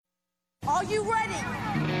Are you ready?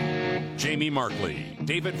 Jamie Markley,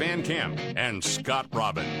 David Van Camp, and Scott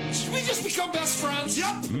Robbins. Did we just become best friends?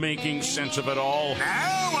 Yep. Making sense of it all.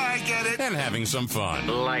 Now I get it. And having some fun.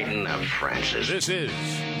 Lighten up, Francis. This is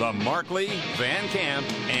the Markley, Van Camp,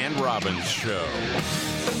 and Robbins Show.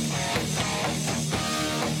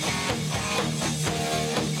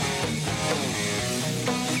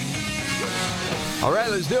 All right,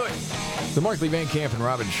 let's do it. The Markley, Van Camp, and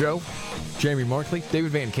Robbins Show. Jamie Markley,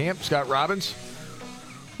 David Van Camp, Scott Robbins.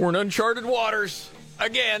 We're in uncharted waters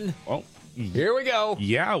again. Well, here we go.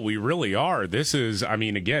 Yeah, we really are. This is, I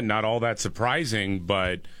mean, again, not all that surprising,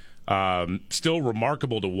 but still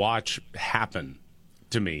remarkable to watch happen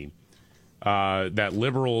to me. That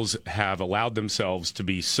liberals have allowed themselves to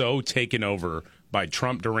be so taken over by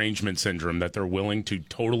Trump derangement syndrome that they're willing to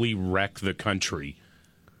totally wreck the country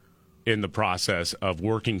in the process of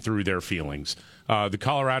working through their feelings. The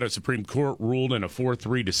Colorado Supreme Court ruled in a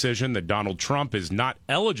 4-3 decision that Donald Trump is not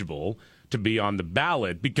eligible to be on the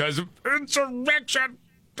ballot because of insurrection.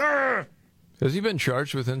 Has he been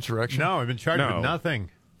charged with insurrection? No, I've been charged with nothing.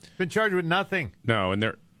 Been charged with nothing. No,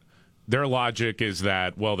 and their logic is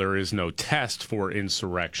that, well, there is no test for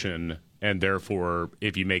insurrection, and therefore,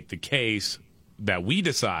 if you make the case that we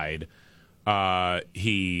decide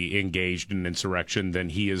he engaged in insurrection, then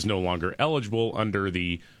he is no longer eligible under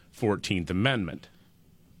the 14th Amendment.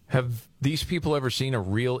 Have these people ever seen a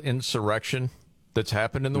real insurrection that's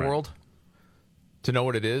happened in the world? To know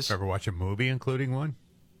what it is? Ever watch a movie including one?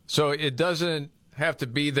 So it doesn't have to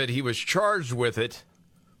be that he was charged with it.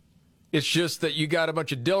 It's just that you got a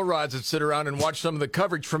bunch of dill rods that sit around and watch some of the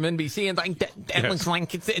coverage from NBC and think that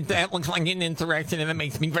looks like an insurrection, and it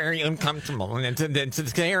makes me very uncomfortable, and it's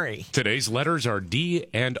scary. Today's letters are D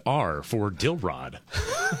and R for dill rod.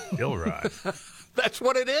 Dill rod. That's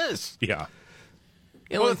what it is. Yeah.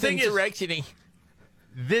 Well, the thing is,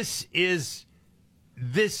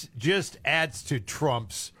 this just adds to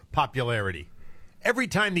Trump's popularity. Every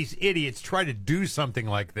time these idiots try to do something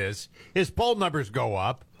like this, his poll numbers go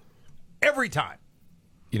up. Every time.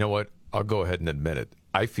 You know what? I'll go ahead and admit it.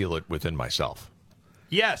 I feel it within myself.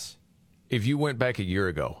 Yes. If you went back a year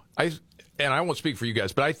ago, and I won't speak for you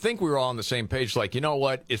guys, but I think we were all on the same page. Like, you know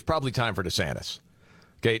what? It's probably time for DeSantis.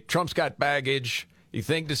 Okay, Trump's got baggage. You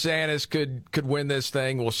think DeSantis could win this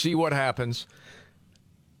thing? We'll see what happens.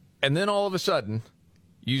 And then all of a sudden,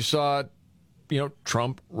 you saw,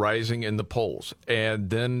 Trump rising in the polls. And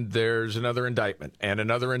then there's another indictment and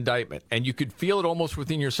another indictment. And you could feel it almost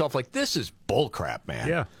within yourself like, this is bullcrap, man.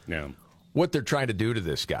 Yeah. What they're trying to do to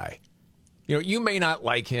this guy. You may not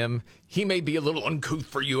like him. He may be a little uncouth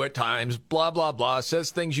for you at times, blah, blah, blah,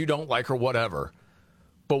 says things you don't like or whatever.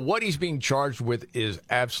 But what he's being charged with is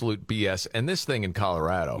absolute BS. And this thing in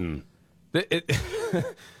Colorado,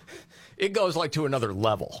 it goes like to another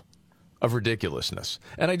level of ridiculousness.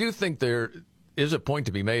 And I do think there is a point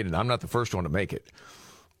to be made, and I'm not the first one to make it,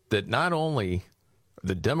 that not only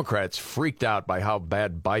the Democrats freaked out by how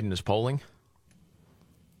bad Biden is polling,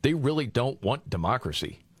 they really don't want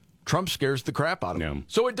democracy. Trump scares the crap out of them.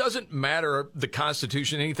 So it doesn't matter the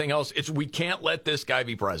Constitution, anything else. It's we can't let this guy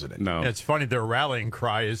be president. No. It's funny, their rallying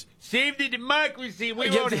cry is, save the democracy.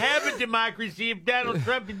 We won't have a democracy if Donald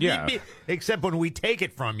Trump is except when we take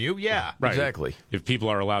it from you. Yeah. Right. Exactly. If people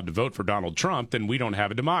are allowed to vote for Donald Trump, then we don't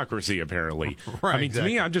have a democracy, apparently. Right, I mean,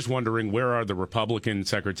 exactly. To me, I'm just wondering, where are the Republican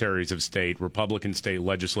secretaries of state, Republican state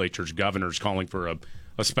legislatures, governors calling for a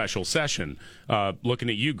special session? Looking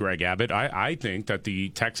at you, Greg Abbott, I think that the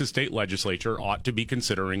Texas state legislature ought to be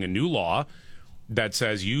considering a new law that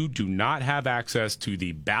says you do not have access to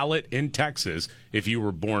the ballot in Texas if you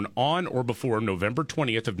were born on or before November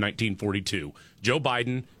 20th of 1942. Joe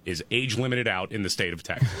Biden is age limited out in the state of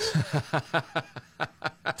Texas.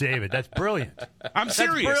 David, that's brilliant. I'm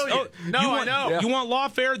serious. That's brilliant. I know. You want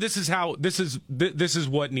lawfare? This is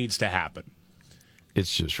what needs to happen.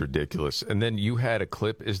 It's just ridiculous. And then you had a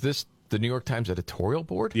clip. Is this the New York Times editorial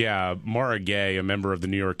board? Yeah, Mara Gay, a member of the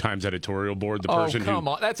New York Times editorial board, the person come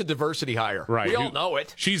on. That's a diversity hire. Right. We all know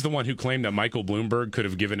it. She's the one who claimed that Michael Bloomberg could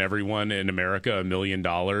have given everyone in America $1 million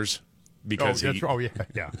because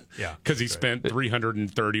because he spent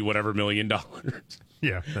 $330 whatever million.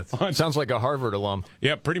 Yeah, sounds like a Harvard alum.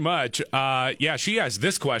 Yeah, pretty much. She has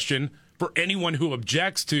this question for anyone who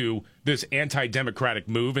objects to this anti-democratic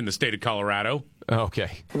move in the state of Colorado.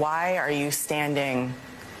 Okay. Why are you standing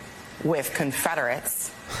with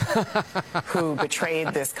Confederates who betrayed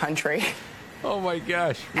this country? Oh, my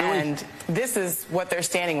gosh. Really? And this is what they're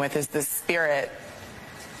standing with, is the spirit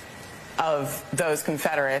of those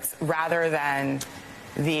Confederates rather than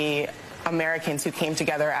the Americans who came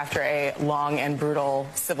together after a long and brutal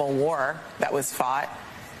civil war that was fought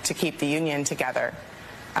to keep the union together,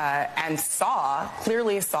 and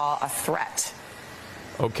clearly saw a threat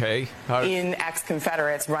Okay. in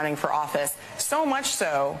ex-Confederates running for office, so much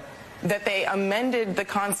so that they amended the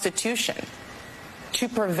Constitution to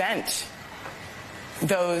prevent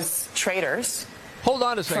those traitors Hold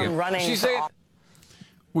on a second. from running She's for saying office.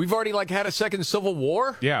 we've already had a second Civil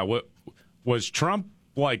War? Yeah. What was Trump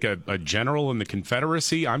like a general in the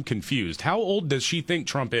Confederacy? I'm confused. How old does she think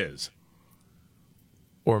Trump is?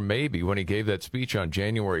 Or maybe when he gave that speech on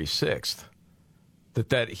January 6th,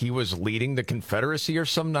 that he was leading the Confederacy or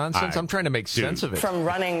some nonsense? I'm trying to make sense of it. From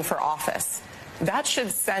running for office. That should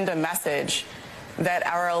send a message that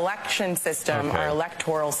our election system, our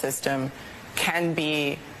electoral system, can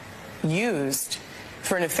be used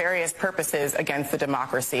for nefarious purposes against the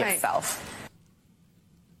democracy itself.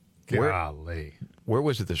 Golly. Where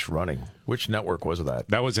was this running? Which network was that?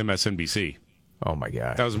 That was MSNBC. Oh, my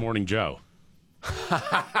God. That was Morning Joe.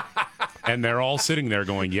 And they're all sitting there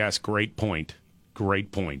going, yes, great point.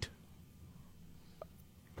 Great point.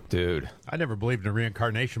 Dude. I never believed in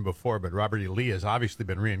reincarnation before, but Robert E. Lee has obviously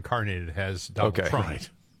been reincarnated as Donald Trump. Right.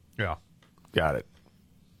 Yeah. Got it.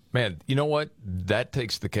 Man, you know what? That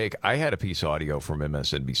takes the cake. I had a piece of audio from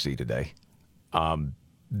MSNBC today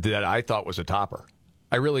that I thought was a topper.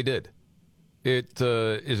 I really did. It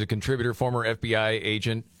is a contributor, former FBI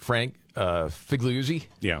agent Frank Figliuzzi.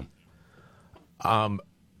 Yeah.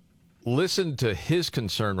 Listen to his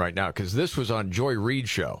concern right now, because this was on Joy Reid's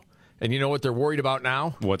show. And you know what they're worried about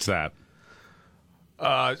now? What's that?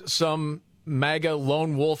 Some MAGA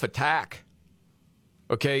lone wolf attack.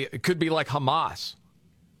 Okay? It could be like Hamas.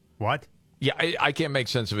 What? Yeah, I can't make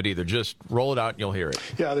sense of it either. Just roll it out and you'll hear it.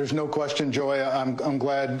 Yeah, there's no question, Joy. I'm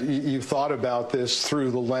glad you thought about this through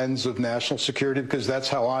the lens of national security, because that's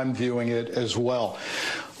how I'm viewing it as well.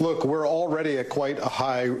 Look, we're already at quite a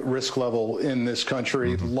high risk level in this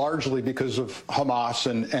country, largely because of Hamas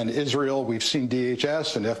and Israel. We've seen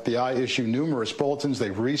DHS and FBI issue numerous bulletins. They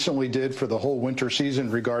recently did for the whole winter season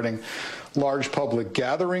regarding large public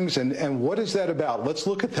gatherings. And what is that about? Let's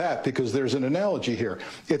look at that, because there's an analogy here.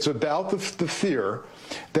 It's about the fear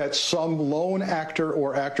that some lone actor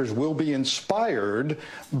or actors will be inspired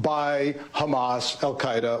by Hamas,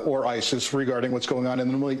 Al-Qaeda, or ISIS regarding what's going on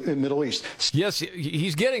in the Middle East. Yes,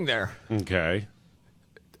 he's getting there. Okay.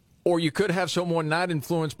 Or you could have someone not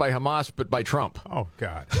influenced by Hamas, but by Trump. Oh,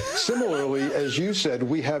 God. Similarly, as you said,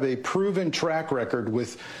 we have a proven track record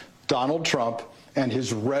with Donald Trump and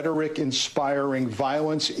his rhetoric inspiring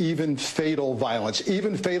violence, even fatal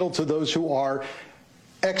to those who are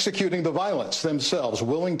executing the violence themselves,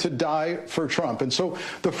 willing to die for Trump. And so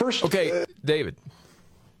the first... Okay, David,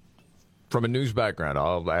 from a news background,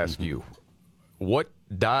 I'll ask you, what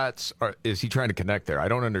dots is he trying to connect there? I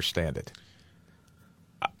don't understand it.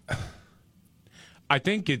 I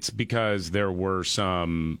think it's because there were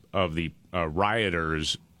some of the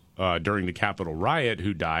rioters during the Capitol riot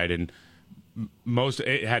who died, and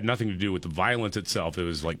it had nothing to do with the violence itself. It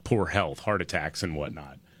was like poor health, heart attacks and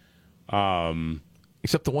whatnot.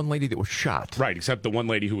 Except the one lady that was shot. Right, except the one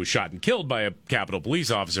lady who was shot and killed by a Capitol police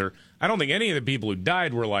officer. I don't think any of the people who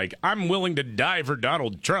died were like, I'm willing to die for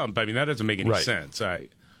Donald Trump. I mean, that doesn't make any sense.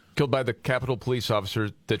 Killed by the Capitol police officer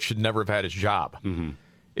that should never have had his job,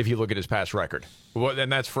 if you look at his past record. Well,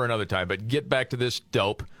 and that's for another time. But get back to this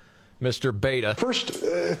dope, Mr. Beta. First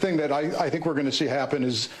thing that I think we're going to see happen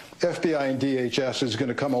is FBI and DHS is going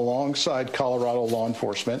to come alongside Colorado law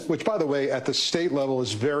enforcement, which, by the way, at the state level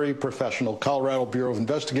is very professional. Colorado Bureau of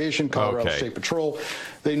Investigation, Colorado State Patrol,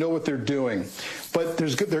 they know what they're doing. But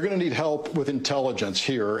they're going to need help with intelligence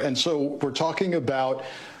here. And so we're talking about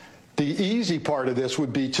the easy part of this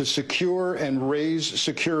would be to secure and raise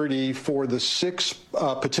security for the 6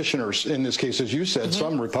 petitioners in this case, as you said,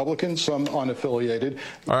 some Republicans, some unaffiliated.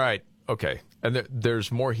 All right. Okay. And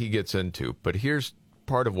there's more he gets into, but here's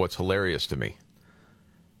part of what's hilarious to me.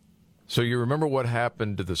 So you remember what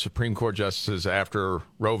happened to the Supreme Court justices after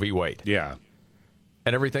Roe v. Wade? Yeah.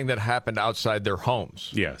 And everything that happened outside their homes.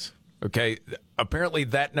 Yes. Okay. Apparently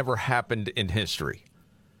that never happened in history,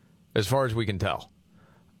 as far as we can tell,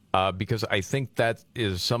 because I think that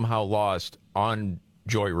is somehow lost on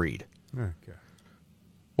Joy Reid. Okay.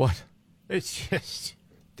 What? It's just...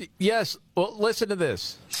 Yes. Well, listen to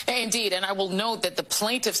this. Indeed, and I will note that the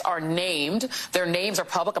plaintiffs are named. Their names are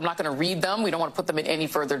public. I'm not going to read them. We don't want to put them in any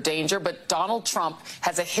further danger. But Donald Trump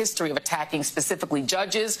has a history of attacking specifically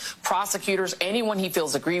judges, prosecutors, anyone he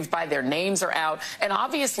feels aggrieved by. Their names are out. And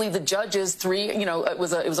obviously the judges, it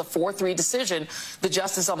was a 4-3 decision, the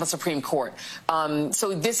justice on the Supreme Court.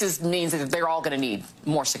 So this means that they're all going to need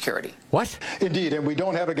more security. What? Indeed, and we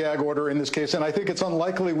don't have a gag order in this case, and I think it's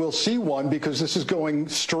unlikely we'll see one because this is going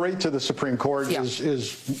straight to the Supreme Court,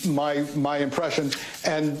 is my impression,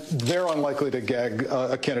 and they're unlikely to gag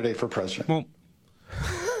a candidate for president. Well,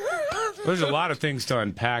 there's a lot of things to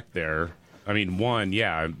unpack there. I mean, one,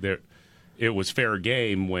 it was fair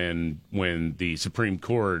game when the Supreme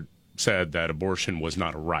Court said that abortion was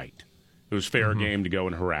not a right. It was fair game to go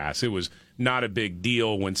and harass. It was not a big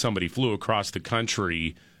deal when somebody flew across the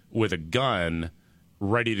country with a gun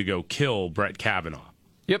ready to go kill Brett Kavanaugh.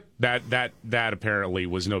 Yep. That apparently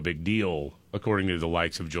was no big deal, according to the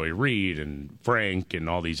likes of Joy Reid and Frank and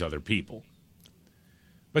all these other people.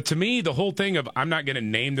 But to me, the whole thing of I'm not going to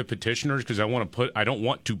name the petitioners because I don't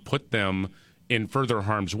want to put them in further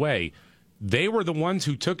harm's way. They were the ones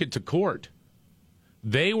who took it to court.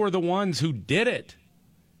 They were the ones who did it.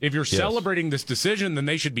 If you're celebrating this decision, then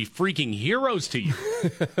they should be freaking heroes to you.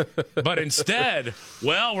 But instead,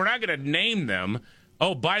 we're not going to name them.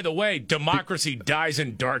 Oh, by the way, democracy dies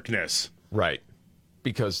in darkness. Right.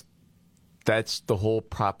 Because that's the whole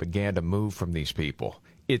propaganda move from these people.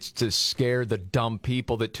 It's to scare the dumb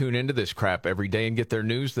people that tune into this crap every day and get their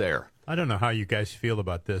news there. I don't know how you guys feel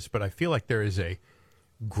about this, but I feel like there is a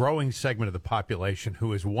growing segment of the population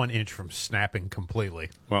who is 1 inch from snapping completely.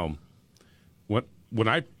 Well, when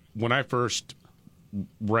I first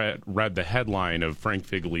read the headline of Frank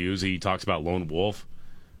Figliuzzi, he talks about lone wolf.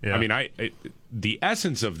 Yeah. I mean, the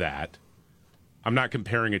essence of that, I'm not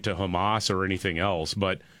comparing it to Hamas or anything else,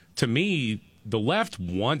 but to me, the left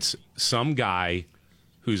wants some guy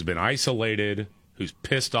who's been isolated, who's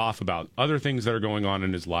pissed off about other things that are going on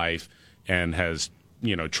in his life, and has,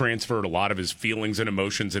 transferred a lot of his feelings and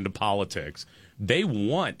emotions into politics. They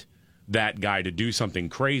want that guy to do something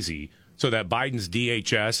crazy so that Biden's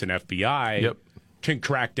DHS and FBI can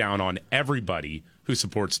crack down on everybody who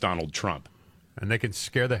supports Donald Trump. And they can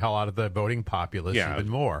scare the hell out of the voting populace even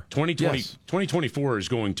more. 2024 is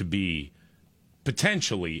going to be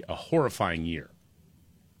potentially a horrifying year.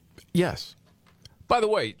 Yes. By the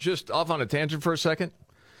way, just off on a tangent for a second,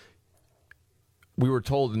 we were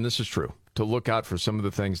told, and this is true, to look out for some of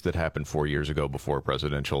the things that happened 4 years ago before a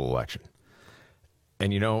presidential election.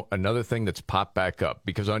 And, another thing that's popped back up,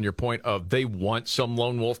 because on your point of they want some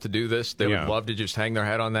lone wolf to do this, they would love to just hang their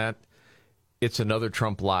hat on that, it's another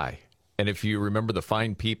Trump lie. And if you remember the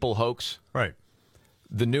Fine People hoax, right?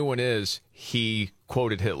 The new one is he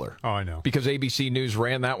quoted Hitler. Oh, I know. Because ABC News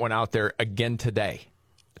ran that one out there again today.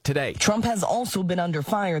 Trump has also been under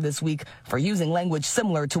fire this week for using language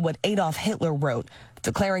similar to what Adolf Hitler wrote,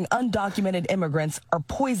 declaring undocumented immigrants are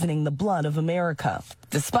poisoning the blood of America.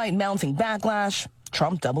 Despite mounting backlash,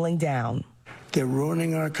 Trump doubling down. They're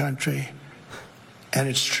ruining our country. And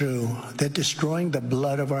it's true. They're destroying the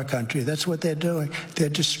blood of our country. That's what they're doing. They're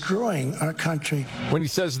destroying our country. When he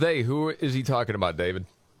says they, who is he talking about, David?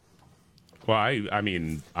 Well,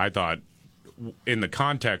 I thought in the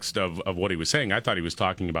context of what he was saying, I thought he was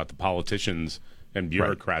talking about the politicians and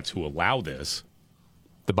bureaucrats who allow this.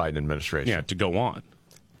 The Biden administration. Yeah, to go on.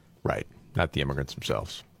 Right. Not the immigrants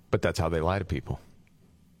themselves. But that's how they lie to people.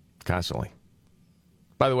 Constantly.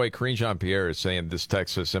 By the way, Karine Jean-Pierre is saying this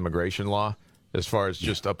Texas immigration law, as far as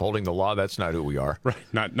just upholding the law, that's not who we are. Right.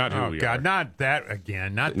 Not who we are. Not that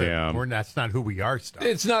again. Not that. That's not who we are stuff.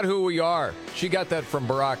 It's not who we are. She got that from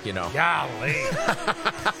Barack, Golly.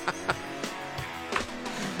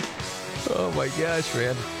 Oh, my gosh,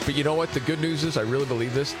 man. But you know what? The good news is, I really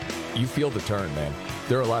believe this. You feel the turn, man.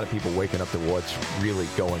 There are a lot of people waking up to what's really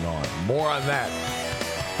going on. More on that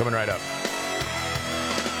coming right up.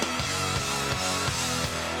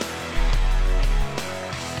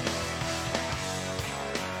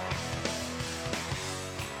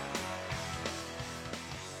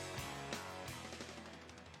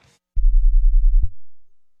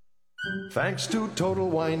 Thanks to Total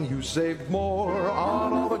Wine, you saved more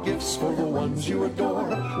on all the gifts for the ones you adore.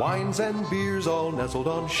 Wines and beers all nestled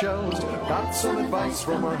on shelves. Got some advice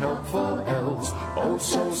from our helpful elves. Oh,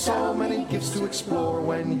 so many gifts to explore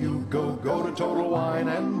when you go to Total Wine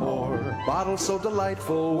and More. Bottles so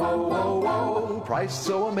delightful, whoa. Priced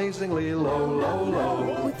so amazingly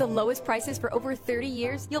low. With the lowest prices for over 30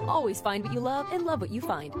 years, you'll always find what you love and love what you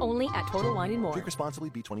find. Only at Total Wine and More. Drink responsibly,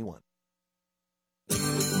 B21.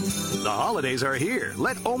 The holidays are here.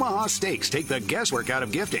 Let Omaha Steaks take the guesswork out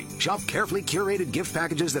of gifting. Shop carefully curated gift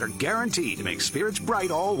packages that are guaranteed to make spirits bright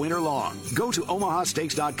all winter long. Go to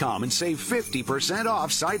omahasteaks.com and save 50%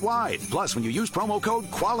 off site-wide. Plus, when you use promo code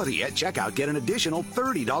QUALITY at checkout, get an additional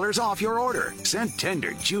 $30 off your order. Send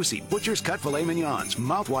tender, juicy butcher's cut filet mignons,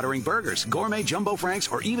 mouth-watering burgers, gourmet jumbo franks,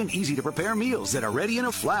 or even easy-to-prepare meals that are ready in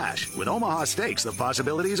a flash. With Omaha Steaks, the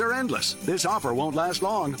possibilities are endless. This offer won't last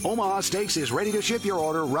long. Omaha Steaks is ready to ship your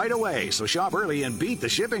order right away, so shop early and beat the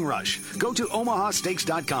shipping rush. Go to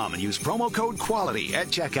omahasteaks.com and use promo code QUALITY at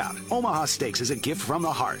checkout. Omaha Steaks is a gift from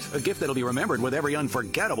the heart, a gift that'll be remembered with every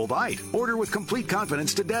unforgettable bite. Order with complete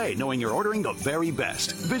confidence today, knowing you're ordering the very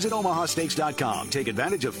best. Visit omahasteaks.com. Take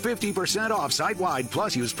advantage of 50% off site-wide,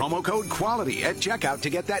 plus use promo code QUALITY at checkout to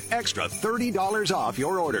get that extra $30 off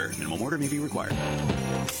your order. Minimum order may be required.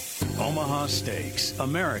 Omaha Steaks,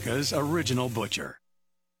 America's original butcher.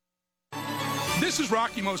 This is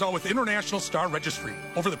Rocky Moselle with International Star Registry.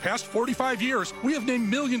 Over the past 45 years, we have named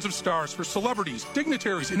millions of stars for celebrities,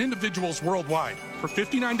 dignitaries, and individuals worldwide. For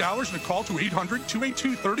 $59 and a call to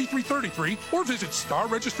 800-282-3333 or visit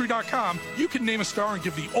starregistry.com, you can name a star and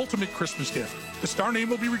give the ultimate Christmas gift. The star name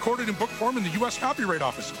will be recorded in book form in the U.S. Copyright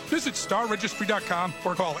Office. Visit starregistry.com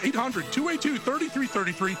or call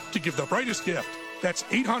 800-282-3333 to give the brightest gift. That's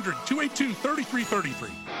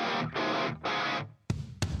 800-282-3333.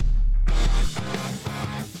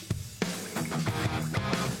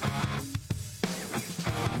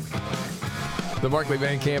 The Markley,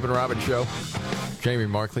 Van Camp, and Robbins Show. Jamie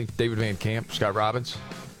Markley, David Van Camp, Scott Robbins.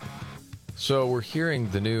 So we're hearing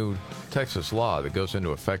the new Texas law that goes into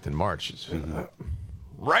effect in March. It's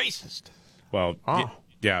racist. Well,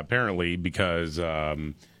 yeah, apparently because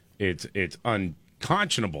it's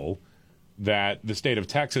unconscionable that the state of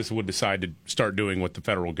Texas would decide to start doing what the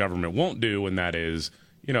federal government won't do, and that is,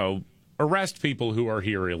 arrest people who are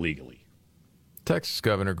here illegally. Texas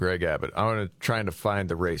Governor Greg Abbott. I'm trying to find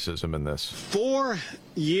the racism in this. 4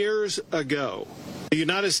 years ago, the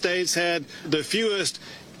United States had the fewest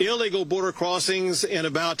illegal border crossings in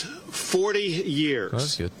about 40 years. Oh,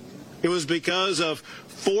 that's good. It was because of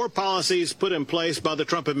 4 policies put in place by the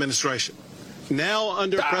Trump administration. Now,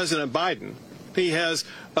 under President Biden, he has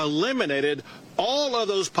eliminated all of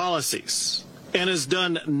those policies and has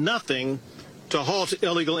done nothing to halt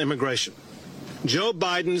illegal immigration. Joe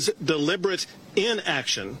Biden's deliberate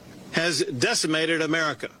inaction has decimated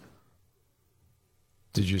America.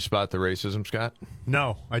 Did you spot the racism, Scott?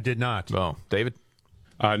 No, I did not. Oh, David?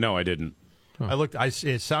 No, I didn't. Huh. I looked.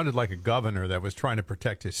 It sounded like a governor that was trying to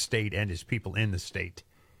protect his state and his people in the state.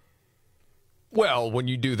 Well, when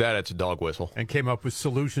you do that, it's a dog whistle. And came up with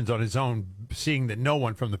solutions on his own, seeing that no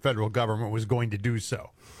one from the federal government was going to do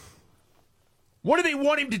so. What do they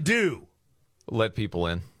want him to do? Let people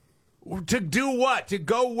in. To do what? To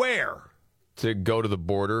go where? To go to the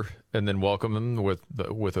border and then welcome them with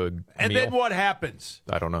a And meal. then what happens?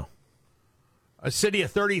 I don't know. A city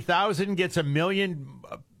of 30,000 gets a million.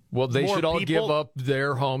 Well, they more should all people? give up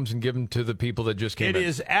their homes and give them to the people that just came in. It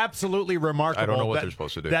is absolutely remarkable. I don't know what they're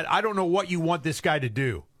supposed to do. That I don't know what you want this guy to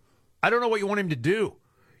do. I don't know what you want him to do.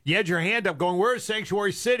 You had your hand up going, we're a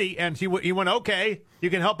sanctuary city, and he went, okay, you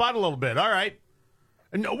can help out a little bit. All right.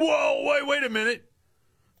 And whoa, wait a minute.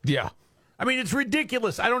 Yeah. I mean, it's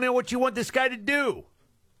ridiculous. I don't know what you want this guy to do.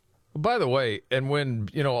 By the way, and when,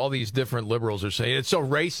 all these different liberals are saying it's so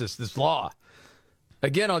racist, this law.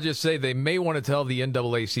 Again, I'll just say they may want to tell the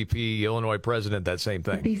NAACP Illinois president that same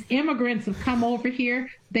thing. These immigrants have come over here.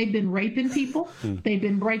 They've been raping people. They've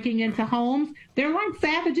been breaking into homes. They're like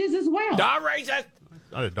savages as well. Not racist.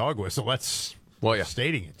 Not a dog whistle. That's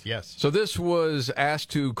stating it, yes. So this was asked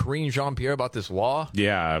to Karine Jean-Pierre about this law?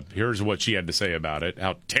 Yeah, here's what she had to say about it,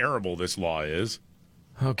 how terrible this law is.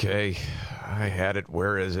 Okay, I had it.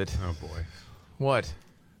 Where is it? Oh, boy. What?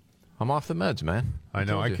 I'm off the meds, man. I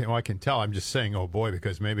know. I can tell. I'm just saying, oh, boy,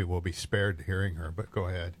 because maybe we'll be spared hearing her, but go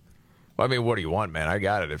ahead. Well, I mean, what do you want, man? I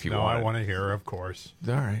got it if you want it. No, I want to hear her, of course.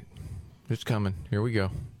 All right. It's coming. Here we go.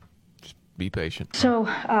 Just be patient. So,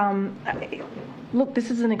 look, this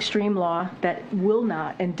is an extreme law that will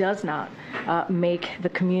not and does not make the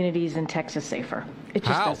communities in Texas safer. It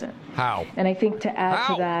just doesn't. How? And I think to add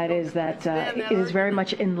to that is that it is very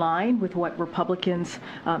much in line with what Republicans,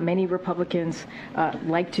 many Republicans,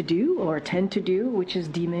 like to do or tend to do, which is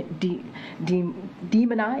demonize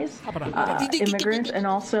immigrants and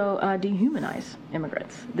also dehumanize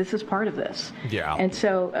immigrants. This is part of this. Yeah. And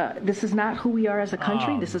so this is not who we are as a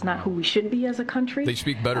country. This is not who we should be as a country. They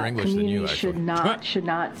speak better English than you, actually. Communities should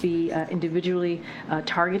not be individually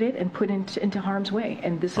targeted and put into harm's way.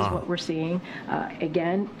 And this is what we're seeing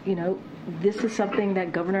again, this is something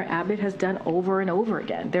that Governor Abbott has done over and over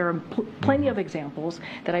again. There are plenty of examples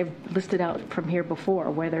that I've listed out from here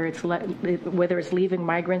before, whether it's leaving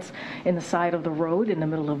migrants in the side of the road in the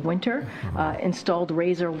middle of winter, installed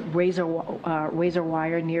razor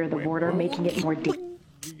wire near the border, making it more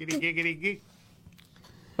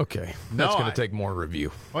Okay, that's going to take more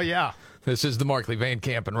review. Oh, yeah. This is the Markley, Van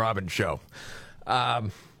Camp, and Robbins show.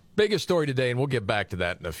 Biggest story today, and we'll get back to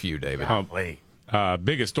that in a few, David.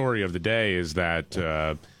 Biggest story of the day is that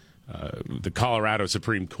the Colorado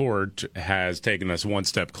Supreme Court has taken us one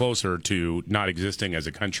step closer to not existing as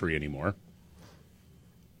a country anymore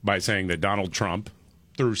by saying that Donald Trump,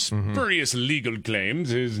 through spurious legal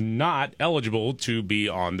claims, is not eligible to be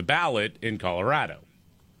on the ballot in Colorado.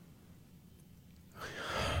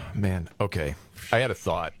 Man, okay. I had a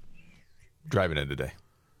thought driving in today.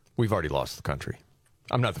 We've already lost the country.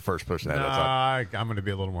 I'm not the first person to have that thought. I'm going to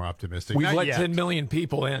be a little more optimistic. We've Not let yet. 10 million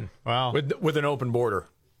people in with an open border.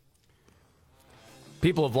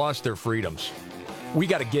 People have lost their freedoms. We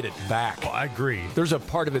got to get it back. I agree. There's a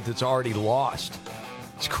part of it that's already lost.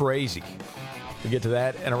 It's crazy. We'll get to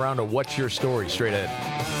that and around to What's Your Story straight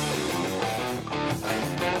ahead.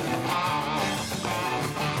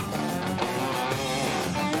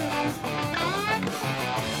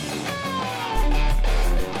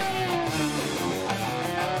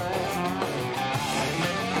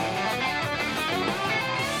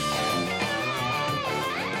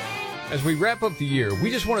 As we wrap up the year,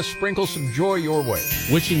 we just want to sprinkle some joy your way.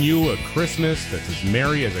 Wishing you a Christmas that's as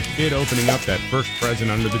merry as a kid opening up that first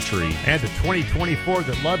present under the tree. And a 2024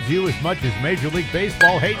 that loves you as much as Major League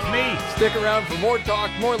Baseball hates me. Stick around for more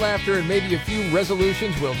talk, more laughter, and maybe a few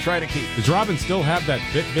resolutions we'll try to keep. Does Robbins still have that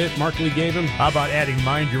Fitbit Markley gave him? How about adding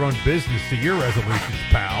mind your own business to your resolutions,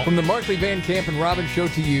 pal? From the Markley, Van Camp, and Robbins show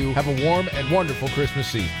to you, have a warm and wonderful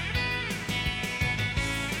Christmas Eve.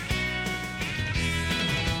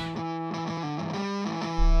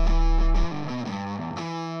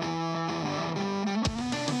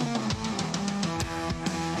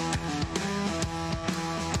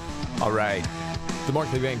 All right, the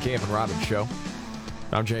Markley, Van Camp, and Robbins show.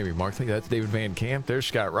 I'm Jamie Markley. That's David Van Camp. There's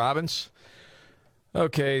Scott Robbins.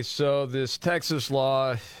 Okay, so this Texas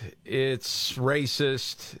law, it's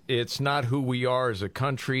racist. It's not who we are as a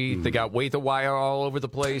country. They got wait the wire all over the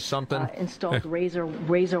place, something. Installed razor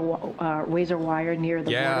wire near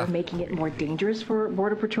the border, making it more dangerous for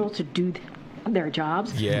Border Patrol to do their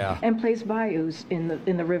jobs. Yeah. And placed bayous in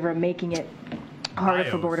the river, making it harder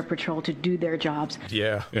for Border Patrol to do their jobs.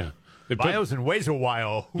 Yeah. Bayous and razor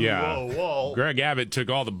wire. Yeah. Whoa. Greg Abbott took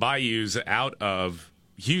all the bayous out of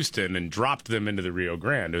Houston and dropped them into the Rio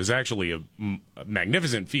Grande. It was actually a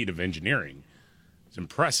magnificent feat of engineering. It's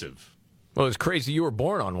impressive. Well, it's crazy you were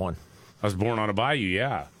born on one. I was born on a bayou,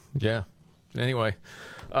 yeah. Yeah. Anyway,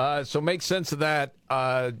 so make sense of that.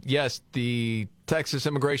 Yes, the Texas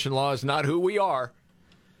immigration law is not who we are,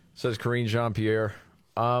 says Karine Jean-Pierre.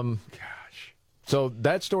 So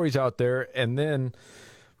that story's out there. And then,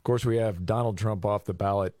 of course, we have Donald Trump off the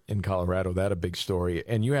ballot in Colorado. That a big story.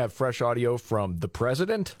 And you have fresh audio from the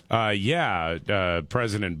president?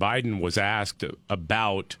 President Biden was asked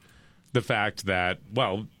about the fact that,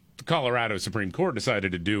 the Colorado Supreme Court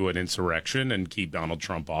decided to do an insurrection and keep Donald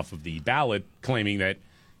Trump off of the ballot, claiming that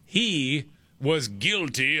he was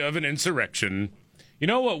guilty of an insurrection. You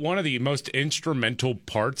know what one of the most instrumental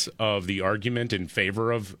parts of the argument in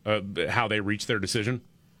favor of how they reached their decision?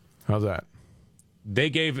 How's that?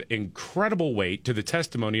 They gave incredible weight to the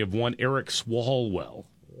testimony of one Eric Swalwell.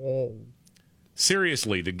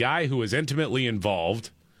 Seriously, the guy who was intimately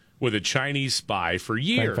involved with a Chinese spy for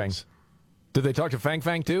years. Fang Fang. Did they talk to Fang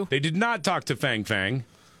Fang too? They did not talk to Fang Fang.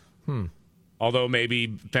 Although maybe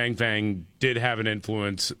Fang Fang did have an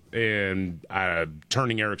influence in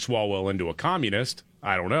turning Eric Swalwell into a communist.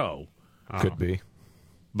 I don't know. Could be.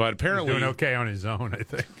 But apparently... He's doing okay on his own, I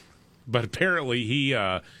think. But apparently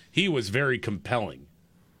he was very compelling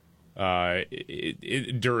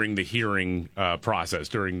during the hearing process,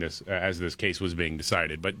 during this as this case was being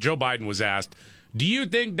decided. But Joe Biden was asked, do you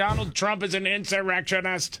think Donald Trump is an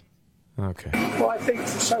insurrectionist? Okay. Well, I think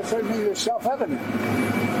certainly it's self-evident.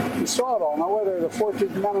 You saw it all. Now, whether the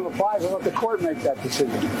 14th Amendment applies, I'll let the court make that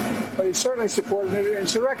decision. But he certainly supported an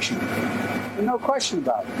insurrection. There's no question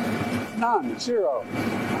about it. None. Zero.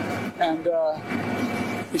 And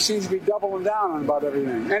he seems to be doubling down on about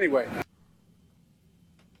everything. Anyway.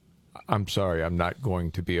 I'm sorry. I'm not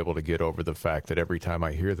going to be able to get over the fact that every time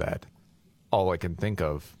I hear that, all I can think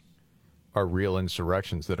of are real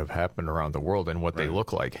insurrections that have happened around the world and what they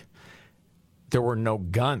look like. There were no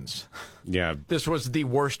guns. Yeah. This was the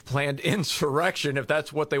worst planned insurrection, if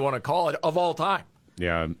that's what they want to call it, of all time.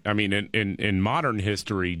 Yeah. I mean, in modern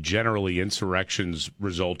history, generally insurrections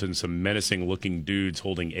result in some menacing-looking dudes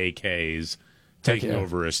holding AKs, taking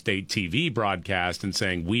over a state TV broadcast and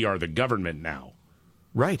saying, "We are the government now."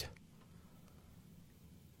 Right.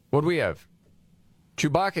 What do we have?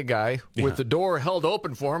 Chewbacca guy with the door held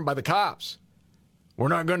open for him by the cops. We're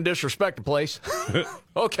not going to disrespect the place.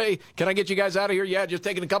 Okay, can I get you guys out of here? Yeah, just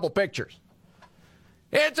taking a couple pictures.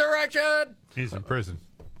 Insurrection! He's in prison.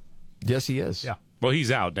 Yes, he is. Yeah. Well,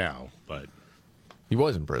 he's out now, but he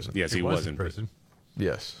was in prison. Yes, he was in prison.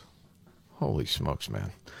 Yes. Holy smokes,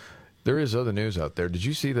 man. There is other news out there. Did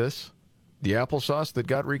you see this? The applesauce that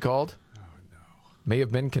got recalled may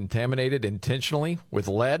have been contaminated intentionally with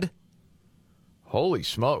lead. Holy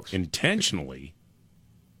smokes. Intentionally?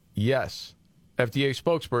 Yes. FDA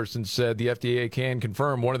spokesperson said the FDA can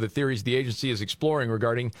confirm one of the theories the agency is exploring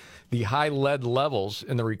regarding the high lead levels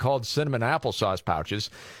in the recalled cinnamon applesauce pouches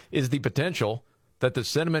is the potential that the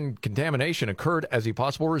cinnamon contamination occurred as a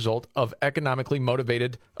possible result of economically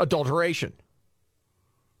motivated adulteration.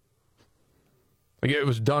 Like it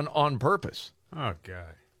was done on purpose. Oh,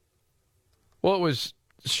 God. Well, it was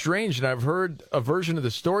strange, and I've heard a version of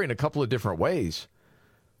the story in a couple of different ways.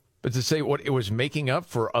 But to say what it was making up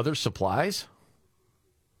for other supplies?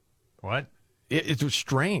 What? It was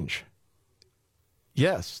strange.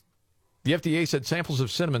 Yes. The FDA said samples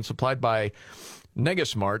of cinnamon supplied by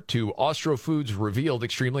Negasmart to Austro Foods revealed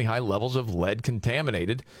extremely high levels of lead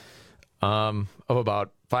contaminated of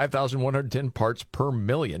about 5,110 parts per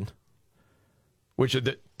million, which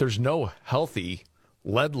there's no healthy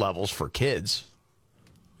lead levels for kids.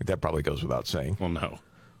 I think that probably goes without saying. Well, no.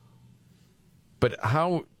 But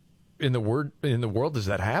how in the world does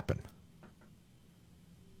that happen?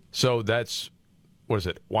 So that's, what is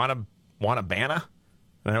it, Wanabana?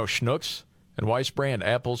 I know Schnucks and Weiss brand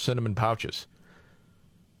apple cinnamon pouches.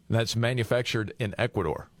 And that's manufactured in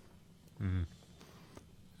Ecuador. Mm-hmm.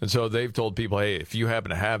 And so they've told people, hey, if you happen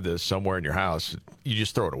to have this somewhere in your house, you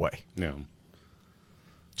just throw it away. No.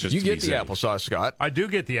 You get the applesauce, Scott. I do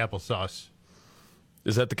get the applesauce.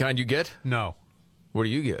 Is that the kind you get? No. What do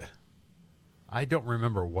you get? I don't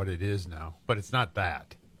remember what it is now, but it's not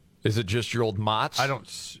that. Is it just your old Mott's? I don't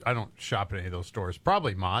shop at any of those stores.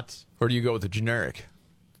 Probably Mott's. Or do you go with the generic?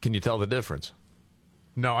 Can you tell the difference?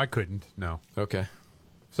 No, I couldn't. No. Okay.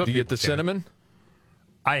 Some do you get the people can. cinnamon?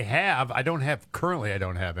 I don't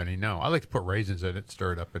have any. No. I like to put raisins in it,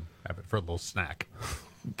 stir it up, and have it for a little snack.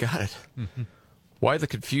 Got it. Mm-hmm. Why the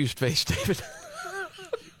confused face, David?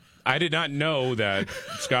 I did not know that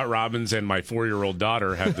Scott Robbins and my 4-year-old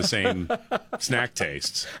daughter had the same snack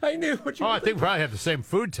tastes. I knew what you were I think we probably have the same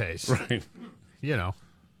food taste. Right. You know.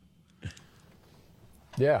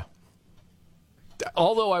 Yeah.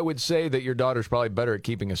 Although I would say that your daughter's probably better at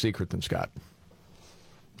keeping a secret than Scott.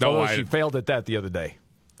 Although she failed at that the other day.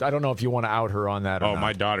 I don't know if you want to out her on that or not.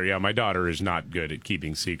 My daughter is not good at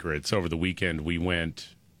keeping secrets. Over the weekend, we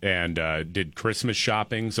went and did Christmas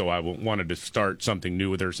shopping, so I wanted to start something new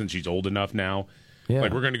with her since she's old enough now. Yeah.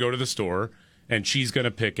 Like, we're going to go to the store, and she's going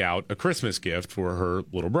to pick out a Christmas gift for her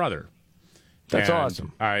little brother. That's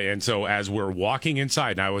awesome. And so as we're walking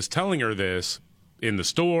inside, and I was telling her this in the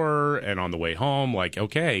store and on the way home, like,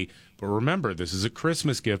 okay, but remember, this is a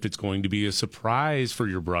Christmas gift. It's going to be a surprise for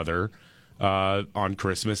your brother on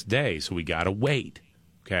Christmas Day, so we got to wait,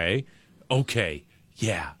 okay? Okay,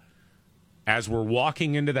 yeah. As we're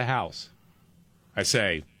walking into the house, I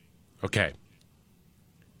say, okay,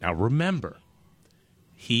 now remember,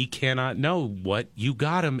 he cannot know what you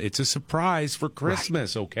got him. It's a surprise for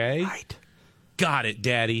Christmas, okay? Right. Got it,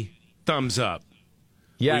 Daddy. Thumbs up.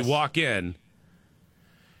 Yes. We walk in.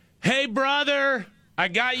 Hey, brother, I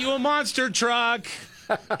got you a monster truck.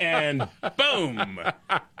 And boom.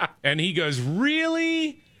 And he goes,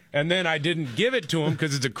 really? And then I didn't give it to him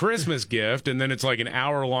because it's a Christmas gift. And then it's like an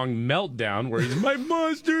hour-long meltdown where he's, my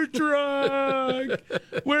monster truck.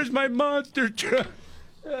 Where's my monster truck?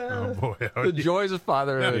 Oh, boy. The joys of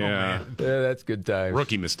fatherhood. Yeah. That's good times.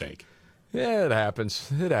 Rookie mistake. Yeah, it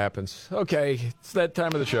happens. It happens. Okay, it's that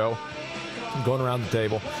time of the show. I'm going around the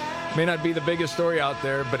table. May not be the biggest story out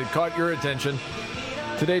there, but it caught your attention.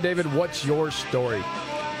 Today, David, what's your story?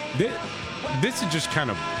 This is just kind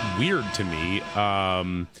of weird to me.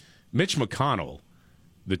 Mitch McConnell,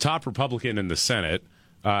 the top Republican in the Senate,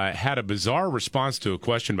 had a bizarre response to a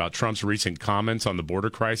question about Trump's recent comments on the border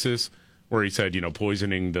crisis, where he said,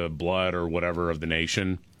 poisoning the blood or whatever of the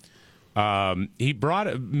nation. Mitch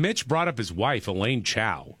brought up his wife, Elaine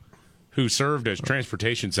Chao, who served as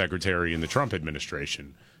transportation secretary in the Trump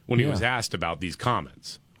administration, when he was asked about these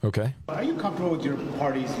comments. Okay. Are you comfortable with your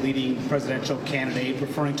party's leading presidential candidate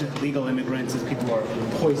referring to illegal immigrants as people who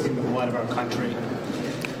are poisoning the blood of our country?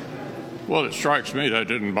 Well, it strikes me that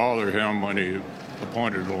didn't bother him when he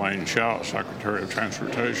appointed Elaine Chao Secretary of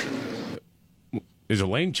Transportation. Is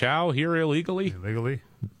Elaine Chao here illegally? Illegally?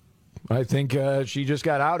 I think she just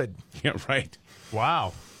got outed. Yeah, right.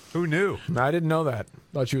 Wow. Who knew? I didn't know that.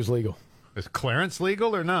 Thought she was legal. Is Clarence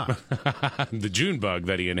legal or not? The June bug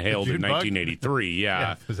that he inhaled in 1983,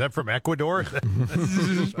 yeah. Is that from Ecuador?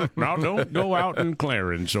 Now, don't go out in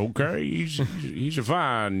Clarence, okay? He's a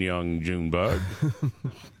fine young June bug.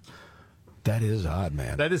 That is odd,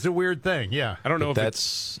 man. That is a weird thing, yeah. I don't know if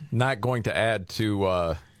that's not going to add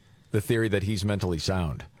to the theory that he's mentally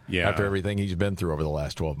sound. Yeah. After everything he's been through over the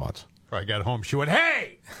last 12 months. I got home. She went,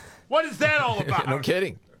 "Hey, what is that all about?" No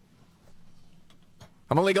kidding.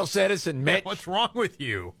 I'm a legal citizen, Mitch. What's wrong with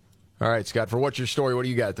you? All right, Scott, for What's Your Story, what do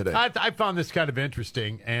you got today? I found this kind of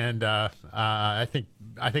interesting, and I think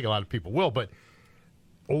a lot of people will. But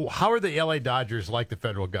how are the L.A. Dodgers like the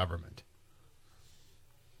federal government?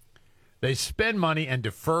 They spend money and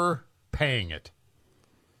defer paying it.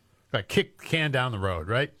 Like kick the can down the road,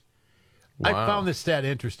 right? Wow. I found this stat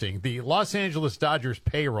interesting. The Los Angeles Dodgers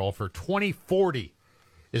payroll for 2040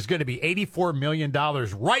 is going to be $84 million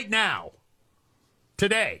right now.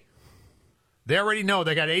 Today. They already know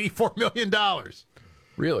they got $84 million.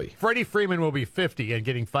 Really? Freddie Freeman will be 50 and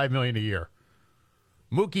getting $5 million a year.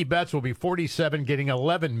 Mookie Betts will be 47, getting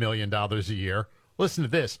 $11 million a year. Listen to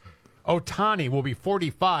this. Ohtani will be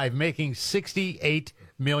 45, making $68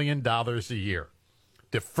 million a year.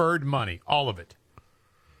 Deferred money, all of it.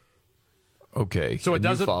 Okay. So it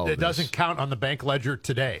doesn't count on the bank ledger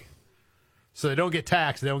today. So they don't get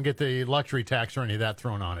taxed. They don't get the luxury tax or any of that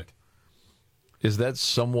thrown on it. Is that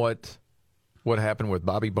somewhat what happened with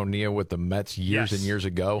Bobby Bonilla with the Mets years and years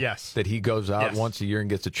ago? Yes. That he goes out once a year and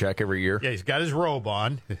gets a check every year? Yeah, he's got his robe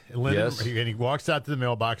on. And he walks out to the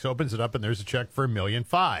mailbox, opens it up, and there's a check for $1.5 million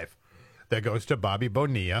that goes to Bobby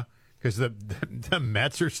Bonilla because the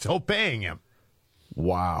Mets are still paying him.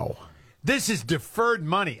 Wow. This is deferred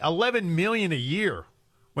money. $11 million a year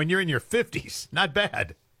when you're in your 50s. Not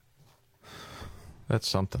bad. That's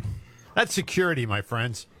something. That's security, my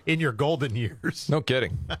friends, in your golden years. No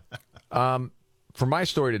kidding. For my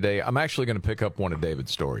story today, I'm actually going to pick up one of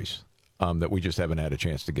David's stories that we just haven't had a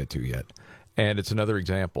chance to get to yet. And it's another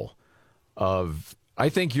example of, I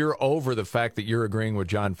think you're over the fact that you're agreeing with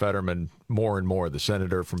John Fetterman more and more, the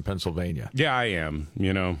senator from Pennsylvania. Yeah, I am.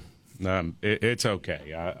 You know, it's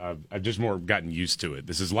okay. I've just more gotten used to it.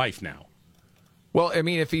 This is life now. Well, I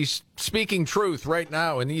mean, if he's speaking truth right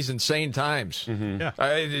now in these insane times,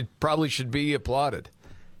 it probably should be applauded.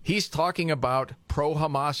 He's talking about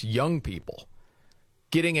pro-Hamas young people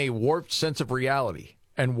getting a warped sense of reality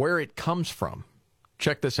and where it comes from.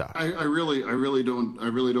 Check this out. I really don't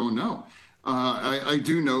know. I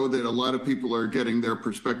do know that a lot of people are getting their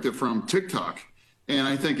perspective from TikTok. And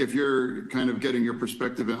I think if you're kind of getting your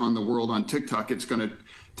perspective on the world on TikTok, it's going to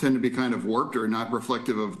tend to be kind of warped or not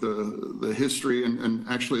reflective of the history and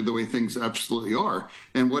actually the way things absolutely are.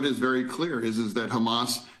 And what is very clear is that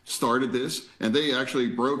Hamas started this, and they actually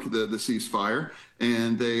broke the ceasefire,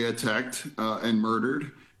 and they attacked and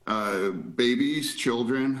murdered babies,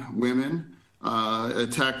 children, women,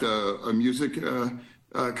 attacked a music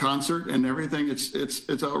concert and everything.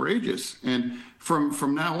 It's outrageous. And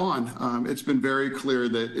from now on, it's been very clear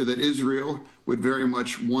that Israel would very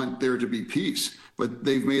much want there to be peace. But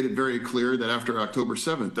they've made it very clear that after October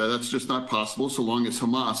 7th, that's just not possible so long as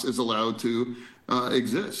Hamas is allowed to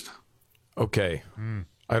exist. Okay.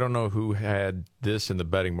 I don't know who had this in the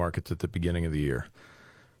betting markets at the beginning of the year,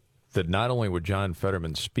 that not only would John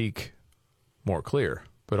Fetterman speak more clear,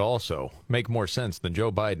 but also make more sense than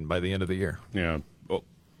Joe Biden by the end of the year. Yeah. Well,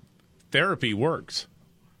 therapy works.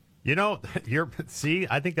 You know,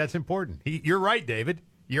 I think that's important. You're right, David.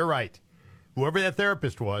 You're right. Whoever that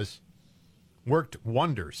therapist was worked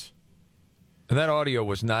wonders. And that audio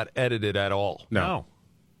was not edited at all. No.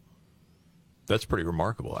 That's pretty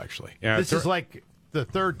remarkable, actually. Yeah, this is like the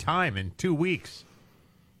third time in 2 weeks.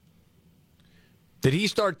 Did he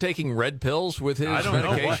start taking red pills with his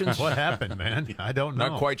medications? What happened, man? I don't know.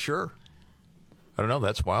 Not quite sure. I don't know.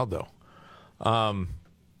 That's wild, though.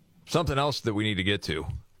 Something else that we need to get to.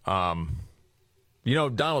 You know,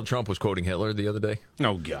 Donald Trump was quoting Hitler the other day.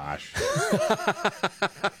 Oh, gosh.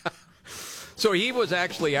 So he was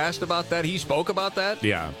actually asked about that? He spoke about that?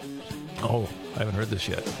 Yeah. Oh, I haven't heard this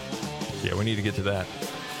yet. Yeah, we need to get to that.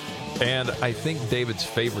 And I think David's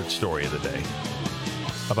favorite story of the day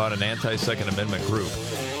about an anti-Second Amendment group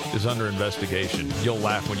is under investigation. You'll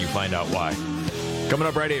laugh when you find out why. Coming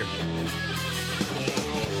up right here.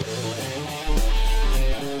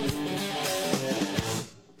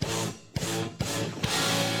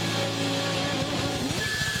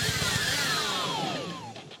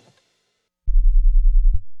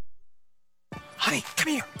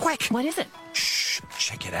 What is it? Shh,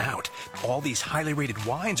 check it out. All these highly rated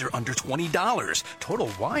wines are under $20. Total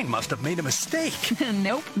Wine must have made a mistake.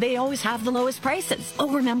 Nope, they always have the lowest prices.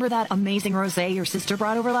 Oh, remember that amazing rosé your sister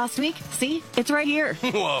brought over last week? See? It's right here.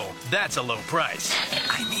 Whoa, that's a low price.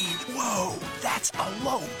 I mean, whoa, that's a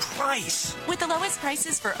low price. With the lowest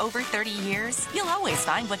prices for over 30 years, you'll always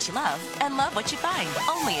find what you love and love what you find.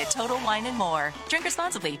 Only at Total Wine & More. Drink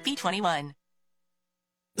responsibly. B21.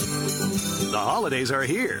 The holidays are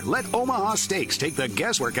here. Let Omaha Steaks take the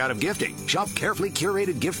guesswork out of gifting. Shop carefully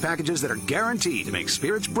curated gift packages that are guaranteed to make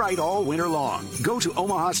spirits bright all winter long. Go to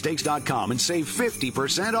omahasteaks.com and save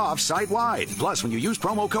 50% off site-wide. Plus, when you use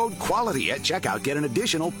promo code QUALITY at checkout, get an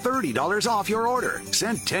additional $30 off your order.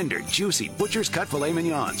 Send tender, juicy, butcher's cut filet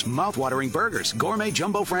mignons, mouth-watering burgers, gourmet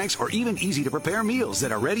jumbo franks, or even easy-to-prepare meals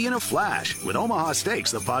that are ready in a flash. With Omaha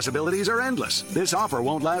Steaks, the possibilities are endless. This offer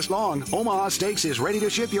won't last long. Omaha Steaks is ready to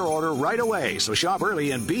ship your order right away. So shop early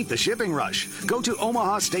and beat the shipping rush. Go to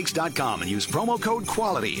omahasteaks.com and use promo code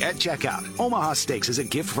QUALITY at checkout. Omaha Steaks is a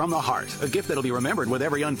gift from the heart, a gift that'll be remembered with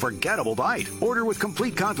every unforgettable bite. Order with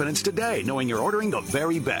complete confidence today, knowing you're ordering the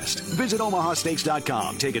very best. Visit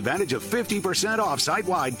omahasteaks.com. Take advantage of 50% off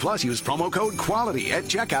site-wide, plus use promo code QUALITY at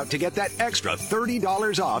checkout to get that extra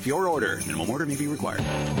 $30 off your order. Minimum order may be required.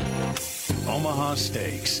 Omaha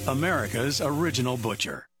Steaks, America's original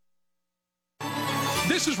butcher.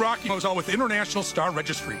 This is Rocky Moselle with International Star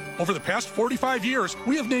Registry. Over the past 45 years,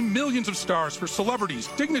 we have named millions of stars for celebrities,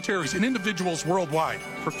 dignitaries, and individuals worldwide.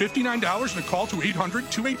 For $59 and a call to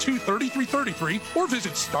 800-282-3333 or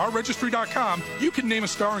visit starregistry.com, you can name a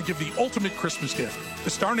star and give the ultimate Christmas gift. The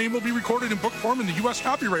star name will be recorded in book form in the U.S.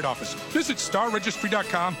 Copyright Office. Visit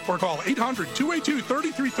starregistry.com or call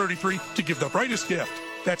 800-282-3333 to give the brightest gift.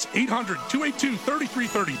 That's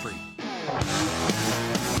 800-282-3333.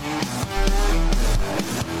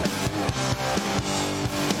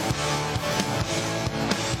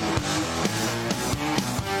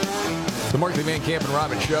 The Markley, Van Camp, and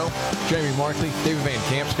Robbins Show. Jamie Markley, David Van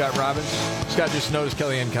Camp, Scott Robbins. Scott just noticed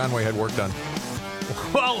Kellyanne Conway had work done.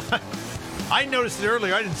 Well, I noticed it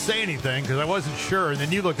earlier. I didn't say anything because I wasn't sure. And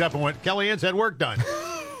then you looked up and went, Kellyanne's had work done.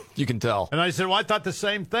 You can tell. And I said, well, I thought the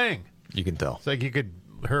same thing. You can tell. It's like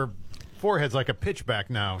her forehead's like a pitchback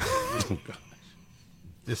now.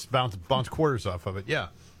 Just bounce quarters off of it. Yeah.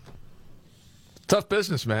 Tough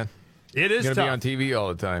business, man. It is tough. Going tough. to be on TV all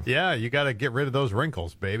the time. Yeah, you got to get rid of those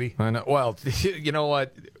wrinkles, baby. I know. Well, you know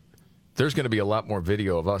what? There's going to be a lot more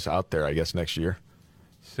video of us out there, I guess, next year.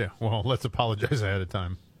 Yeah, well, let's apologize ahead of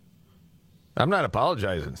time. I'm not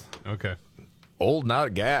apologizing. Okay. Old and out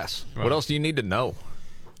of gas. Well, what else do you need to know?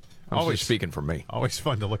 I'm always just speaking for me. Always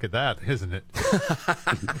fun to look at that, isn't it?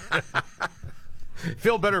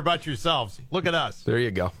 Feel better about yourselves. Look at us. There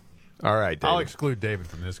you go. All right, David. I'll exclude David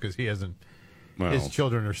from this because he hasn't. Well, his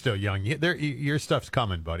children are still young. Your stuff's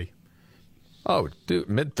coming, buddy. Oh, dude,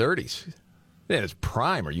 mid-30s. Yeah, it's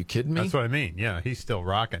prime. Are you kidding me? That's what I mean. Yeah, he's still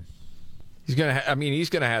rocking. He's gonna. He's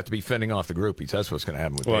gonna have to be fending off the groupies. That's what's gonna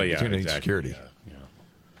happen with David. He's gonna need security. Yeah.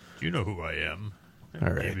 You know who I am. All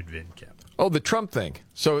right. David Van Camp. Oh, the Trump thing.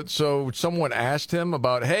 So someone asked him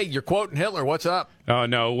about, hey, you're quoting Hitler. What's up? Oh,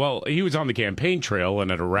 no. Well, he was on the campaign trail and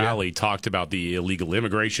at a rally talked about the illegal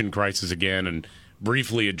immigration crisis again and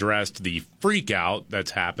briefly addressed the freak out that's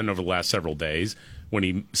happened over the last several days when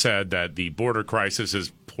he said that the border crisis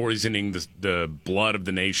is poisoning the blood of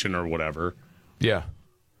the nation or whatever. Yeah.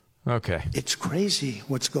 Okay. It's crazy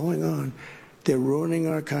what's going on. They're ruining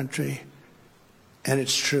our country. And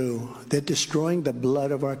it's true. They're destroying the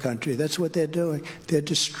blood of our country. That's what they're doing. They're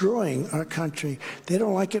destroying our country. They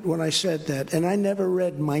don't like it when I said that. And I never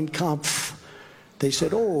read Mein Kampf. They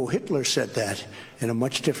said, oh, Hitler said that in a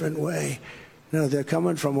much different way. No, they're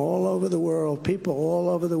coming from all over the world, people all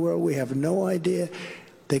over the world. We have no idea.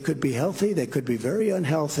 They could be healthy. They could be very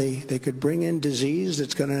unhealthy. They could bring in disease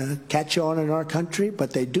that's going to catch on in our country.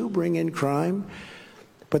 But they do bring in crime.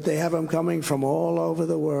 But they have them coming from all over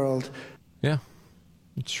the world. Yeah.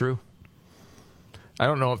 It's true. I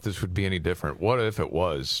don't know if this would be any different. What if it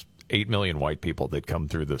was 8 million white people that come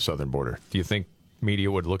through the southern border? Do you think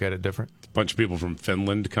media would look at it different? A bunch of people from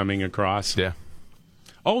Finland coming across. Yeah.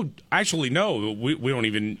 Oh, actually, no. We don't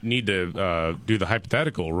even need to do the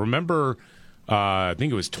hypothetical. Remember, I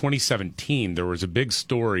think it was 2017, there was a big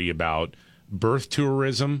story about birth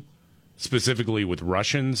tourism, specifically with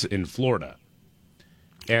Russians in Florida.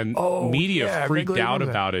 And media freaked out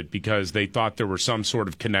about it because they thought there was some sort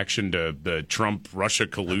of connection to the Trump-Russia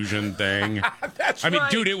collusion thing. That's I mean,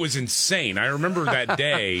 dude, it was insane. I remember that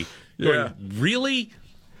day going, really?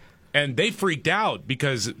 And they freaked out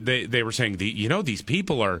because they were saying, these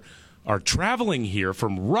people are traveling here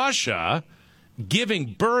from Russia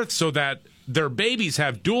giving birth so that their babies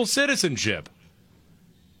have dual citizenship.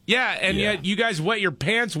 Yeah, and yet you guys wet your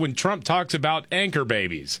pants when Trump talks about anchor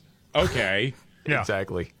babies. Okay.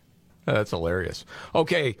 Exactly. That's hilarious.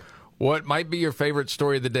 Okay, what might be your favorite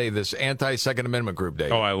story of the day, this anti-Second Amendment group,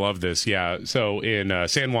 Dave? Oh, I love this, yeah. So in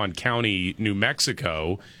San Juan County, New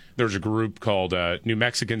Mexico, there's a group called New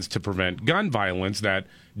Mexicans to Prevent Gun Violence that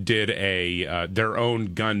did their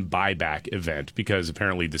own gun buyback event because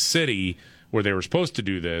apparently the city where they were supposed to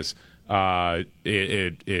do this,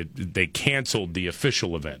 they canceled the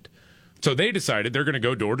official event. So they decided they're going to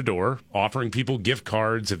go door to door, offering people gift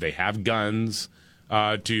cards if they have guns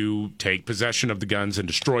to take possession of the guns and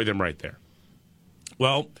destroy them right there.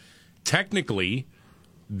 Well, technically,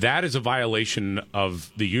 that is a violation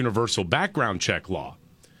of the universal background check law.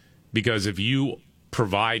 Because if you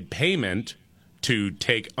provide payment to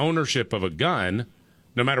take ownership of a gun,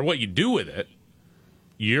 no matter what you do with it,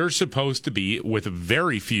 you're supposed to be, with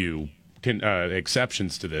very few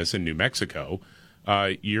exceptions to this in New Mexico,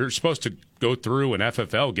 you're supposed to go through an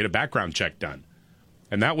FFL, get a background check done.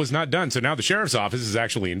 And that was not done. So now the sheriff's office is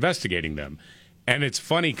actually investigating them. And it's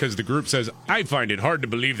funny because the group says, I find it hard to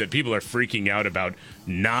believe that people are freaking out about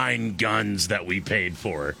 9 guns that we paid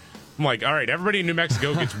for. I'm like, all right, everybody in New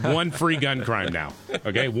Mexico gets 1 free gun crime now.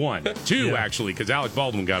 Okay, 1. 2, actually, because Alec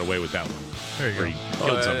Baldwin got away with that one. There you go. He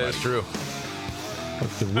killed somebody. That's true. But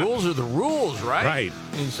the rules are the rules, right? Right.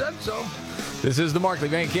 He said so. This is the Markley,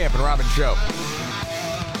 Van Camp, and Robbins Show.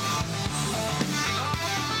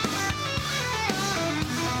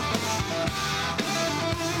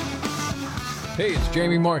 Hey, it's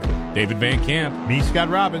Jamie Markley. David Van Camp. Me, Scott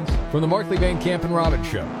Robbins. From the Markley, Van Camp, and Robbins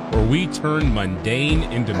Show. Where we turn mundane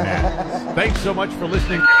into madness. Thanks so much for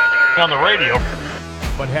listening on the radio.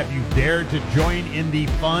 But have you dared to join in the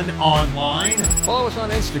fun online? Follow us on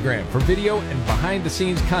Instagram for video and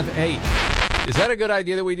behind-the-scenes content. Hey, is that a good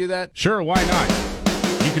idea that we do that? Sure, why not?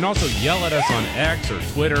 You can also yell at us on X or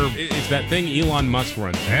Twitter. It's that thing Elon Musk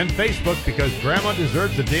runs. And Facebook, because Grandma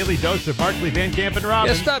deserves a daily dose of Markley, Van Camp, and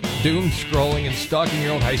Robbins. Yeah, stop doom scrolling and stalking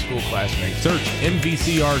your old high school classmates. Search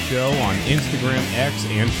MVCR Show on Instagram, X,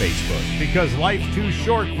 and Facebook. Because life's too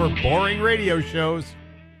short for boring radio shows.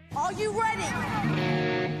 Are you ready?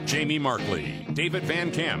 Jamie Markley, David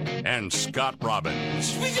Van Camp, and Scott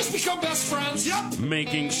Robbins. We just become best friends, yep.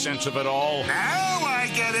 Making sense of it all. Now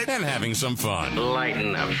I get it. And having some fun.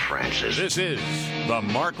 Lighten up, Francis. This is the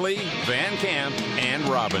Markley, Van Camp, and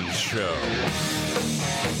Robbins Show.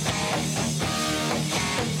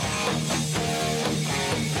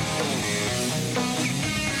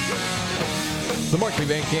 The Markley,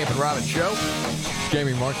 Van Camp, and Robbins Show.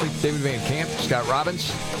 Jamie Markley, David Van Camp, Scott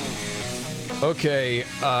Robbins. Okay,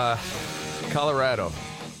 Colorado.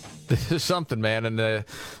 This is something, man, and the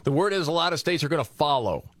word is a lot of states are going to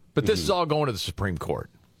follow, but this is all going to the Supreme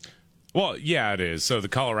Court. Well, yeah, it is. So the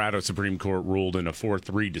Colorado Supreme Court ruled in a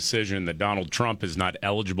 4-3 decision that Donald Trump is not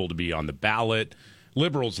eligible to be on the ballot.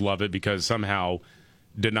 Liberals love it because somehow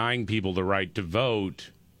denying people the right to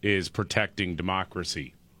vote is protecting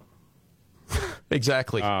democracy.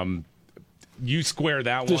 Exactly. You square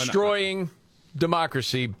that one. Destroying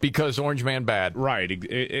democracy because Orange Man bad. Right,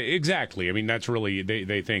 exactly. I mean, that's really,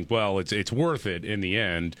 they think, well, it's worth it in the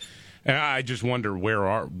end. And I just wonder where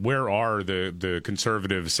are the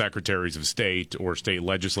conservative secretaries of state or state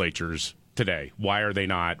legislatures today? Why are they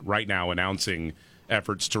not right now announcing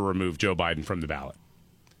efforts to remove Joe Biden from the ballot?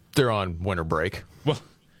 They're on winter break. Well,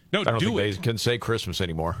 no, I don't think they can say Christmas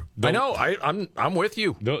anymore. I know. I'm with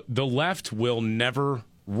you. The left will never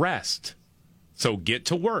rest. So get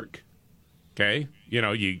to work. Okay, you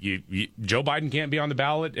know, Joe Biden can't be on the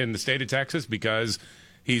ballot in the state of Texas because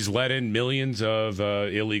he's let in millions of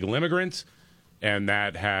illegal immigrants, and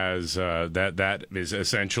that has that is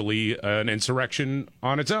essentially an insurrection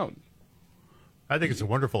on its own. I think it's a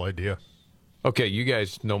wonderful idea. Okay, you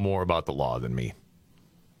guys know more about the law than me.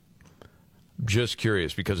 Just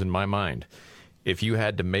curious, because in my mind, if you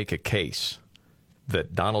had to make a case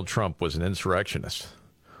that Donald Trump was an insurrectionist,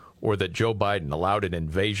 or that Joe Biden allowed an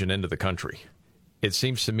invasion into the country, it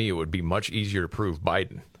seems to me it would be much easier to prove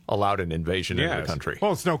Biden allowed an invasion into the country.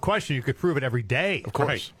 Well, it's no question. You could prove it every day. Of course.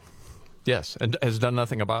 Right. Yes, and has done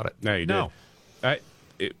nothing about it. No, he did.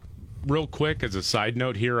 Real quick, as a side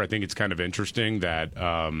note here, I think it's kind of interesting that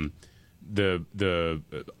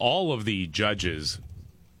all of the judges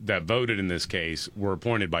that voted in this case were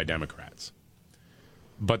appointed by Democrats.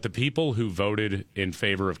 But the people who voted in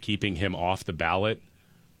favor of keeping him off the ballot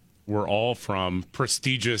were all from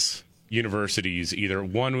prestigious universities. Either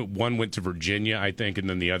one went to Virginia, I think, and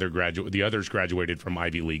then the others graduated from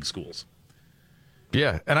Ivy League schools.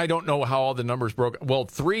 Yeah, and I don't know how all the numbers broke. Well,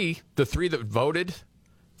 the three that voted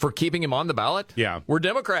for keeping him on the ballot were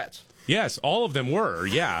Democrats. Yes, all of them were,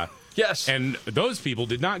 yeah. Yes. And those people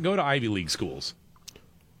did not go to Ivy League schools.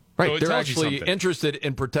 Right, So they're actually interested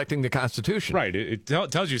in protecting the Constitution. Right, it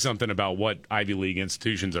tells you something about what Ivy League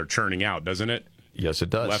institutions are churning out, doesn't it? Yes, it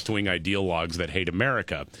does. Left-wing ideologues that hate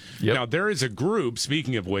America. Yep. Now, there is a group,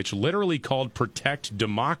 speaking of which, literally called Protect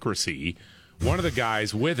Democracy. One of the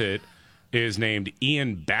guys with it is named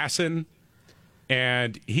Ian Bassin,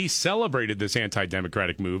 and he celebrated this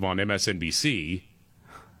anti-democratic move on MSNBC.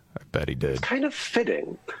 I bet he did. It's kind of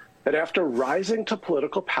fitting that after rising to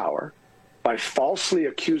political power by falsely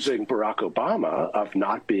accusing Barack Obama of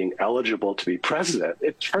not being eligible to be president,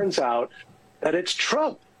 it turns out that it's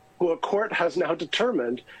Trump who a court has now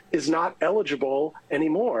determined is not eligible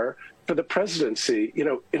anymore for the presidency. You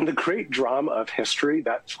know, in the great drama of history,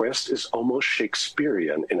 that twist is almost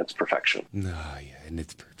Shakespearean in its perfection. And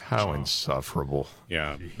it's how insufferable.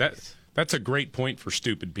 Yeah, that's a great point for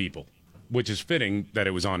stupid people, which is fitting that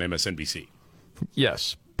it was on MSNBC.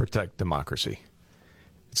 Yes, protect democracy.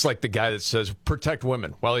 It's like the guy that says protect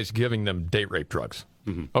women while he's giving them date rape drugs.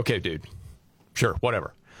 Mm-hmm. Okay, dude. Sure,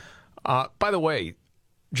 whatever. By the way,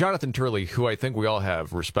 Jonathan Turley, who I think we all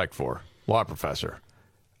have respect for, law professor,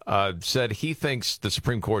 said he thinks the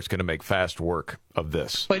Supreme Court's going to make fast work of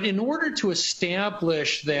this. But in order to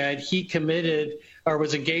establish that he committed or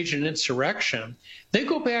was engaged in insurrection, they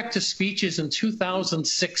go back to speeches in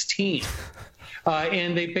 2016.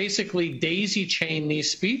 And they basically daisy chain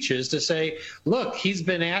these speeches to say, look, he's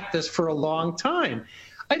been at this for a long time.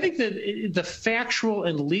 I think that the factual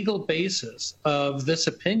and legal basis of this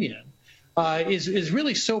opinion is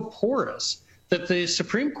really so porous that the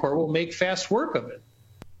Supreme Court will make fast work of it.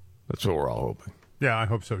 That's what we're all hoping. Yeah, I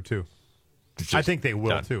hope so, too. I think they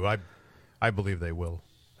will, too. I believe they will.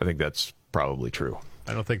 I think that's probably true.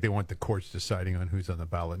 I don't think they want the courts deciding on who's on the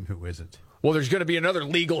ballot and who isn't. Well, there's going to be another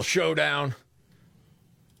legal showdown.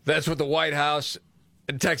 That's what the White House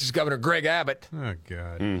and Texas Governor Greg Abbott. Oh,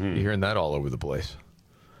 God. Mm-hmm. You're hearing that all over the place.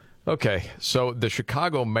 Okay, so the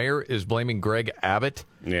Chicago mayor is blaming Greg Abbott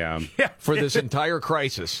for this entire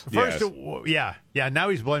crisis. First, yeah, now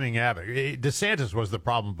he's blaming Abbott. DeSantis was the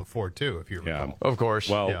problem before, too, if you recall. Of course.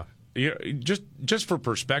 Well, just for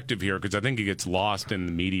perspective here, because I think it gets lost in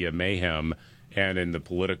the media mayhem and in the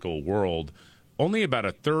political world, only about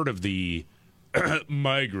a third of the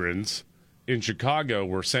migrants in Chicago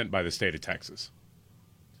were sent by the state of Texas.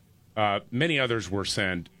 Many others were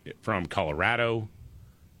sent from Colorado,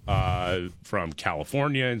 from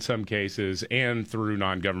California in some cases, and through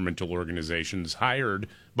non-governmental organizations hired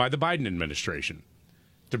by the Biden administration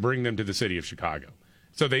to bring them to the city of Chicago.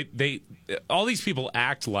 So they all these people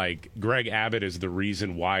act like Greg Abbott is the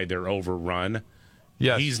reason why they're overrun.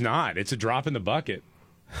 Yes. He's not. It's a drop in the bucket.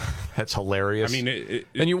 That's hilarious. I mean,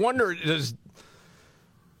 and you wonder, does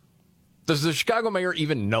the Chicago mayor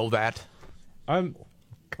even know that? Come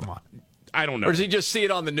on. I don't know. Or does he just see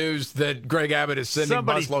it on the news that Greg Abbott is sending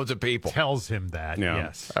busloads of people? Tells him that,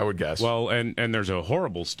 yes. I would guess. Well, and there's a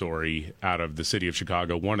horrible story out of the city of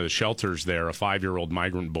Chicago. One of the shelters there, a 5-year-old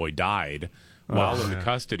migrant boy died while in the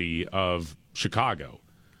custody of Chicago.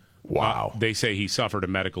 Wow. They say he suffered a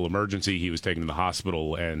medical emergency. He was taken to the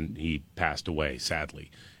hospital, and he passed away, sadly.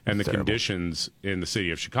 And the conditions in the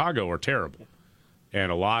city of Chicago are terrible. And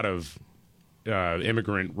a lot of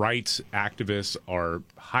immigrant rights activists are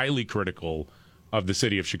highly critical of the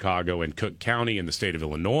city of Chicago and Cook County and the state of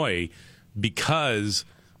Illinois because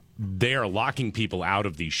they are locking people out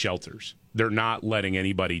of these shelters. They're not letting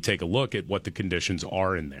anybody take a look at what the conditions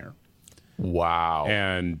are in there. Wow.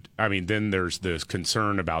 And, I mean, then there's this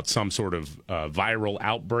concern about some sort of viral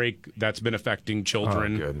outbreak that's been affecting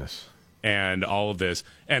children. Oh, goodness. And all of this.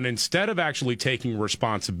 And instead of actually taking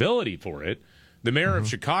responsibility for it, the mayor of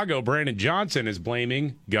Chicago, Brandon Johnson, is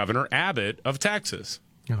blaming Governor Abbott of Texas.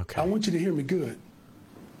 Okay. I want you to hear me good.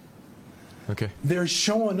 Okay. They're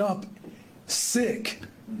showing up sick.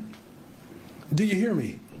 Do you hear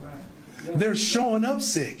me? They're showing up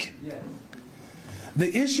sick.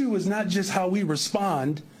 The issue is not just how we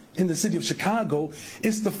respond in the city of Chicago,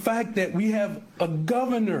 it's the fact that we have a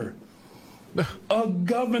governor,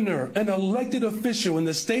 an elected official in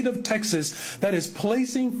the state of Texas that is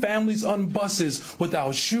placing families on buses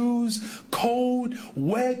without shoes, cold,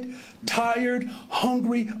 wet, tired,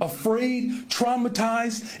 hungry, afraid,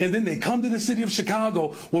 traumatized, and then they come to the city of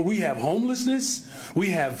Chicago where we have homelessness, we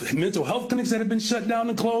have mental health clinics that have been shut down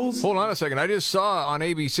and closed. Hold on a second. I just saw on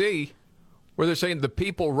ABC where they're saying the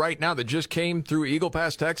people right now that just came through Eagle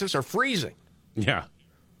Pass, Texas, are freezing. Yeah.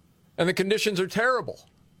 And the conditions are terrible.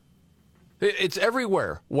 It's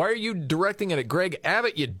everywhere. Why are you directing it at Greg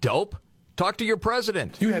Abbott, you dope? Talk to your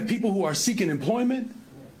president. You have people who are seeking employment.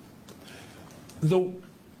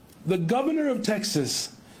 The governor of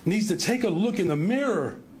Texas needs to take a look in the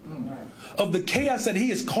mirror of the chaos that he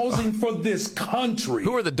is causing for this country.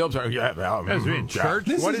 Who are the dopes? Church?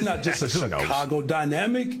 This is not just a Chicago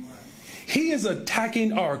dynamic. He is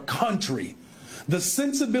attacking our country. The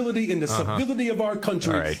sensibility and the civility of our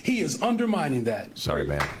country, right. He is undermining that. Sorry,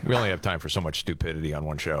 man. We only have time for so much stupidity on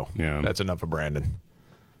one show. Yeah. That's enough of Brandon.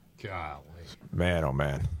 Golly. Man, oh,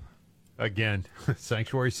 man. Again,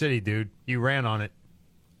 Sanctuary City, dude. You ran on it.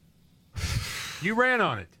 You ran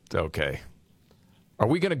on it. Okay. Are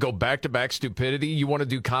we going to go back-to-back stupidity? You want to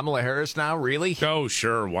do Kamala Harris now? Really? Oh,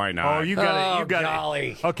 sure. Why not? Oh, you got it. You got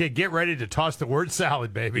golly. it. Okay, get ready to toss the word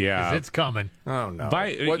salad, baby. Yeah. 'Cause it's coming. Oh,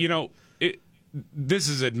 no. This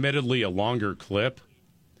is admittedly a longer clip.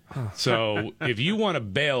 So if you want to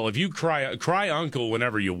bail, if you cry uncle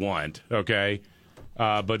whenever you want, okay?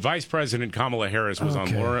 But Vice President Kamala Harris was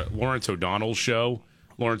on Lawrence O'Donnell's show.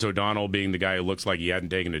 Lawrence O'Donnell being the guy who looks like he hadn't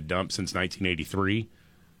taken a dump since 1983.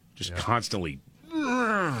 Just constantly.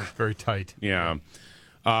 Very tight. Yeah.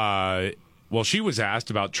 Well, she was asked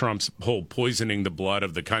about Trump's whole poisoning the blood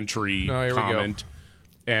of the country comment.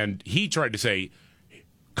 And he tried to say,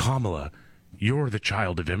 Kamala, you're the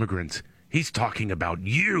child of immigrants. He's talking about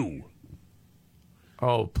you.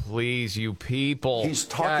 Oh, please, you people. He's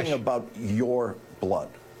talking about your blood.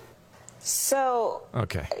 So,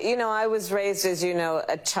 I was raised, as you know,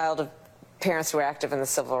 a child of parents who were active in the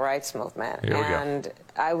civil rights movement. Here we go. And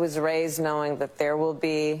I was raised knowing that there will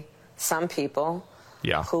be some people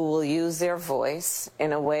who will use their voice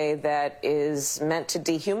in a way that is meant to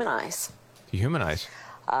dehumanize. Dehumanize?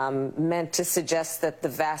 Meant to suggest that the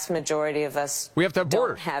vast majority of us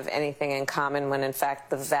don't have anything in common, when in fact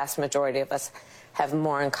the vast majority of us have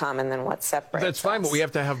more in common than what separates us. That's fine, but we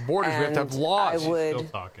have to have borders. We have to have laws. I would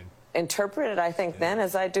interpret it, I think, then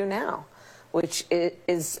as I do now, which it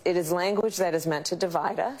is language that is meant to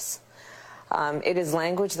divide us. It is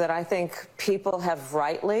language that I think people have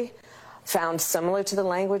rightly found similar to the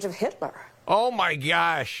language of Hitler. Oh, my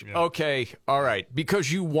gosh. Yeah. Okay. All right.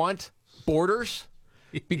 Because you want borders?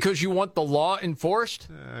 Because you want the law enforced?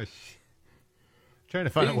 Trying to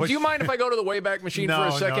find out Do you mind if I go to the Wayback Machine for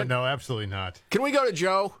a second? No, absolutely not. Can we go to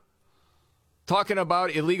Joe? Talking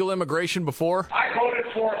about illegal immigration before? I voted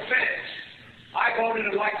for fence. I voted,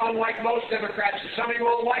 unlike most Democrats, and some of you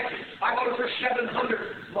won't like it, I voted for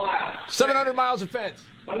 700 miles. 700 miles of fence.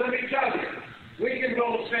 But let me tell you, we can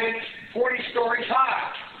build a fence 40 stories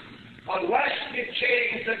high unless you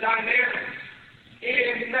change the dynamic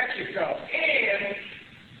in Mexico.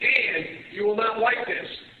 And you will not like this,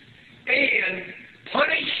 and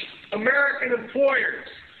punish American employers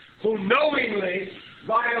who knowingly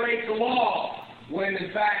violate the law when,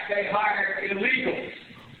 in fact, they hire illegals.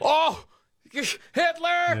 Oh, Hitler!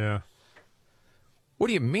 Yeah. What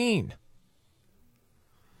do you mean?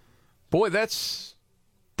 Boy, that's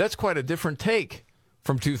quite a different take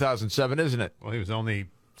from 2007, isn't it? Well, he was only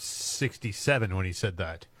 67 when he said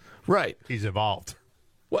that. Right. He's evolved.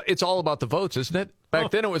 Well, it's all about the votes, isn't it?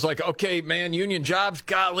 Back then it was like, okay, man, union jobs,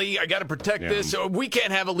 golly, I got to protect this. We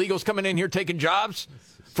can't have illegals coming in here taking jobs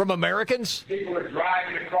from Americans. People are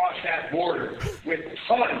driving across that border with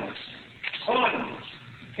tons,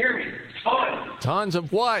 hear me, tons. Tons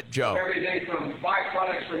of what, Joe? Everything from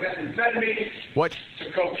byproducts from methamphetamine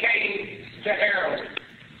to cocaine to heroin.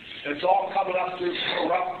 It's all coming up through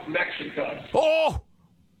corrupt Mexico. Oh!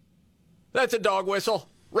 That's a dog whistle.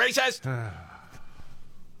 Racist!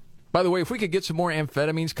 By the way, if we could get some more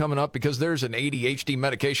amphetamines coming up, because there's an ADHD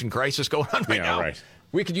medication crisis going on right now. Right.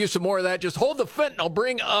 We could use some more of that. Just hold the fentanyl,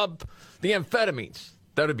 bring up the amphetamines.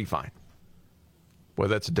 That would be fine. Boy,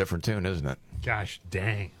 that's a different tune, isn't it? Gosh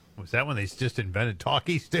dang. Was that when they just invented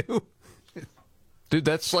talkies, too? Dude,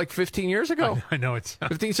 that's like 15 years ago. I know it's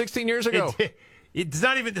 15, 16 years ago. It's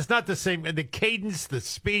not the same. The cadence, the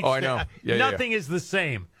speech. Oh, I know. Nothing is the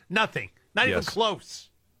same. Nothing. Not even close.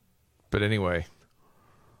 But anyway,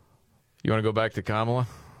 you want to go back to Kamala?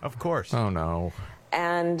 Of course. Oh, no.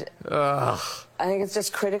 And I think it's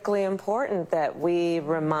just critically important that we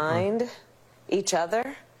remind each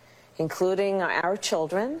other, including our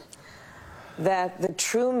children, that the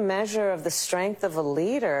true measure of the strength of a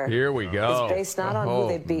leader Here we go. is based not on who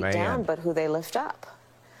they beat down, but who they lift up.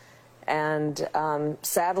 And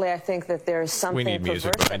sadly, I think that there is something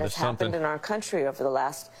perverse that has happened in our country over the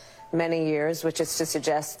last many years, which is to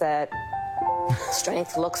suggest that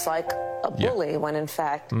strength looks like a bully, when in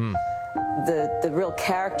fact the real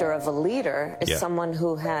character of a leader is someone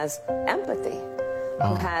who has empathy,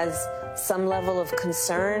 who has some level of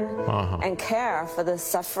concern and care for the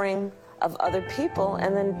suffering of other people,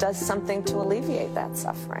 and then does something to alleviate that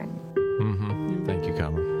suffering. Thank you,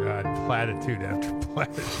 Kamala. God, platitude after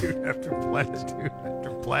platitude after platitude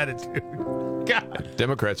after platitude. God.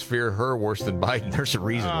 Democrats fear her worse than Biden. There's a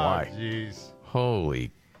reason why. Jeez.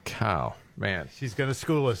 Holy cow, man. She's going to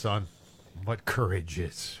school us on what courage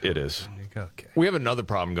is. It is. Okay. We have another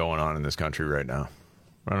problem going on in this country right now.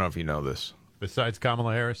 I don't know if you know this. Besides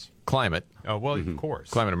Kamala Harris? Climate. Oh, well, of course.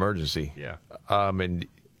 Climate emergency. Yeah. And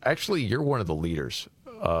actually, you're one of the leaders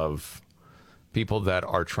of people that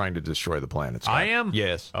are trying to destroy the planet, Scott. I am?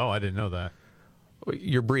 Yes. Oh, I didn't know that.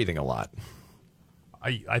 You're breathing a lot.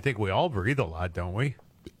 I think we all breathe a lot, don't we?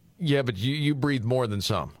 Yeah, but you breathe more than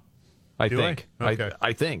some. I think. Okay.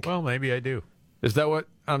 I think. Well, maybe I do. Is that what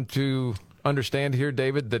I'm to understand here,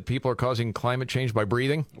 David, that people are causing climate change by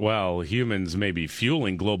breathing? Well, humans may be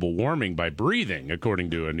fueling global warming by breathing, according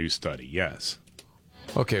to a new study, yes.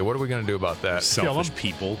 Okay, what are we going to do about that? Selfish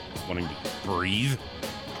people wanting to breathe.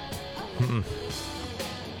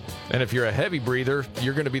 And if you're a heavy breather,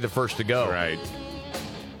 you're going to be the first to go. Right.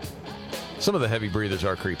 Some of the heavy breathers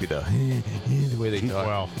are creepy, though. The way they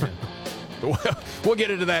talk. Well, we'll get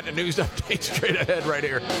into that in a news update straight ahead right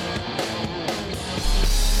here.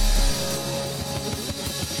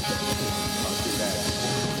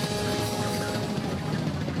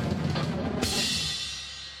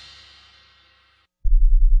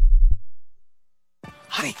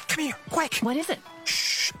 Honey, come here, quick. What is it?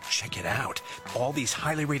 Shh, check it out. All these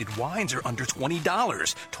highly rated wines are under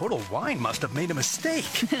 $20. Total Wine must have made a mistake.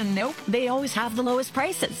 Nope, they always have the lowest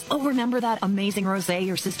prices. Oh, remember that amazing rosé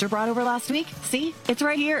your sister brought over last week? See, it's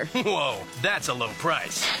right here. Whoa, that's a low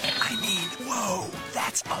price. I mean, whoa,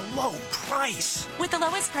 that's a low price. With the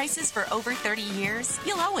lowest prices for over 30 years,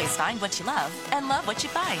 you'll always find what you love and love what you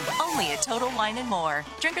find. Only at Total Wine & More.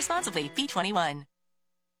 Drink responsibly. B21.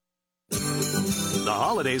 The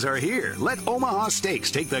holidays are here. Let Omaha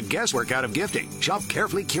Steaks take the guesswork out of gifting. Shop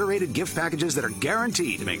carefully curated gift packages that are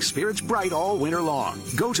guaranteed to make spirits bright all winter long.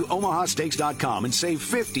 Go to omahasteaks.com and save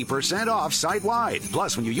 50% off site-wide.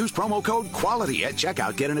 Plus, when you use promo code QUALITY at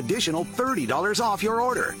checkout, get an additional $30 off your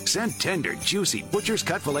order. Send tender, juicy, butcher's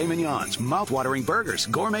cut filet mignons, mouth-watering burgers,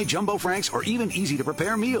 gourmet jumbo franks, or even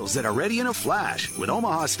easy-to-prepare meals that are ready in a flash. With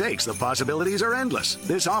Omaha Steaks, the possibilities are endless.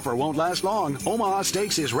 This offer won't last long. Omaha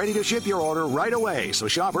Steaks is ready to ship your order right away. So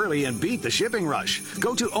shop early and beat the shipping rush.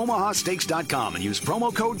 Go to omahasteaks.com and use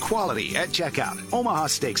promo code QUALITY at checkout. Omaha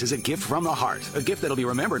Steaks is a gift from the heart, a gift that'll be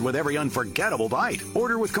remembered with every unforgettable bite.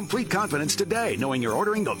 Order with complete confidence today, knowing you're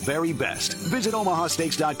ordering the very best. Visit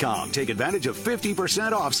omahasteaks.com. Take advantage of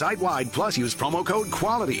 50% off site-wide, plus use promo code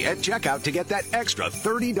QUALITY at checkout to get that extra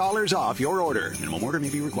 $30 off your order. Minimum order may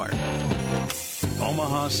be required.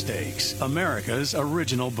 Omaha Steaks, America's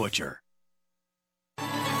original butcher.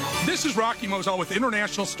 This is Rocky Moselle with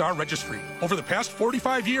International Star Registry. Over the past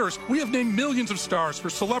 45 years, we have named millions of stars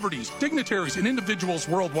for celebrities, dignitaries, and individuals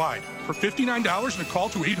worldwide. For $59 and a call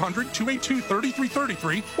to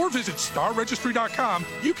 800-282-3333 or visit starregistry.com,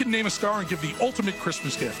 you can name a star and give the ultimate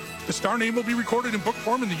Christmas gift. The star name will be recorded in book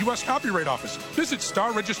form in the U.S. Copyright Office. Visit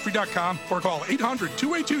starregistry.com or call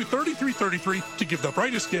 800-282-3333 to give the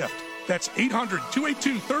brightest gift. That's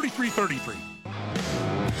 800-282-3333.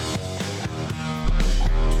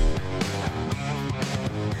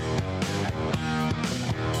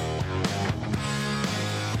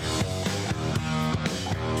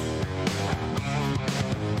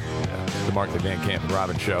 The Markley, Van Camp, and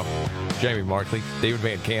Robbins show. Jamie Markley, David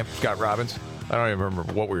Van Camp, Scott Robbins. I don't even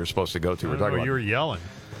remember what we were supposed to go to. We were talking about, you were yelling.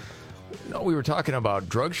 No, we were talking about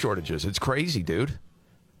drug shortages. It's crazy, dude. I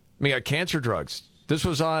mean, cancer drugs. This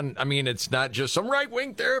was on, it's not just some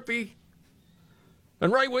right-wing therapy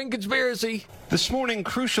and right-wing conspiracy. This morning,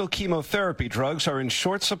 crucial chemotherapy drugs are in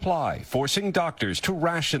short supply, forcing doctors to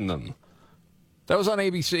ration them. That was on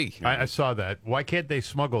ABC. I saw that. Why can't they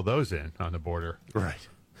smuggle those in on the border? Right.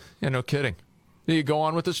 Yeah, no kidding. You go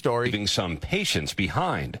on with the story. Leaving some patients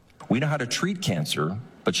behind. We know how to treat cancer,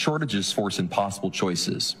 but shortages force impossible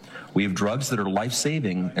choices. We have drugs that are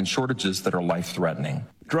life-saving and shortages that are life-threatening.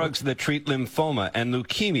 Drugs that treat lymphoma and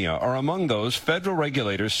leukemia are among those federal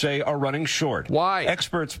regulators say are running short. Why?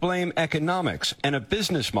 Experts blame economics and a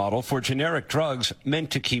business model for generic drugs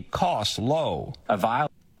meant to keep costs low.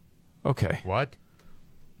 Okay. What?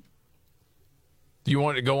 Do you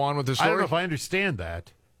want to go on with the story? I don't know if I understand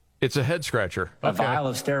that. It's a head scratcher. A vial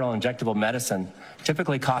of sterile injectable medicine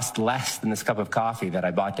typically costs less than this cup of coffee that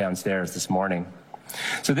I bought downstairs this morning.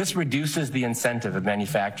 So this reduces the incentive of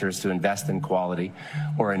manufacturers to invest in quality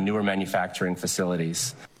or in newer manufacturing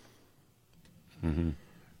facilities. Mm-hmm.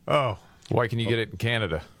 Oh. Why can you get it in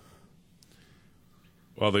Canada?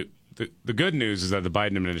 Well, the good news is that the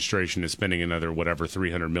Biden administration is spending another,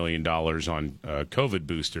 $300 million on COVID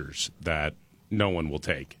boosters that no one will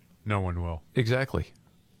take. No one will. Exactly.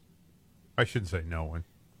 I shouldn't say no one.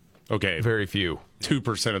 Okay. Very few.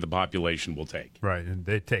 2% of the population will take. Right, and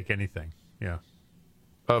they take anything. Yeah.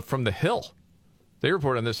 From The Hill, they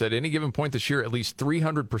report on this: at any given point this year, at least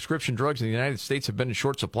 300 prescription drugs in the United States have been in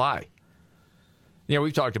short supply. Yeah,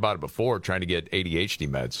 we've talked about it before, trying to get ADHD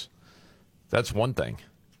meds. That's one thing.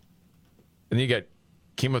 And then you get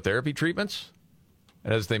chemotherapy treatments.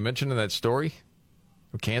 And as they mentioned in that story,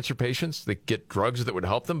 cancer patients, they get drugs that would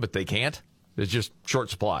help them, but they can't. It's just short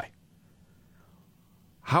supply.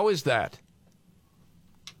 How is that?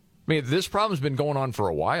 I mean, this problem's been going on for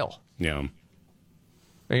a while. Yeah.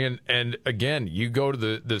 And again, you go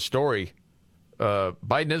to the story,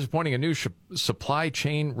 Biden is appointing a new supply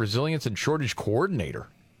chain resilience and shortage coordinator.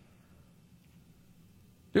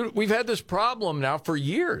 Dude, we've had this problem now for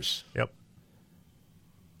years. Yep.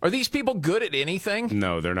 Are these people good at anything?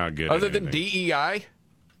 No, they're not good Other at than anything. DEI?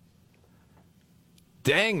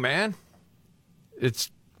 Dang, man. It's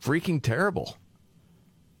freaking terrible.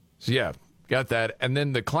 So, yeah, got that. And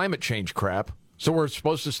then the climate change crap. So we're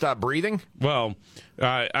supposed to stop breathing? Well,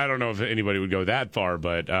 I don't know if anybody would go that far,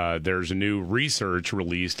 but there's a new research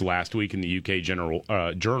released last week in the UK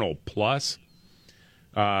Journal Plus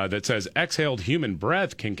that says exhaled human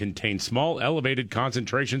breath can contain small elevated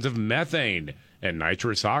concentrations of methane and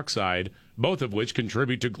nitrous oxide, both of which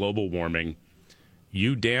contribute to global warming.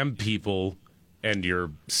 You damn people and your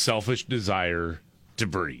selfish desire to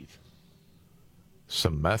breathe.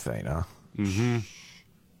 Some methane, huh? Mm-hmm.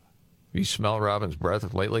 You smell Robin's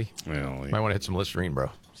breath lately? Well, might want to hit some Listerine, bro.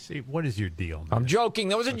 See, what is your deal, man? I'm joking.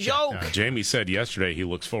 That was a joke. Yeah, Jamie said yesterday he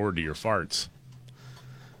looks forward to your farts.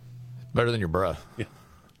 Better than your breath. Yeah.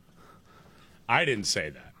 I didn't say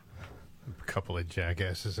that. A couple of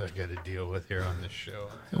jackasses I got to deal with here on this show.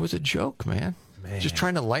 It was a joke, man. Just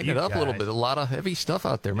trying to lighten it up a little bit. A lot of heavy stuff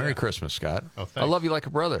out there. Merry Christmas, Scott. Oh, thanks. I love you like a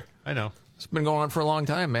brother. I know. It's been going on for a long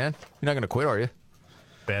time, man. You're not going to quit, are you?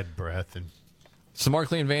 Bad breath. And it's the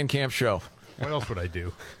Markley and Van Camp show. What else would I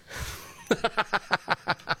do?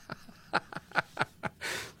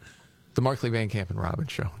 The Markley, Van Camp, and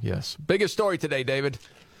Robbins show. Yes. Biggest story today, David.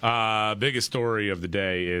 Biggest story of the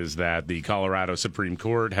day is that the Colorado Supreme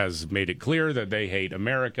Court has made it clear that they hate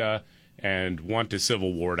America and want a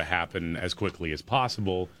civil war to happen as quickly as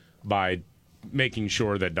possible by making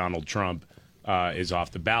sure that Donald Trump is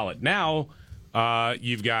off the ballot. Now,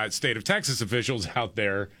 you've got state of Texas officials out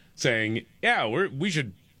there saying, yeah, we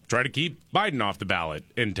should try to keep Biden off the ballot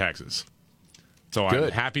in Texas. So Good.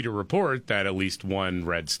 I'm happy to report that at least one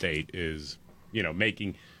red state is,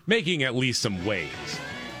 making at least some waves.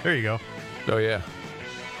 There you go. Oh, yeah.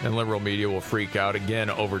 And liberal media will freak out again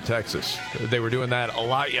over Texas. They were doing that a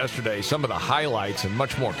lot yesterday. Some of the highlights and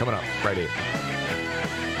much more coming up right here.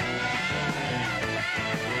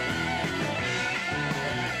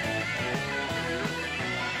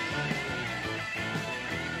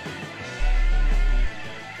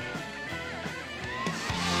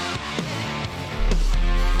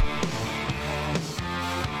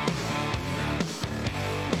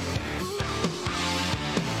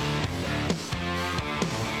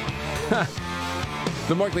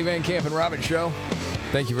 The Markley, Van Camp, and Robbins show.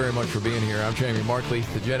 Thank you very much for being here. I'm Jamie Markley,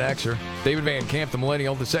 the Gen Xer. David Van Camp, the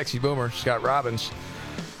Millennial, the Sexy Boomer, Scott Robbins.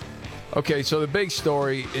 Okay, so the big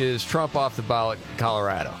story is Trump off the ballot in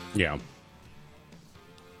Colorado. Yeah.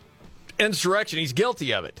 Insurrection, he's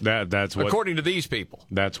guilty of it. That's what, according to these people.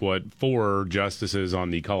 That's what 4 justices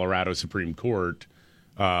on the Colorado Supreme Court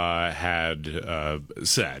had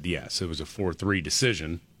said. Yes, it was a 4-3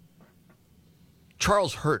 decision.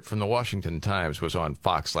 Charles Hurt from the Washington Times was on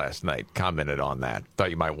Fox last night, commented on that.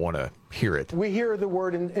 Thought you might want to hear it. We hear the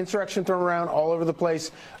word insurrection thrown around all over the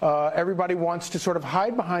place. Everybody wants to sort of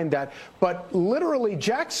hide behind that. But literally,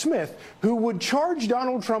 Jack Smith, who would charge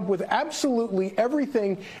Donald Trump with absolutely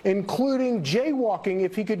everything, including jaywalking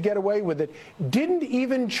if he could get away with it, didn't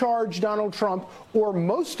even charge Donald Trump or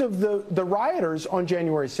most of the rioters on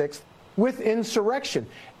January 6th with insurrection.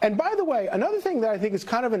 And by the way, another thing that I think is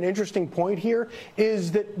kind of an interesting point here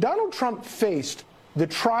is that Donald Trump faced the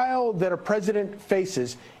trial that a president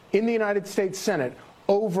faces in the United States Senate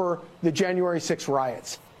over the January 6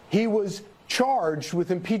 riots. He was charged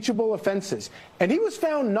with impeachable offenses, and he was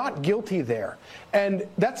found not guilty there. And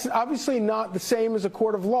that's obviously not the same as a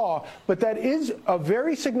court of law, but that is a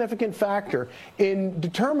very significant factor in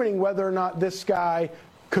determining whether or not this guy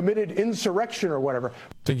committed insurrection or whatever.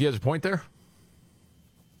 Think he has a point there?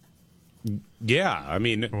 Yeah, I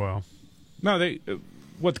mean, well, no,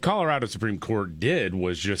 what the Colorado Supreme Court did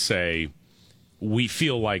was just say, we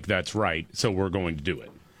feel like that's right, so we're going to do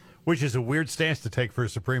it. Which is a weird stance to take for a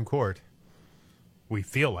Supreme Court. We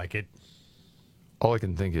feel like it. All I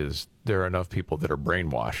can think is there are enough people that are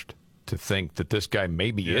brainwashed to think that this guy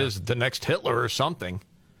maybe is the next Hitler or something.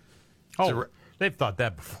 Oh, they've thought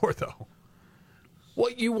that before, though.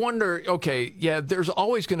 Well, you wonder, okay, yeah, there's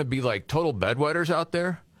always going to be like total bedwetters out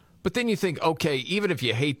there. But then you think, okay, even if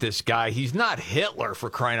you hate this guy, he's not Hitler, for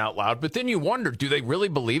crying out loud. But then you wonder, do they really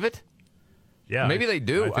believe it? Yeah. Maybe they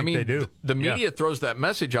do. I mean, they do. The media throws that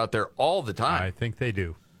message out there all the time. I think they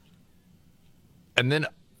do. And then,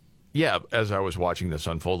 as I was watching this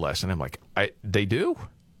unfold last night, I'm like, they do?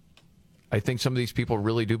 I think some of these people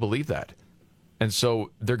really do believe that. And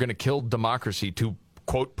so they're going to kill democracy to,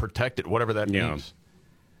 quote, protect it, whatever that means.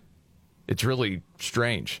 It's really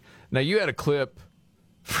strange. Now, you had a clip,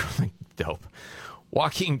 really dope,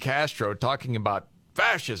 Joaquin Castro talking about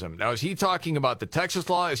fascism. Now, is he talking about the Texas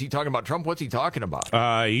law? Is he talking about Trump? What's he talking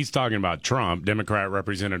about? He's talking about Trump. Democrat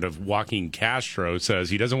Representative Joaquin Castro says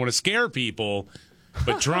he doesn't want to scare people,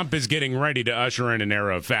 but Trump is getting ready to usher in an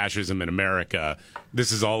era of fascism in America.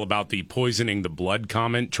 This is all about the poisoning the blood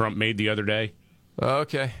comment Trump made the other day.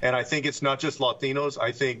 Okay. And I think it's not just Latinos.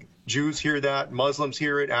 I think Jews hear that, Muslims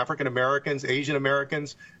hear it, African Americans, Asian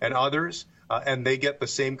Americans, and others, and they get the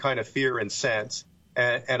same kind of fear and sense.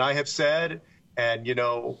 And I have said, and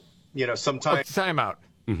sometimes time out.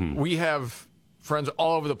 Mm-hmm. We have friends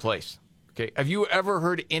all over the place. Okay, have you ever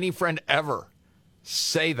heard any friend ever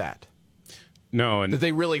say that? No, and that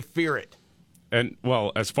they really fear it. And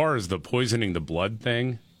well, as far as the poisoning the blood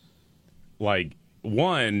thing, like.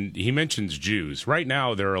 One, he mentions Jews. Right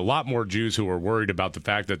now, there are a lot more Jews who are worried about the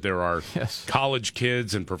fact that there are college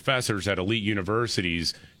kids and professors at elite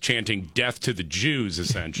universities chanting death to the Jews,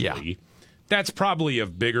 essentially. That's probably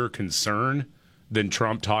of bigger concern than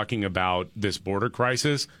Trump talking about this border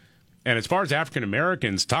crisis. And as far as African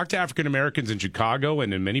Americans, talk to African Americans in Chicago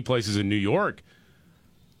and in many places in New York.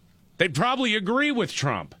 They'd probably agree with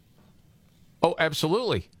Trump. Oh,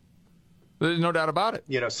 absolutely. There's no doubt about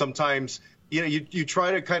it. Sometimes... you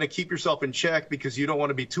try to kind of keep yourself in check because you don't want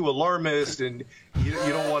to be too alarmist and you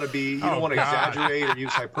don't want to exaggerate or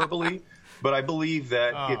use hyperbole. But I believe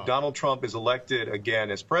that if Donald Trump is elected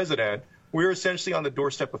again as president, we're essentially on the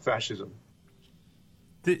doorstep of fascism.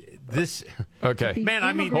 Okay. Man,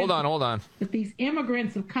 I mean, hold on. If these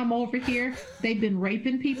immigrants have come over here, they've been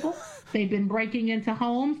raping people. They've been breaking into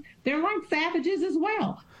homes. They're like savages as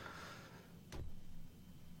well.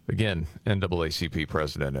 Again, NAACP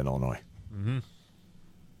president in Illinois. Mm-hmm.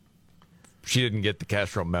 She didn't get the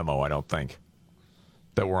Castro memo, I don't think,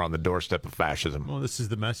 that we're on the doorstep of fascism. Well, this is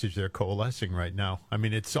the message they're coalescing right now. I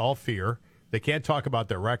mean, it's all fear. They can't talk about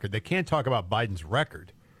their record. They can't talk about Biden's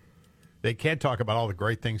record. They can't talk about all the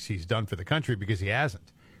great things he's done for the country because he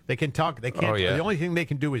hasn't. They can talk. They can't. The only thing they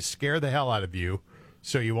can do is scare the hell out of you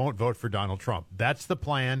so you won't vote for Donald Trump. That's the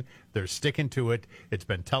plan. They're sticking to it. It's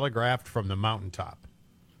been telegraphed from the mountaintop.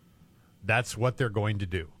 That's what they're going to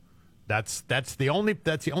do. That's the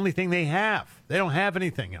only thing they have. They don't have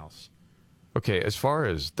anything else. Okay, as far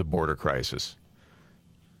as the border crisis,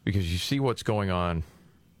 because you see what's going on,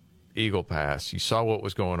 Eagle Pass, you saw what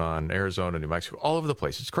was going on, Arizona, New Mexico, all over the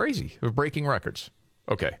place. It's crazy. We're breaking records.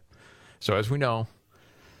 Okay, so as we know,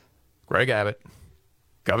 Greg Abbott,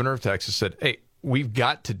 governor of Texas, said, hey, we've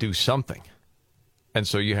got to do something. And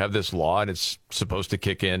so you have this law, and it's supposed to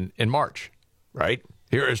kick in March, right?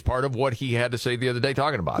 Here is part of what he had to say the other day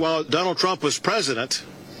talking about it. While Donald Trump was president,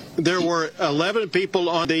 there were 11 people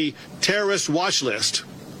on the terrorist watch list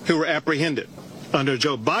who were apprehended. Under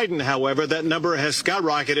Joe Biden, however, that number has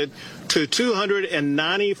skyrocketed to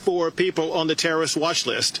 294 people on the terrorist watch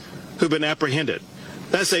list who've been apprehended.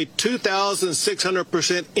 That's a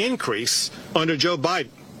 2,600% increase under Joe Biden.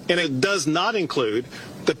 And it does not include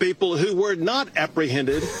the people who were not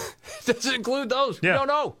apprehended. Does it include those? Yeah. We don't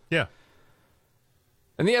know. Yeah.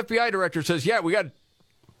 And the FBI director says, yeah, we got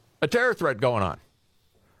a terror threat going on.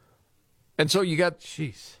 And so you got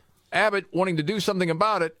Abbott wanting to do something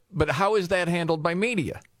about it, but how is that handled by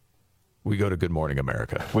media? We go to Good Morning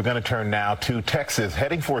America. We're going to turn now to Texas,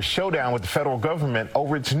 heading for a showdown with the federal government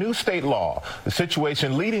over its new state law, the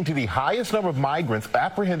situation leading to the highest number of migrants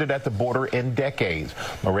apprehended at the border in decades.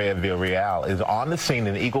 Maria Villarreal is on the scene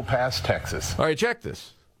in Eagle Pass, Texas. All right, check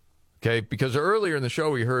this. Okay, because earlier in the show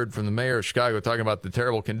we heard from the mayor of Chicago talking about the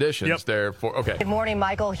terrible conditions there. Good morning,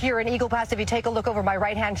 Michael. Here in Eagle Pass, if you take a look over my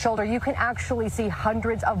right-hand shoulder, you can actually see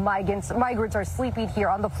hundreds of migrants. Migrants are sleeping here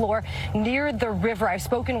on the floor near the river. I've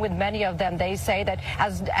spoken with many of them. They say that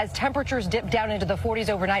as temperatures dipped down into the 40s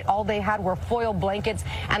overnight, all they had were foil blankets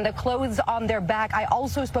and the clothes on their back. I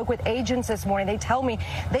also spoke with agents this morning. They tell me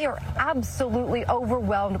they are absolutely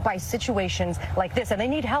overwhelmed by situations like this, and they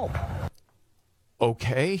need help.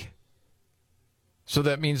 Okay. So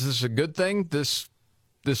that means this is a good thing, this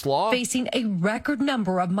law? Facing a record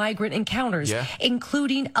number of migrant encounters,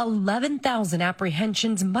 including 11,000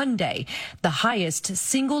 apprehensions Monday, the highest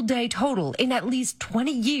single-day total in at least 20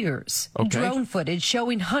 years. Okay. Drone footage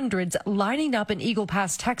showing hundreds lining up in Eagle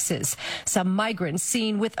Pass, Texas. Some migrants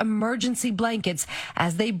seen with emergency blankets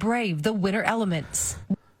as they brave the winter elements.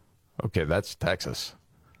 Okay, that's Texas.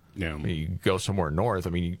 Yeah. I mean, you go somewhere north.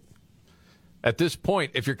 I mean, at this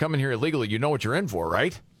point, if you're coming here illegally, you know what you're in for,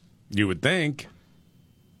 right? You would think.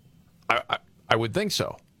 I would think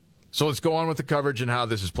so. So let's go on with the coverage and how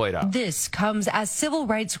this is played out. This comes as civil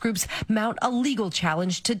rights groups mount a legal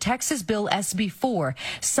challenge to Texas Bill SB 4,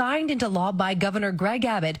 signed into law by Governor Greg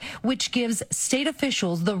Abbott, which gives state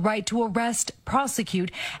officials the right to arrest,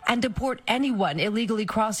 prosecute, and deport anyone illegally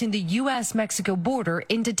crossing the U.S.-Mexico border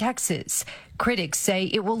into Texas. Critics say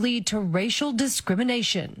it will lead to racial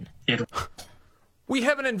discrimination. We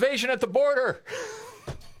have an invasion at the border.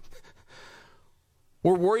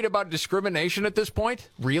 We're worried about discrimination at this point?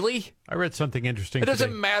 Really? I read something interesting It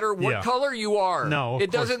doesn't today. matter what color you are. No, it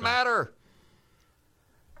doesn't matter.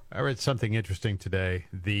 I read something interesting today.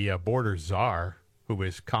 The border czar, who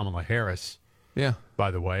is Kamala Harris,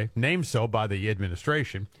 by the way, named so by the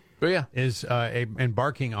administration, is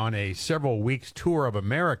embarking on a several weeks tour of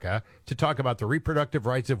America to talk about the reproductive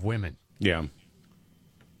rights of women. Yeah.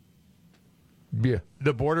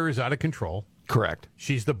 The border is out of control. Correct.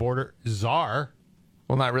 She's the border czar.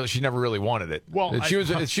 Well, not really. She never really wanted it. Well, she was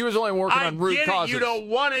only working on root causes. You don't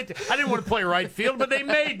want it. I didn't want to play right field, but they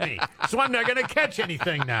made me, so I'm not going to catch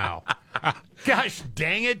anything now. Gosh,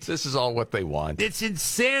 dang it! This is all what they want. It's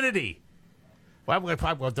insanity. Well,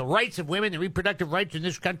 the rights of women, the reproductive rights in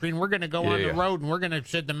this country, and we're going to go on the road and we're going to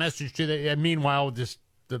send the message to the. And meanwhile, just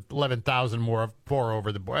the 11,000 more pour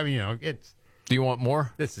over the border. I mean, it's. Do you want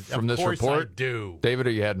more from this report? I do. David, or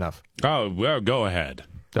you had enough? Oh, well, go ahead.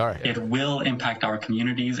 All right. It will impact our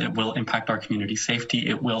communities. It will impact our community safety.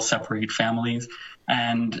 It will separate families.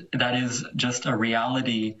 And that is just a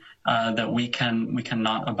reality that we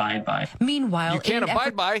cannot abide by. Meanwhile, you can't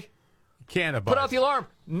abide by. Can't abide. Put out the alarm.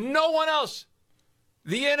 No one else.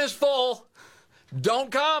 The inn is full. Don't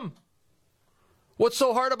come. What's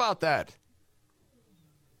so hard about that?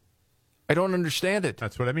 I don't understand it.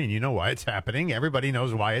 That's what I mean. You know why it's happening. Everybody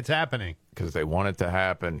knows why it's happening. Because they want it to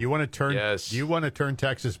happen. You want to turn. Yes. You want to turn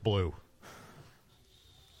Texas blue.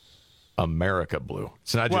 America blue.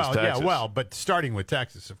 It's not just Texas. Yeah, well, but starting with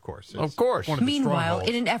Texas, of course. Of course. Meanwhile,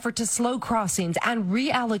 in an effort to slow crossings and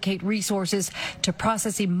reallocate resources to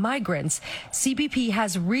processing migrants, CBP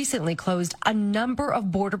has recently closed a number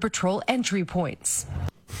of Border Patrol entry points.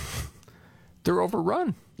 They're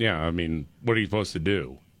overrun. Yeah, I mean, what are you supposed to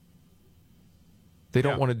do? They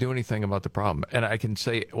don't want to do anything about the problem. And I can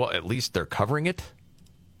say, well, at least they're covering it.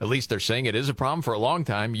 At least they're saying it is a problem. For a long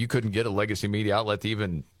time, you couldn't get a legacy media outlet to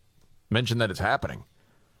even mention that it's happening.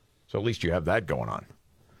 So at least you have that going on.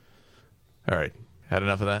 All right. Had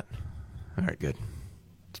enough of that? All right, good.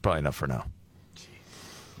 It's probably enough for now.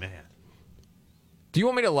 Jeez, man. Do you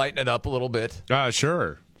want me to lighten it up a little bit?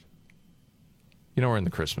 Sure. You know, we're in the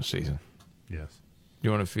Christmas season. Yes.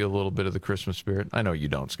 You want to feel a little bit of the Christmas spirit? I know you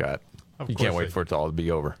don't, Scott. You can't wait for it to all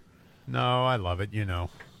be over. No, I love it, you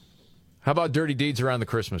know. How about Dirty Deeds Around the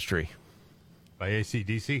Christmas Tree? By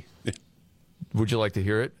AC/DC? Would you like to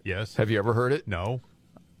hear it? Yes. Have you ever heard it? No.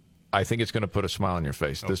 I think it's going to put a smile on your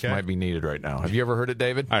face. This Okay. might be needed right now. Have you ever heard it,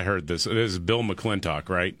 David? I heard this. This is Bill McClintock,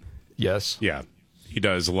 right? Yes. Yeah. He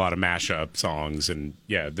does a lot of mashup songs, and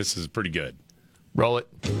yeah, this is pretty good. Roll it.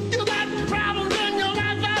 You got problems in your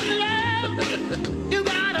life of love. You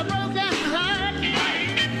got a broken heart.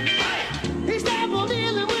 He's never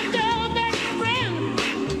dealing with your best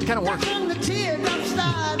friend. Kind of works. From the teardrop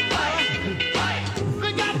start.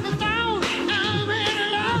 Pick up the phone, I'm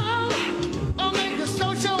in love. Or make a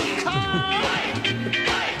social call.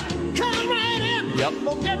 Come right in. Yep.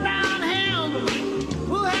 We'll get round him.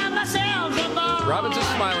 We'll have ourselves a ball. Robbins is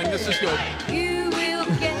smiling. This is good. You will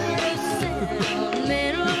get a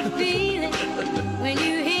sentimental feeling when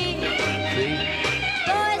you hear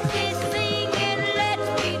voices singing, let's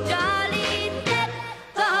be jolly, deck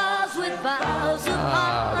the halls with boughs of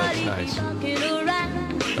holly, that's nice. rocking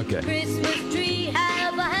around Okay.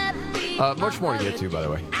 Much more to get to, by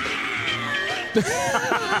the way.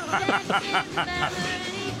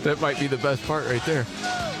 That might be the best part right there.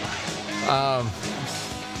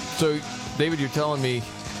 So, David, you're telling me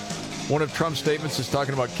one of Trump's statements is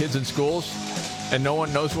talking about kids in schools, and no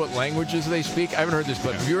one knows what languages they speak? I haven't heard this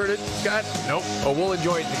clip. Have you heard it, Scott? Nope. Oh, we'll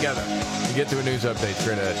enjoy it together. We get to a news update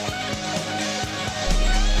straight ahead.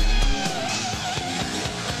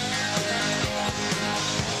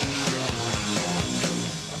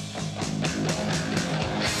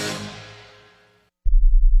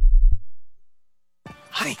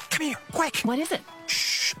 Honey, come here, quick. What is it?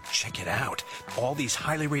 Shh, check it out. All these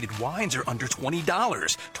highly rated wines are under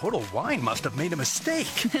 $20. Total Wine must have made a mistake.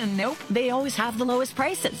 Nope. They always have the lowest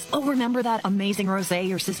prices. Oh, remember that amazing rosé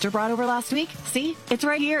your sister brought over last week? See? It's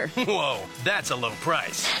right here. Whoa, that's a low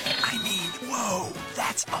price. I mean, whoa,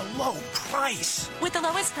 that's a low price. With the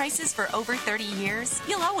lowest prices for over 30 years,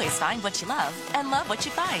 you'll always find what you love and love what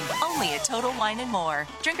you find. Only at Total Wine & More.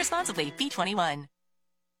 Drink responsibly. B21.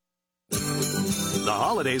 The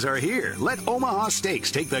holidays are here. Let Omaha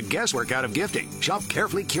Steaks take the guesswork out of gifting. Shop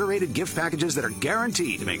carefully curated gift packages that are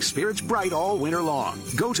guaranteed to make spirits bright all winter long.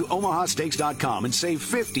 Go to omahasteaks.com and save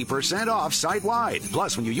 50% off site-wide.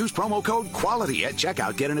 Plus, when you use promo code QUALITY at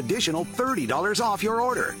checkout, get an additional $30 off your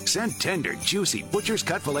order. Send tender, juicy, butcher's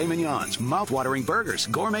cut filet mignons, mouth-watering burgers,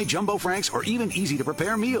 gourmet jumbo franks, or even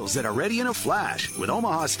easy-to-prepare meals that are ready in a flash. With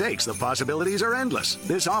Omaha Steaks, the possibilities are endless.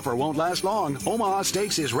 This offer won't last long. Omaha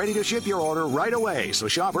Steaks is ready to ship your order right away. So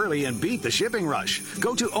shop early and beat the shipping rush.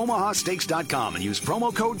 Go to omahasteaks.com and use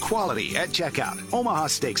promo code QUALITY at checkout. Omaha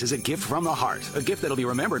Steaks is a gift from the heart, a gift that'll be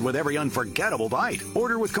remembered with every unforgettable bite.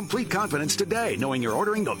 Order with complete confidence today, knowing you're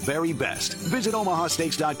ordering the very best. Visit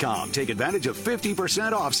omahasteaks.com. Take advantage of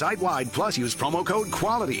 50% off site-wide, plus use promo code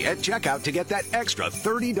QUALITY at checkout to get that extra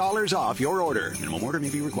 $30 off your order. Minimum order may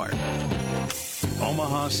be required.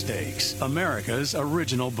 Omaha Steaks, America's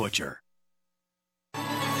original butcher.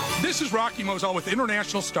 This is Rocky Moselle with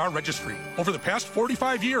International Star Registry. Over the past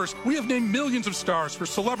 45 years, we have named millions of stars for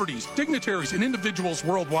celebrities, dignitaries, and individuals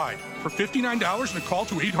worldwide. For $59 and a call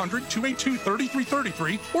to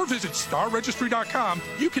 800-282-3333 or visit starregistry.com,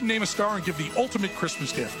 you can name a star and give the ultimate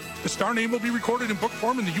Christmas gift. The star name will be recorded in book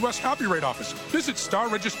form in the U.S. Copyright Office. Visit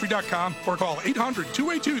starregistry.com or call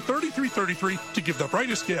 800-282-3333 to give the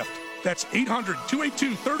brightest gift. That's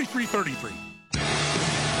 800-282-3333.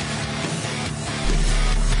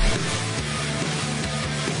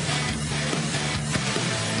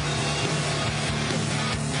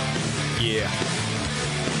 Yeah.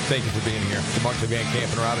 Thank you for being here. The Markley, Van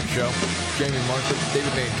Camp and Robbins Show. Jamie Markley,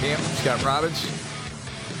 David Van Camp, Scott Robbins.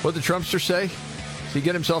 What did the Trumpster say? Did he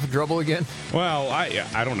get himself in trouble again? Well,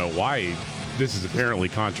 I don't know why this is apparently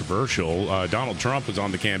controversial. Donald Trump was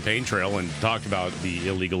on the campaign trail and talked about the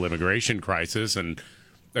illegal immigration crisis. And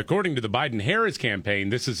according to the Biden-Harris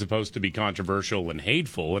campaign, this is supposed to be controversial and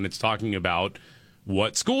hateful. And it's talking about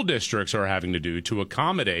what school districts are having to do to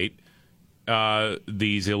accommodate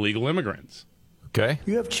these illegal immigrants. Okay.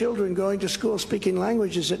 You have children going to school speaking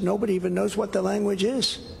languages that nobody even knows what the language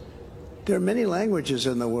is. There are many languages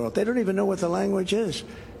in the world. They don't even know what the language is.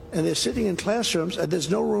 And they're sitting in classrooms, and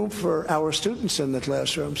there's no room for our students in the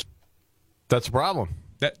classrooms. That's a problem.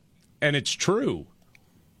 And it's true.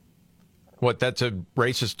 What, that's a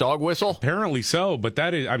racist dog whistle? Apparently so, but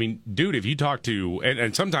that is, I mean, dude, if you talk to,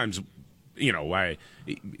 and sometimes, you know,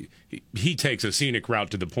 he takes a scenic route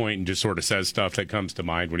to the point and just sort of says stuff that comes to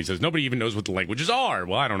mind when he says, nobody even knows what the languages are.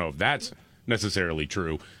 Well, I don't know if that's necessarily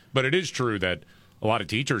true, but it is true that a lot of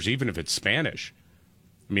teachers, even if it's Spanish,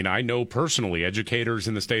 I mean, I know personally educators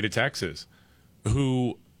in the state of Texas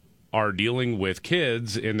who are dealing with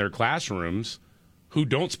kids in their classrooms who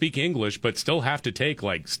don't speak English but still have to take,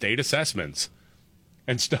 like, state assessments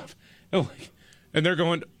and stuff. And they're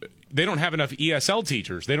going, they don't have enough ESL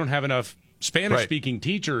teachers. They don't have enough Spanish-speaking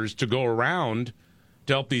teachers to go around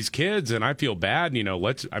to help these kids, and I feel bad. You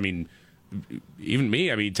know, even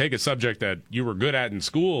me, take a subject that you were good at in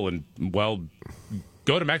school and, well,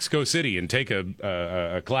 go to Mexico City and take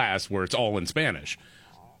a class where it's all in Spanish.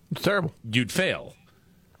 It's terrible. You'd fail.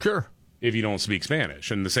 Sure. If you don't speak Spanish.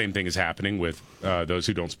 And the same thing is happening with those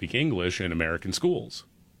who don't speak English in American schools.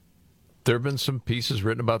 There have been some pieces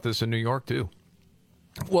written about this in New York, too.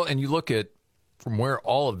 Well, and you look at from where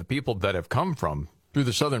all of the people that have come from through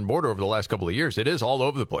the southern border over the last couple of years, it is all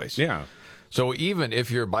over the place. Yeah. So even if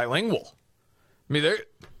you're bilingual, I mean,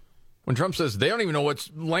 when Trump says they don't even know what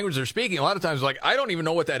language they're speaking, a lot of times, like, I don't even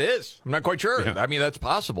know what that is. I'm not quite sure. Yeah. I mean, that's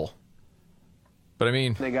possible. But I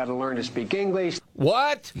mean, they got to learn to speak English.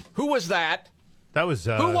 What? Who was that? That was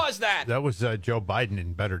who was that? That was Joe Biden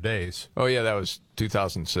in better days. Oh yeah, that was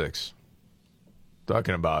 2006.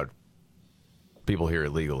 Talking about people here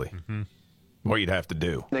illegally. Mm-hmm. What you'd have to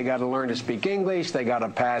do. They got to learn to speak English. They got to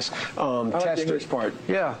pass tests. English part.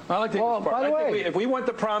 Yeah. I like the English part. By the way, if we want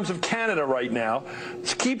the problems of Canada right now,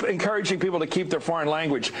 keep encouraging people to keep their foreign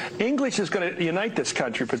language. English is going to unite this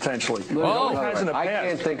country potentially. I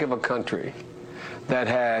can't think of a country that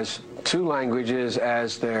has 2 languages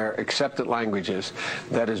as their accepted languages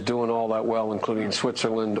that is doing all that well, including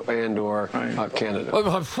Switzerland and or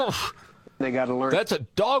Canada. They got to learn. That's a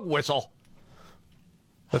dog whistle.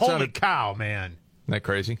 Holy cow, man. Isn't that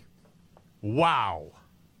crazy? Wow.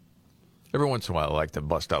 Every once in a while, I like to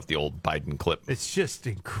bust out the old Biden clip. It's just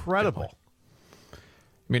incredible. I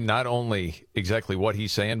mean, not only exactly what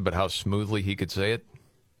he's saying, but how smoothly he could say it.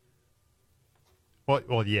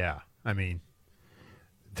 Well, yeah. I mean,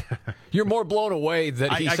 you're more blown away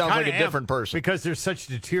that he sounds like a different person. Because there's such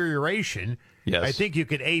deterioration. Yes. I think you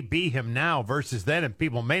could A-B him now versus then, and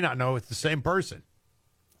people may not know it's the same person.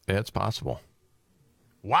 Yeah, it's possible.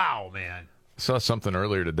 Wow, man. I saw something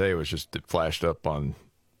earlier today. It flashed up on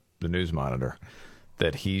the news monitor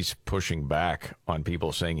that he's pushing back on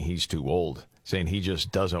people saying he's too old, saying he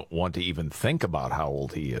just doesn't want to even think about how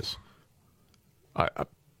old he is.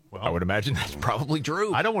 I would imagine that's probably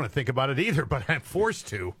true. I don't want to think about it either, but I'm forced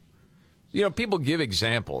to. You know, people give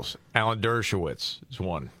examples. Alan Dershowitz is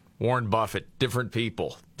one. Warren Buffett, different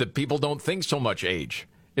people. That people don't think so much age.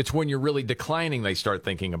 It's when you're really declining they start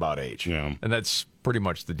thinking about age. Yeah. And that's pretty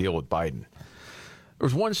much the deal with Biden. There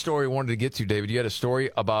was one story I wanted to get to, David. You had a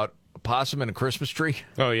story about a possum and a Christmas tree?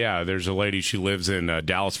 Oh, yeah. There's a lady. She lives in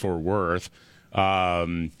Dallas-Fort Worth.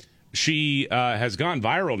 She has gone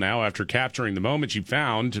viral now after capturing the moment she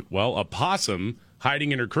found, a possum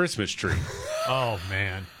hiding in her Christmas tree. Oh,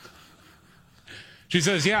 man. She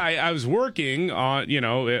says, I was working on,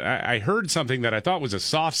 I heard something that I thought was a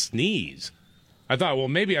soft sneeze. I thought, well,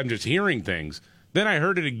 maybe I'm just hearing things. Then I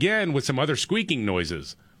heard it again with some other squeaking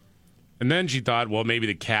noises. And then she thought, well, maybe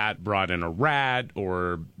the cat brought in a rat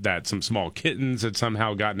or that some small kittens had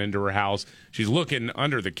somehow gotten into her house. She's looking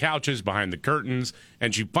under the couches, behind the curtains,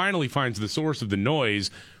 and she finally finds the source of the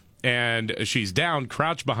noise. And she's down,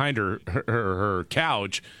 crouched behind her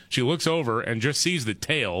couch. She looks over and just sees the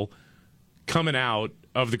tail coming out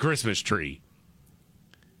of the Christmas tree.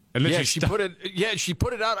 And then she put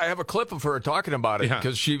it out. I have a clip of her talking about it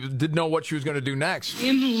because she didn't know what she was going to do next. I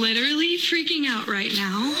am literally freaking out right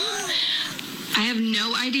now. I have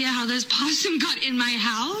no idea how this possum got in my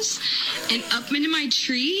house and up into my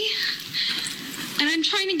tree. And I'm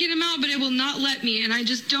trying to get him out, but it will not let me, and I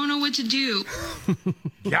just don't know what to do.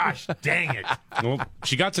 Gosh, dang it. Well,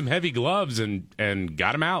 she got some heavy gloves and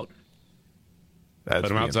got him out. That's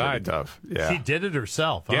put him outside. Tough. Yeah. She did it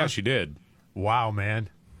herself, huh? Yeah, she did. Wow, man.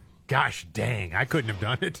 Gosh, dang. I couldn't have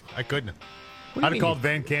done it. I couldn't have. I'd have called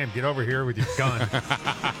Van Camp. Get over here with your gun.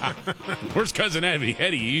 Where's Cousin Eddie?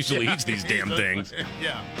 Eddie usually eats these damn things.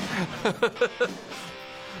 Yeah.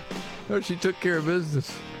 Oh, she took care of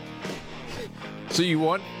business. So you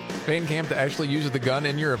want Van Camp to actually use the gun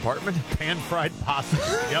in your apartment? Pan-fried possum.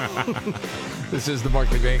 Yep. This is the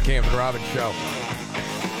Markley, Van Camp, and Robbins Show.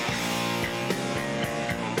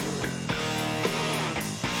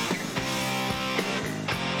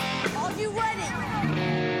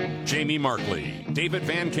 Jamie Markley, David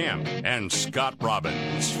Van Camp, and Scott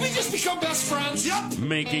Robbins. We just become best friends. Yep.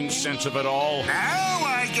 Making sense of it all. Now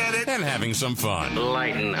I get it. And having some fun.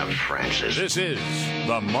 Lighten up, Francis. This is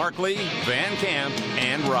the Markley, Van Camp,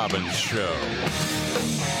 and Robbins Show.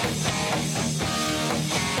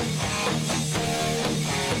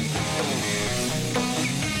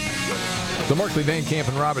 The Markley, Van Camp,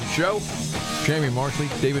 and Robbins Show. Jamie Markley,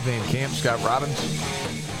 David Van Camp, Scott Robbins.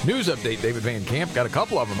 News update, David Van Camp. Got a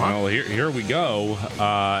couple of them, huh? Well, here we go.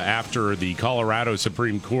 After the Colorado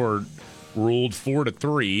Supreme Court ruled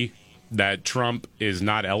 4-3 that Trump is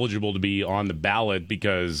not eligible to be on the ballot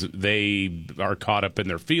because they are caught up in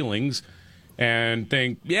their feelings and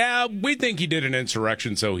think, we think he did an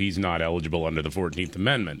insurrection, so he's not eligible under the 14th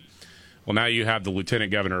Amendment. Well, now you have the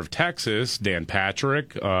Lieutenant Governor of Texas, Dan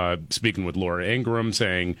Patrick, speaking with Laura Ingraham,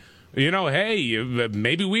 saying, hey,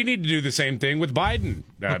 maybe we need to do the same thing with Biden.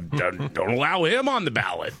 Don't allow him on the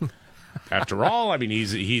ballot. After all, I mean,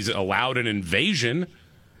 he's allowed an invasion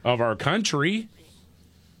of our country.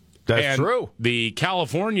 That's true. The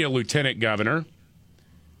California Lieutenant Governor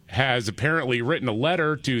has apparently written a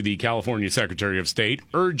letter to the California Secretary of State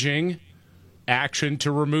urging action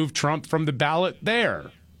to remove Trump from the ballot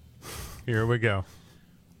there. Here we go.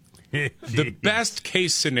 The best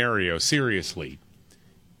case scenario, seriously,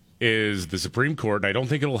 is the Supreme Court. I don't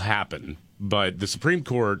think it'll happen, but the Supreme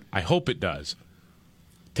Court, I hope it does,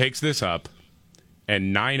 takes this up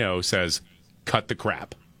and 9-0 says, cut the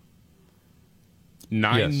crap.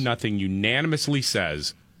 9-0 unanimously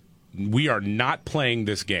says we are not playing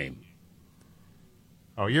this game.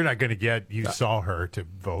 Oh, you're not going to get you saw her to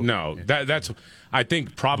vote. No, that's I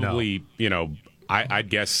think probably, I'd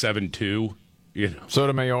guess 7-2.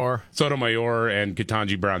 Sotomayor and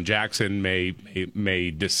Ketanji Brown Jackson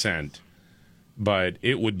may dissent. But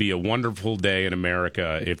it would be a wonderful day in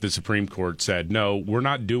America if the Supreme Court said, no, we're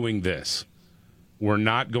not doing this. We're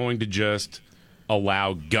not going to just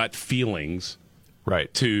allow gut feelings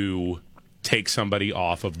to take somebody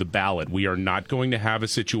off of the ballot. We are not going to have a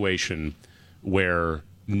situation where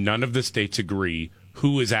none of the states agree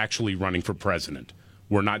who is actually running for president.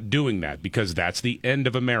 We're not doing that because that's the end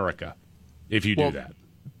of America if you do that.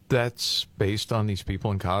 That's based on these people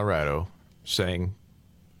in Colorado saying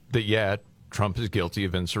that, Trump is guilty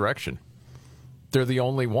of insurrection. They're the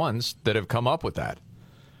only ones that have come up with that.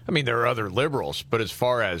 I mean, there are other liberals, but as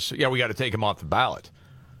far as, we got to take him off the ballot.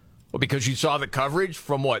 Well, because you saw the coverage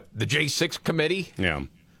from the J6 committee? Yeah.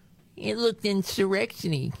 It looked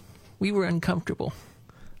insurrection-y. We were uncomfortable.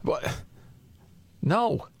 But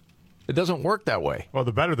no, it doesn't work that way. Well,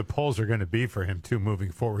 the better the polls are going to be for him, too,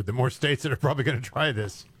 moving forward, the more states that are probably going to try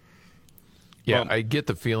this. Yeah, I get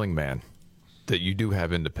the feeling, man, that you do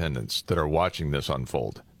have independents that are watching this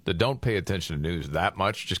unfold, that don't pay attention to news that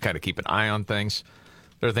much, just kind of keep an eye on things.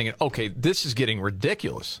 They're thinking, okay, this is getting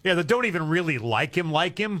ridiculous. Yeah, that don't even really like him,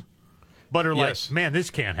 but are like, man, this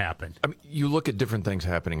can't happen. I mean, you look at different things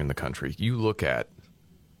happening in the country. You look at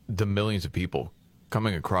the millions of people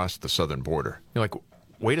coming across the southern border. You're like,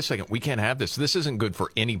 wait a second, we can't have this. This isn't good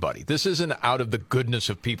for anybody. This isn't out of the goodness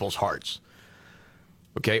of people's hearts.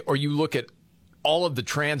 Okay? Or you look at all of the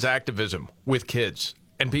trans activism with kids,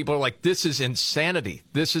 and people are like, this is insanity.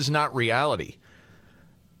 This is not reality.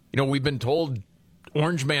 We've been told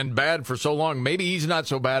Orange Man bad for so long. Maybe he's not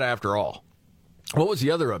so bad after all. What was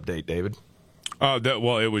the other update, David?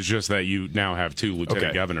 It was just that you now have 2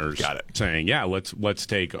 lieutenant governors saying, let's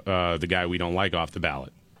take the guy we don't like off the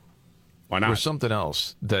ballot. Why not? There's something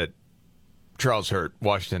else that Charles Hurt,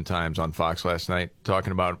 Washington Times on Fox last night,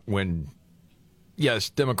 talking about when, yes,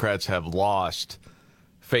 Democrats have lost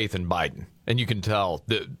faith in Biden. And you can tell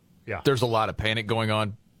that there's a lot of panic going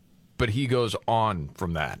on. But he goes on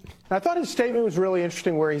from that. I thought his statement was really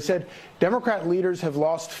interesting where he said Democrat leaders have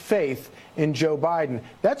lost faith in Joe Biden.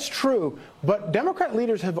 That's true, but Democrat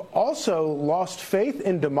leaders have also lost faith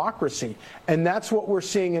in democracy, and that's what we're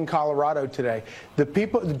seeing in Colorado today. The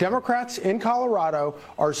Democrats in Colorado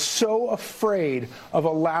are so afraid of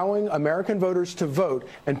allowing American voters to vote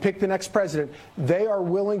and pick the next president, they are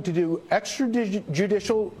willing to do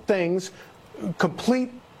extrajudicial things, complete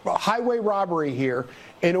highway robbery here,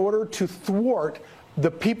 in order to thwart the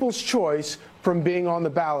people's choice from being on the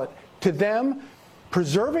ballot. To them,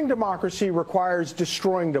 preserving democracy requires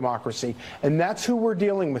destroying democracy, and that's who we're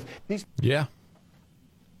dealing with. Yeah.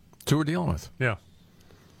 That's who we're dealing with. Yeah.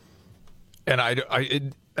 And I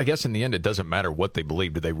guess in the end, it doesn't matter what they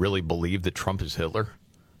believe. Do they really believe that Trump is Hitler?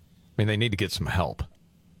 I mean, they need to get some help,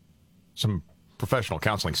 some professional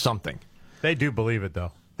counseling, something. They do believe it,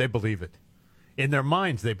 though. They believe it. In their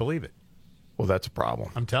minds, they believe it. Well, that's a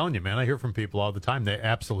problem. I'm telling you, man. I hear from people all the time. They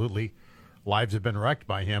absolutely, lives have been wrecked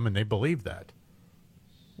by him, and they believe that.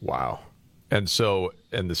 Wow. And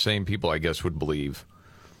the same people, I guess, would believe,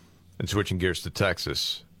 and switching gears to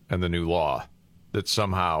Texas and the new law, that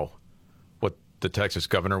somehow what the Texas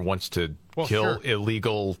governor wants to kill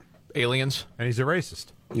illegal aliens. And he's a racist.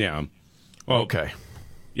 Yeah. Well, okay.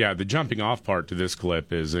 Yeah, the jumping off part to this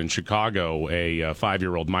clip is in Chicago, a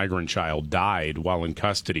 5-year-old migrant child died while in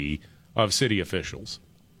custody of city officials.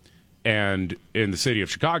 And in the city of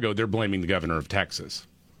Chicago, they're blaming the governor of Texas.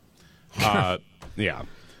 The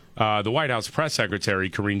White House press secretary,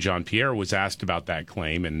 Karine Jean-Pierre, was asked about that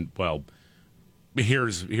claim, and, well,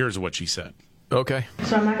 here's what she said. Okay.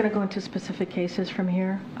 So I'm not going to go into specific cases from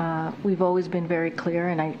here. We've always been very clear,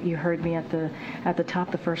 and you heard me at the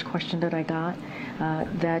top, the first question that I got,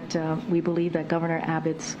 that we believe that Governor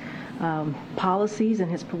Abbott's policies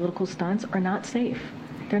and his political stunts are not safe.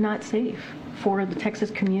 They're not safe for the Texas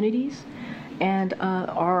communities and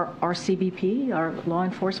our CBP, our law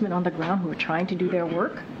enforcement on the ground who are trying to do their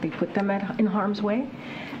work. They put them in harm's way.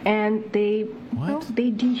 And they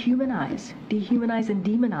dehumanize and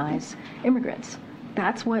demonize immigrants.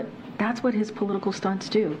 That's what his political stunts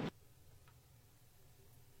do.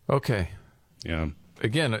 Okay. Yeah.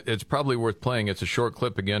 Again, it's probably worth playing. It's a short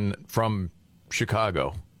clip again from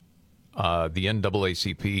Chicago. The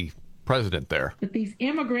NAACP president there. But these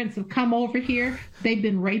immigrants have come over here. They've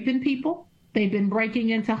been raping people. They've been breaking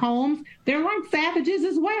into homes. They're like savages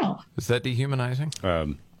as well. Is that dehumanizing?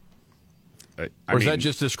 Or is that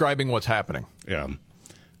just describing what's happening? Yeah.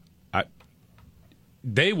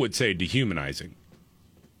 They would say dehumanizing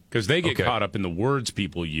because they get caught up in the words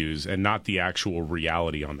people use and not the actual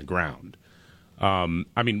reality on the ground.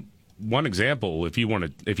 I mean, one example, if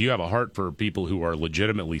you have a heart for people who are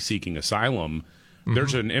legitimately seeking asylum,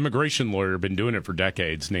 there's an immigration lawyer been doing it for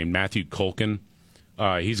decades named Matthew Culkin.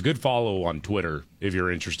 He's a good follow on Twitter if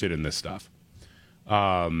you're interested in this stuff.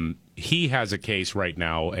 He has a case right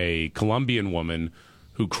now, a Colombian woman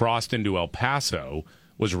who crossed into El Paso,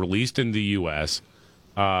 was released in the U.S.,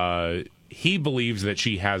 he believes that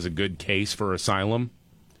she has a good case for asylum.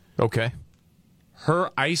 Okay.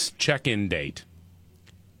 Her ICE check-in date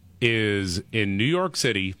is in New York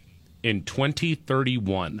City in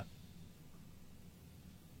 2031.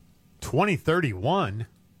 2031?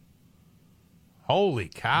 Holy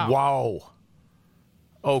cow. Wow.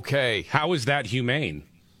 Okay. How is that humane?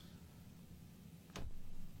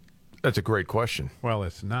 That's a great question. Well,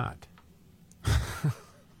 it's not.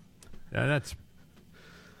 That's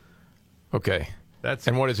okay.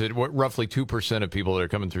 And what is it? What, roughly 2% of people that are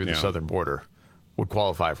coming through the southern border would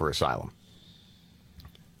qualify for asylum.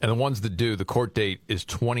 And the ones that do, the court date is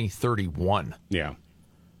 2031. Yeah.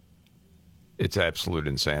 It's absolute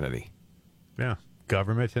insanity. Yeah.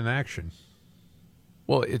 Government in action.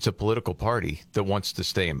 Well, it's a political party that wants to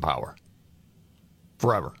stay in power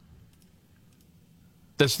forever.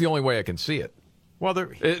 That's the only way I can see it. Well,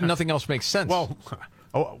 nothing else makes sense. Well,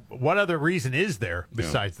 what other reason is there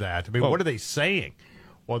besides that? I mean, what are they saying?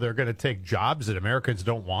 Well, they're going to take jobs that Americans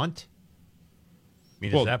don't want? I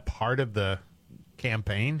mean, is that part of the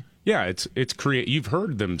campaign? Yeah, it's you've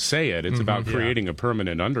heard them say it. It's about creating a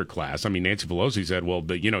permanent underclass. I mean, Nancy Pelosi said, well,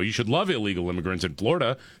 you should love illegal immigrants in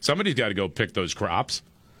Florida. Somebody's got to go pick those crops.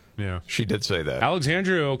 Yeah. She did say that.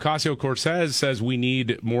 Alexandria Ocasio-Cortez says we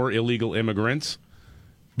need more illegal immigrants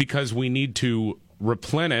because we need to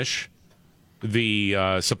replenish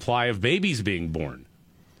the supply of babies being born.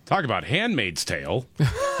 Talk about Handmaid's Tale.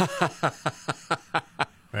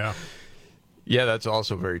 Yeah. Yeah, that's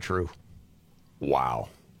also very true. Wow.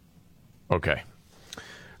 Okay.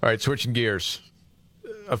 All right, switching gears.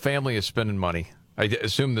 A family is spending money. I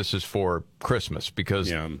assume this is for Christmas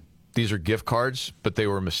because these are gift cards, but they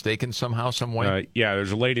were mistaken somehow, some way.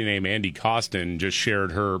 There's a lady named Andy Costin just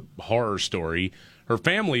shared her horror story. Her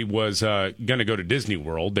family was going to go to Disney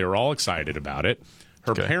World. They were all excited about it.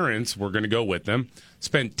 Her parents were going to go with them,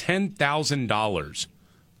 spent $10,000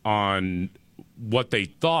 on what they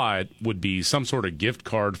thought would be some sort of gift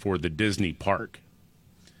card for the Disney park.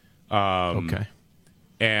 And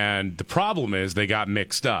the problem is they got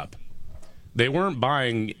mixed up. They weren't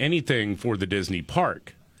buying anything for the Disney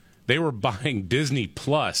park. They were buying Disney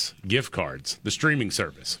Plus gift cards, the streaming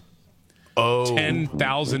service.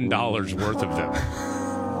 $10,000 worth of them.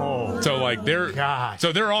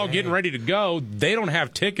 So they're all getting ready to go. They don't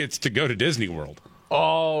have tickets to go to Disney World.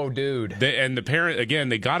 Oh, dude. And the parent, again,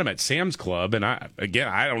 they got them at Sam's Club. And I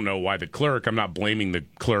don't know why the clerk, I'm not blaming the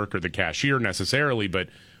clerk or the cashier necessarily, but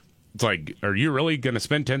it's like, are you really going to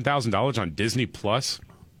spend $10,000 on Disney Plus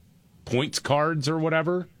points cards or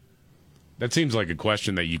whatever? That seems like a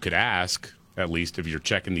question that you could ask, at least if you're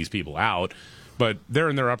checking these people out. But they're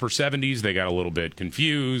in their upper 70s. They got a little bit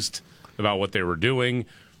confused about what they were doing.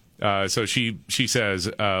 So she says,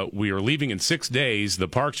 we are leaving in 6 days. The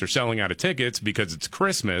parks are selling out of tickets because it's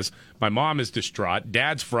Christmas. My mom is distraught.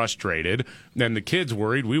 Dad's frustrated. And the kid's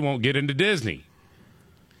worried we won't get into Disney.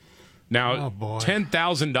 Now,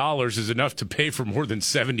 $10,000 is enough to pay for more than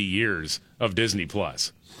 70 years of Disney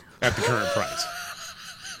Plus at the current price.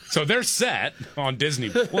 So they're set on Disney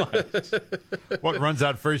Plus. What runs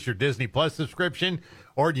out first, your Disney Plus subscription,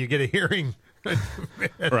 or do you get a hearing?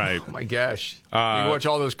 Right. Oh my gosh. You watch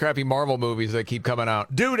all those crappy Marvel movies that keep coming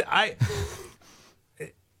out. Dude,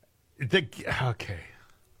 okay.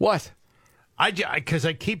 What? Because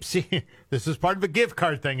I keep seeing, this is part of a gift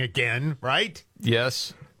card thing again, right?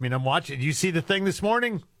 Yes. I mean, I'm watching. Did you see the thing this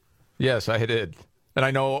morning? Yes, I did. And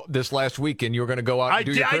I know this last weekend you were going to go out and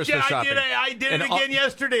do your Christmas shopping. I did it again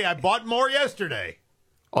yesterday. I bought more yesterday.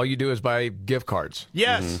 All you do is buy gift cards.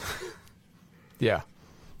 Yes. Mm-hmm. Yeah.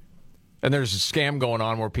 And there's a scam going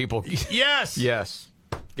on where people... Yes. Yes.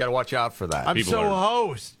 Got to watch out for that. I'm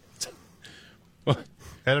host. And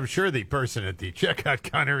I'm sure the person at the checkout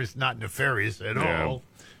counter is not nefarious at all.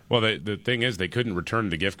 Well, the thing is, they couldn't return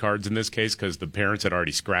the gift cards in this case because the parents had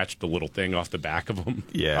already scratched the little thing off the back of them.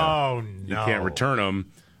 Yeah. Oh, no. You can't return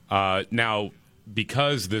them. Now,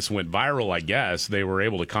 because this went viral, I guess, they were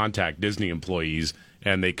able to contact Disney employees,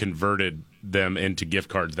 and they converted them into gift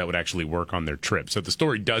cards that would actually work on their trip. So the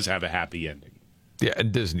story does have a happy ending. Yeah,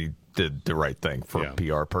 and Disney did the right thing for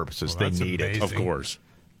PR purposes. Well, they need it. Of course.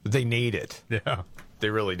 They need it. Yeah. They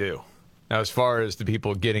really do. Now, as far as the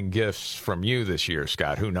people getting gifts from you this year,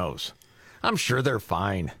 Scott, who knows? I'm sure they're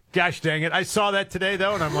fine. Gosh dang it. I saw that today,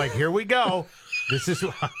 though, and I'm like, here we go. This is...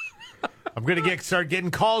 I'm going to start getting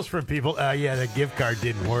calls from people. Yeah, that gift card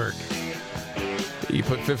didn't work. You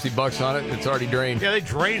put $50 on it, it's already drained. Yeah, they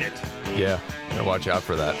drain it. Yeah, gotta watch out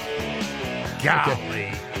for that. Golly.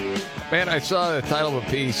 Okay. Man, I saw the title of a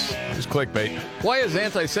piece. It was clickbait. Why is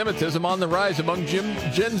anti-Semitism on the rise among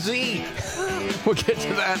Gen Z? We'll get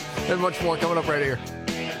to that and much more coming up right here.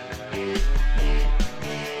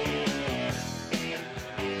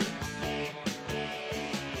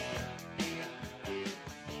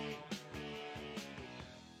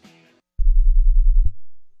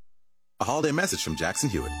 A holiday message from Jackson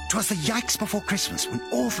Hewitt. 'Twas the yikes before Christmas when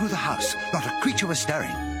all through the house not a creature was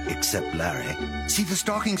stirring, except Larry. See, the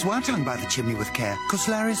stockings weren't hung by the chimney with care, 'cause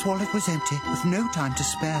Larry's wallet was empty with no time to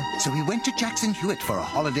spare. So he went to Jackson Hewitt for a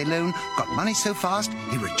holiday loan, got money so fast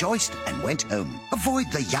he rejoiced and went home.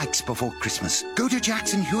 Avoid the yikes before Christmas. Go to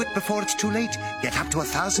Jackson Hewitt before it's too late. Get up to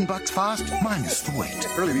 $1,000 fast, minus the wait.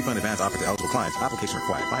 Early refund advance offered to eligible clients. Application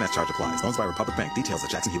required. Finance charge applies. Loans by Republic Bank. Details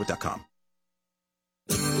at jacksonhewitt.com.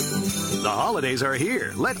 The holidays are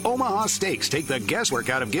here. Let Omaha Steaks take the guesswork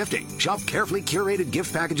out of gifting. Shop carefully curated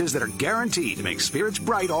gift packages that are guaranteed to make spirits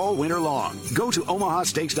bright all winter long. Go to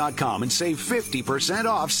omahasteaks.com and save 50%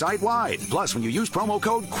 off site-wide. Plus, when you use promo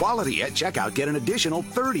code QUALITY at checkout, get an additional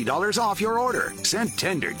 $30 off your order. Send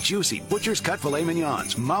tender, juicy, butcher's cut filet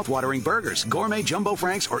mignons, mouth-watering burgers, gourmet jumbo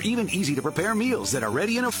franks, or even easy-to-prepare meals that are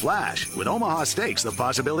ready in a flash. With Omaha Steaks, the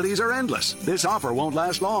possibilities are endless. This offer won't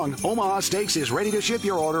last long. Omaha Steaks is ready to ship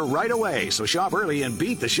your order right away. So shop early and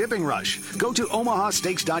beat the shipping rush. Go to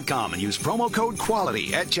omahasteaks.com and use promo code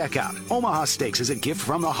QUALITY at checkout. Omaha Steaks is a gift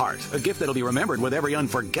from the heart, a gift that'll be remembered with every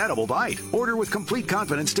unforgettable bite. Order with complete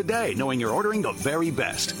confidence today, knowing you're ordering the very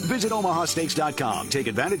best. Visit omahasteaks.com. Take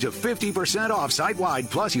advantage of 50% off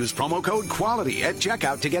site-wide, plus use promo code QUALITY at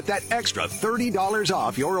checkout to get that extra $30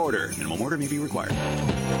 off your order. Minimum order may be required.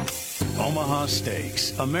 Omaha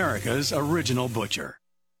Steaks, America's original butcher.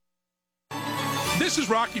 This is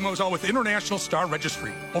Rocky Moselle with International Star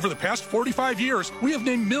Registry. Over the past 45 years, we have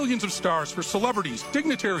named millions of stars for celebrities,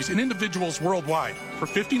 dignitaries, and individuals worldwide. For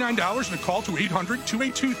 $59 and a call to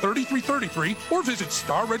 800-282-3333 or visit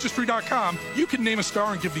starregistry.com, you can name a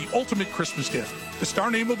star and give the ultimate Christmas gift. The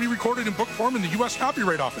star name will be recorded in book form in the U.S.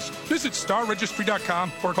 Copyright Office. Visit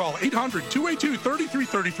starregistry.com or call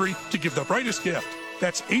 800-282-3333 to give the brightest gift.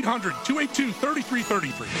 That's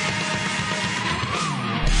 800-282-3333.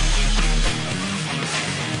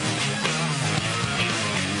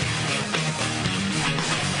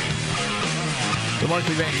 The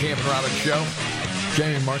Markley, Van Camp, and Robbins Show.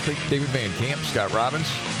 Jamie Markley, David Van Camp, Scott Robbins.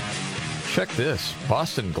 Check this.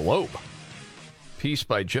 Boston Globe. Piece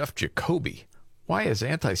by Jeff Jacoby. Why is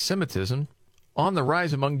anti-Semitism on the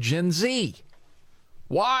rise among Gen Z?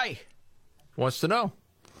 Why? Wants to know.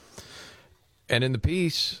 And in the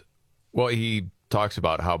piece, well, he talks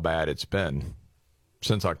about how bad it's been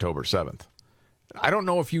since October 7th. I don't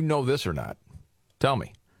know if you know this or not. Tell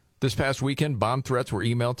me. This past weekend, bomb threats were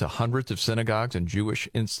emailed to hundreds of synagogues and Jewish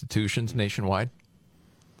institutions nationwide.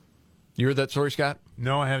 You heard that story, Scott?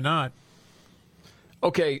 No, I have not.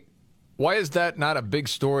 Okay, why is that not a big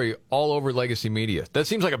story all over legacy media? That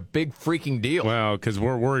seems like a big freaking deal. Well, because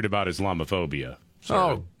we're worried about Islamophobia. Sir.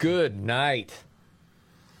 Oh, good night.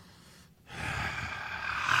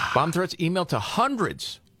 Bomb threats emailed to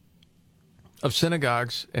hundreds of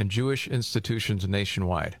synagogues and Jewish institutions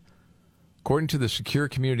nationwide. According to the Secure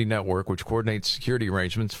Community Network, which coordinates security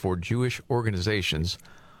arrangements for Jewish organizations,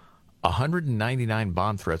 199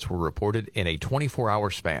 bomb threats were reported in a 24-hour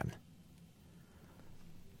span.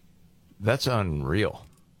 That's unreal.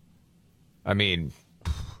 I mean,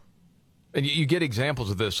 and you get examples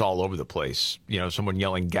of this all over the place. You know, someone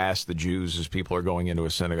yelling "gas the Jews" as people are going into a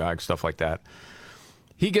synagogue, stuff like that.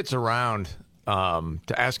 He gets around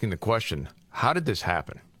to asking the question, how did this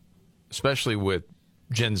happen? Especially with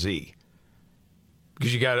Gen Z.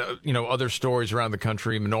 Because you got, other stories around the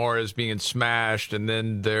country, menorahs being smashed, and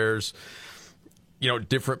then there's,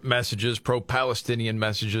 different messages, pro-Palestinian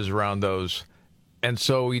messages around those. And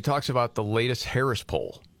so he talks about the latest Harris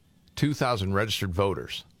poll, 2,000 registered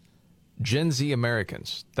voters. Gen Z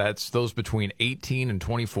Americans, that's those between 18 and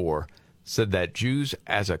 24, said that Jews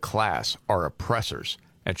as a class are oppressors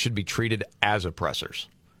and should be treated as oppressors.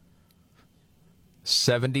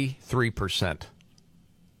 73%.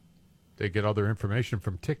 They get all their information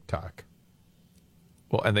from TikTok.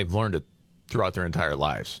 Well, and they've learned it throughout their entire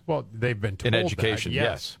lives. Well, they've been told in education, that,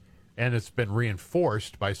 yes. And it's been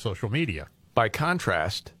reinforced by social media. By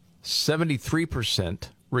contrast, 73%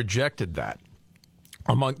 rejected that.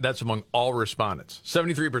 That's among all respondents.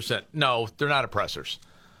 73%. No, they're not oppressors.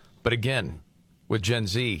 But again, with Gen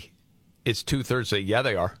Z, it's 2/3 say, yeah,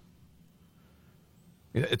 they are.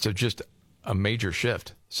 It's just a major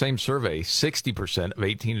shift. Same survey, 60% of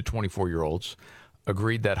 18 to 24-year-olds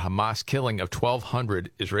agreed that Hamas killing of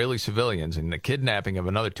 1,200 Israeli civilians and the kidnapping of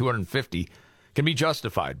another 250 can be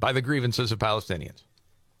justified by the grievances of Palestinians.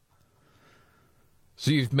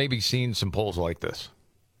 So you've maybe seen some polls like this.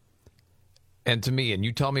 And to me, and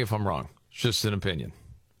you tell me if I'm wrong, it's just an opinion,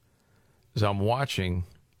 as I'm watching,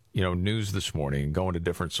 news this morning and going to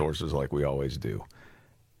different sources like we always do,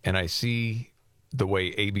 and I see the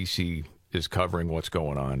way ABC is covering what's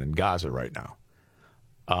going on in Gaza right now.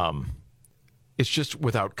 It's just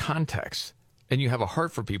without context. And you have a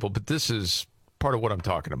heart for people, but this is part of what I'm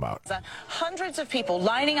talking about. Hundreds of people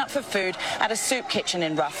lining up for food at a soup kitchen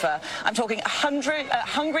in Rafah. I'm talking 100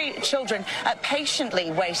 hungry children patiently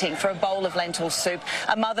waiting for a bowl of lentil soup.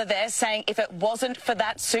 A mother there saying if it wasn't for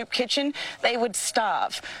that soup kitchen, they would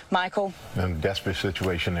starve. Michael? In a desperate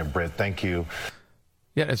situation there, Brett. Thank you.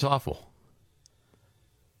 Yeah, it's awful.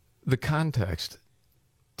 The context.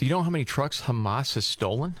 Do you know how many trucks Hamas has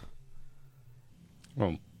stolen?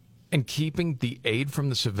 Well, and keeping the aid from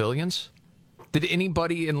the civilians? Did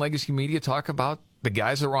anybody in legacy media talk about the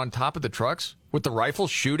guys that were on top of the trucks with the rifles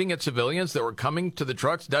shooting at civilians that were coming to the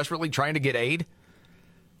trucks desperately trying to get aid?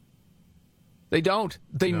 They don't.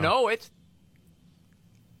 They know it.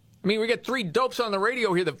 I mean, we got 3 dopes on the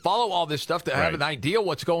radio here that follow all this stuff that have an idea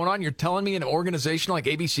what's going on. You're telling me an organization like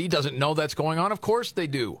ABC doesn't know that's going on? Of course they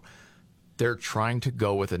do. They're trying to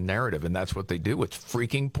go with a narrative, and that's what they do. It's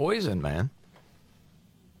freaking poison, man.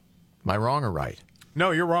 Am I wrong or right?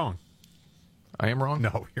 No, you're wrong. I am wrong?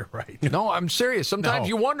 No, you're right. No, I'm serious. Sometimes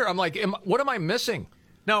you wonder. I'm like, what am I missing?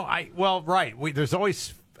 No, right. There's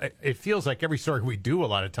always, it feels like every story we do a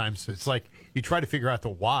lot of times, it's like you try to figure out the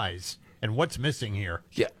whys and what's missing here.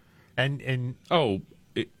 Yeah.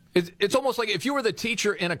 It's almost like if you were the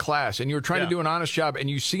teacher in a class and you were trying to do an honest job and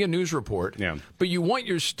you see a news report, but you want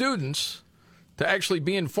your students to actually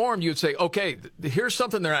be informed, you'd say, okay, here's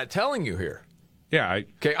something they're not telling you here. Yeah.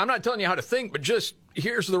 Okay, I'm not telling you how to think, but just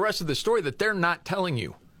here's the rest of the story that they're not telling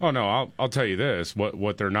you. Oh, no, I'll tell you this.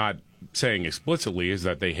 What they're not saying explicitly is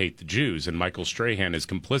that they hate the Jews, and Michael Strahan is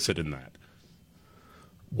complicit in that.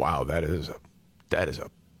 Wow, that is a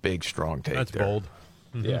big, strong take. That's there. bold.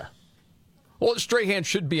 Mm-hmm. Yeah. Well, Strahan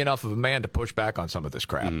should be enough of a man to push back on some of this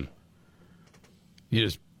crap. Mm-hmm. You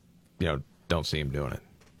just, don't see him doing it.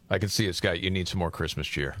 I can see it, Scott. You need some more Christmas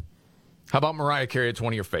cheer. How about Mariah Carey? It's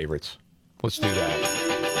one of your favorites. Let's do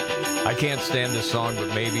that. I can't stand this song, but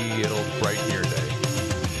maybe it'll brighten your day.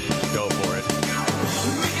 Go for it.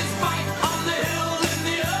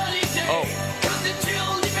 Oh.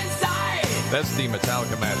 That's the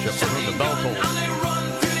Metallica mashup for Whom the Bell Tolls.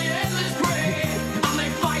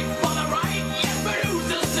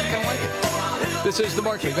 This is the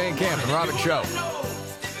Markley, Van Camp, and Robbins Show.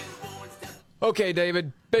 Okay,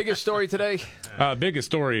 David, biggest story today? Biggest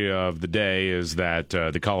story of the day is that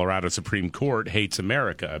the Colorado Supreme Court hates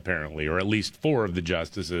America, apparently, or at least 4 of the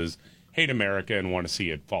justices hate America and want to see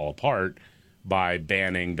it fall apart by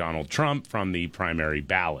banning Donald Trump from the primary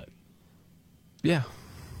ballot. Yeah.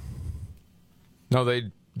 No,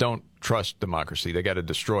 they don't trust democracy. They got to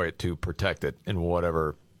destroy it to protect it in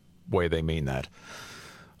whatever way they mean that.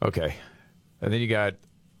 Okay. And then you got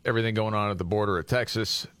everything going on at the border of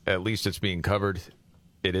Texas. At least it's being covered.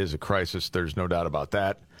 It is a crisis. There's no doubt about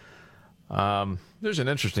that. There's an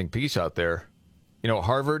interesting piece out there.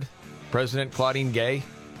 Harvard President Claudine Gay.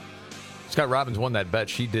 Scott Robbins won that bet.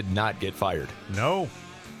 She did not get fired. No.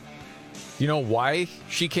 You know why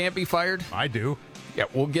she can't be fired? I do. Yeah,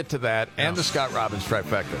 we'll get to that and the Scott Robbins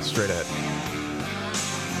trifecta straight ahead.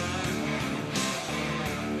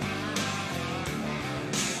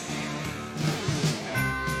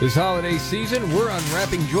 This holiday season, we're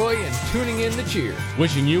unwrapping joy and tuning in to cheer.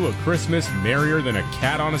 Wishing you a Christmas merrier than a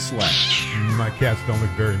cat on a sled. My cats don't look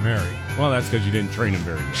very merry. Well, that's because you didn't train them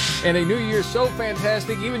very well. And a new year so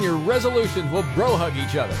fantastic, even your resolutions will bro-hug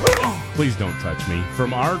each other. Please don't touch me.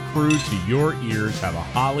 From our crew to your ears, have a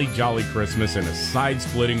holly jolly Christmas and a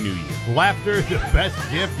side-splitting New Year. Laughter is the best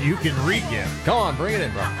gift you can re-gift. Come on, bring it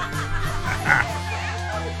in, bro.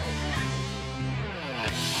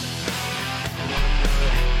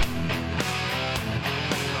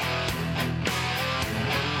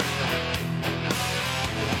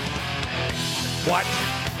 What?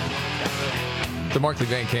 The Markley,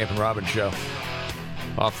 Van Camp, and Robbins Show.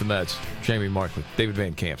 Off the meds. Jamie Markley, David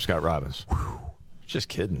Van Camp, Scott Robbins. Just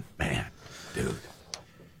kidding. Man, dude.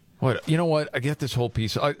 What? You know what? I get this whole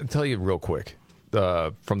piece. I'll tell you real quick.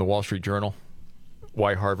 From the Wall Street Journal,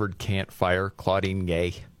 why Harvard can't fire Claudine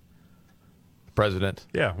Gay, president.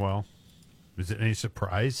 Yeah, well, is it any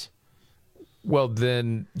surprise? Well,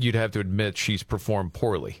 then you'd have to admit she's performed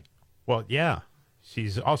poorly. Well, yeah.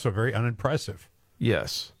 She's also very unimpressive.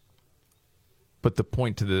 Yes. But the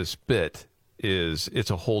point to this bit is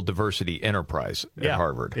it's a whole diversity enterprise at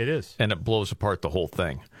Harvard. It is. And it blows apart the whole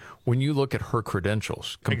thing. When you look at her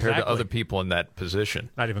credentials compared to other people in that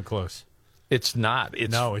position. Not even close. It's not.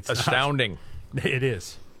 It's astounding. Not. It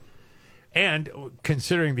is. And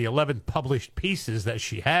considering the 11 published pieces that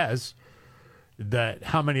she has, that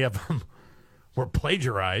how many of them were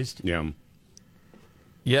plagiarized? Yeah.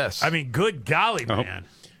 Yes. I mean, good golly, man.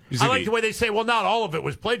 I like the way they say, well, not all of it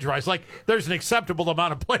was plagiarized. Like, there's an acceptable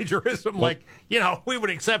amount of plagiarism. Well, like, we would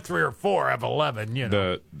accept 3 or 4 of 11,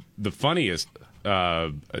 The funniest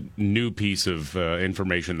new piece of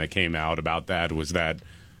information that came out about that was that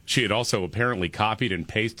she had also apparently copied and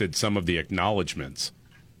pasted some of the acknowledgments.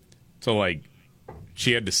 So, like,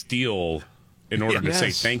 she had to steal in order to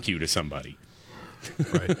say thank you to somebody.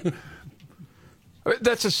 Right.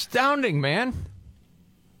 That's astounding, man.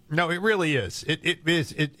 No, it really is. It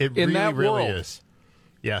is. It in really, really world. is.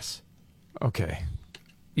 Yes. Okay.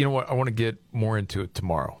 You know what? I want to get more into it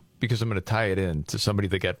tomorrow because I'm going to tie it in to somebody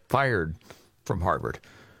that got fired from Harvard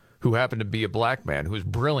who happened to be a black man who was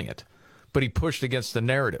brilliant, but he pushed against the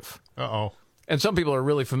narrative. Uh-oh. And some people are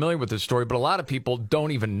really familiar with this story, but a lot of people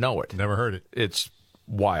don't even know it. Never heard it. It's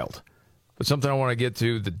wild. But something I want to get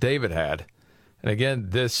to that David had, and again,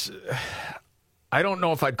 this... I don't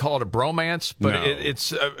know if I'd call it a bromance, but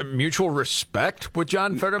it's a mutual respect with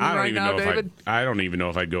John Fetterman right now, David. I don't even know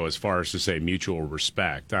if I'd go as far as to say mutual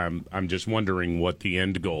respect. I'm just wondering what the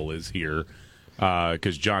end goal is here,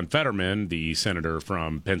 because John Fetterman, the senator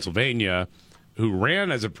from Pennsylvania, who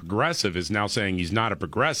ran as a progressive, is now saying he's not a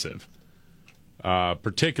progressive,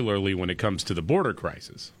 particularly when it comes to the border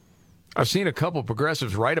crisis. I've seen a couple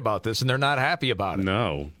progressives write about this, and they're not happy about it.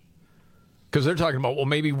 No. Because they're talking about, well,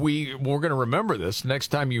 maybe we're going to remember this next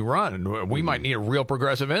time you run, and we might need a real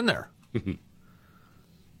progressive in there.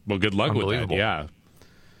 Well, good luck with that, yeah.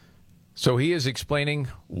 So he is explaining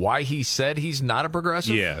why he said he's not a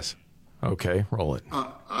progressive? Yes. Okay, roll it.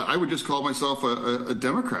 I would just call myself a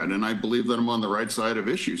Democrat, and I believe that I'm on the right side of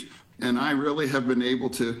issues. And I really have been able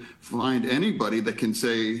to find anybody that can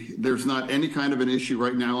say there's not any kind of an issue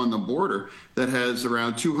right now on the border that has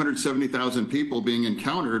around 270,000 people being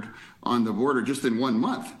encountered on the border just in 1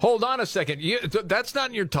 month. Hold on a second. That's not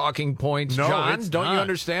in your talking points, No, John. it's Don't not. you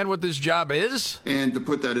understand what this job is? And to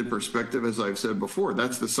put that in perspective, as I've said before,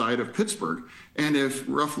 that's the side of Pittsburgh. And if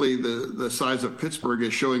roughly the size of Pittsburgh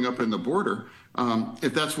is showing up in the border,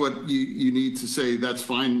 if that's what you need to say, that's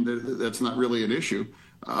fine, that's not really an issue.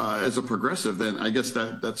 As a progressive, then I guess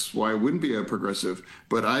that's why I wouldn't be a progressive.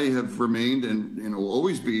 But I have remained and will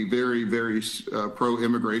always be very, very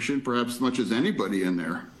pro-immigration, perhaps as much as anybody in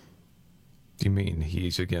there. Do you mean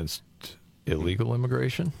he's against illegal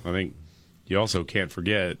immigration? I think you also can't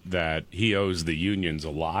forget that he owes the unions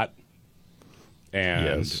a lot.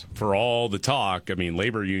 And for all the talk, I mean,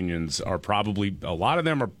 labor unions are probably, a lot of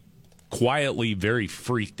them are quietly very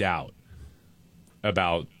freaked out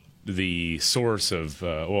about the source of,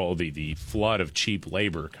 the flood of cheap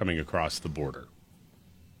labor coming across the border.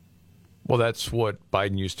 Well, that's what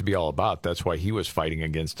Biden used to be all about. That's why he was fighting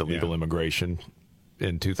against illegal immigration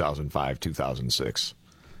in 2005, 2006.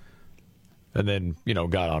 And then,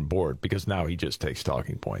 got on board because now he just takes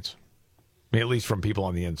talking points. I mean, at least from people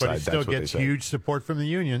on the inside, But he that's still what they gets say. huge support from the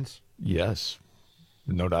unions. Yes.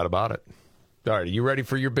 No doubt about it. All right, are you ready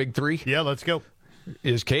for your big three? Yeah, let's go.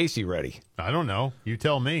 Is Casey ready? I don't know. You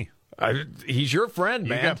tell me. He's your friend,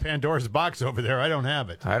 man. You got Pandora's box over there. I don't have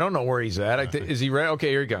it. I don't know where he's at. Is he ready? Okay,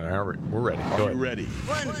 here you go. All right, we're ready. Go ahead. Ready.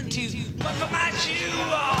 1, 2, buckle my shoe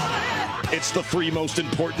on. It's the 3 most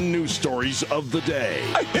important news stories of the day.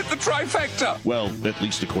 I hit the trifecta. Well, at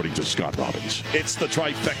least according to Scott Robbins. It's the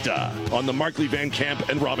trifecta on the Markley, Van Camp,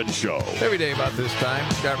 and Robbins show. Every day about this time,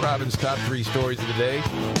 Scott Robbins' top 3 stories of the day,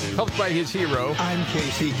 helped by his hero. I'm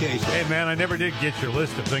Casey. Hey, man, I never did get your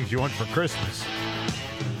list of things you want for Christmas.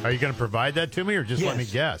 Are you going to provide that to me or just let me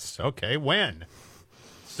guess? Okay, when?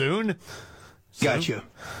 Soon? Gotcha.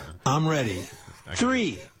 I'm ready.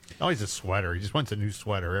 3. Oh, he's a sweater. He just wants a new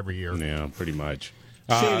sweater every year. Yeah, pretty much.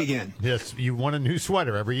 Say it again. Yes, you want a new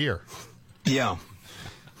sweater every year. Yeah.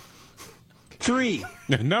 3.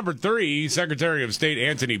 Number 3, Secretary of State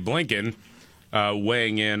Antony Blinken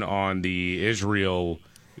weighing in on the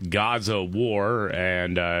Israel-Gaza war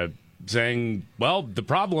and saying, well, the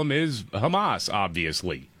problem is Hamas,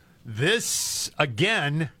 obviously. This,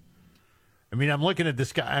 again, I mean, I'm looking at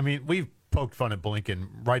this guy. I mean, we've poked fun at Blinken,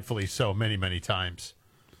 rightfully so, many, many times.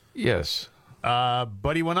 Yes.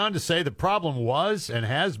 But he went on to say the problem was and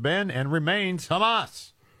has been and remains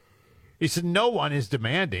Hamas. He said no one is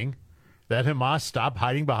demanding that Hamas stop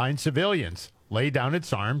hiding behind civilians, lay down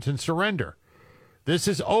its arms, and surrender. This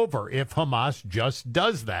is over if Hamas just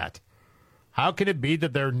does that. How can it be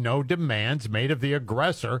that there are no demands made of the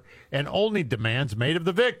aggressor and only demands made of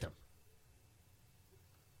the victim?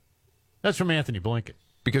 That's from Anthony Blinken.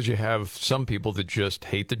 Because you have some people that just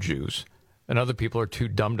hate the Jews, and other people are too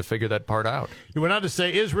dumb to figure that part out. He went on to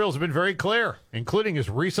say Israel's been very clear, including as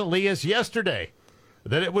recently as yesterday,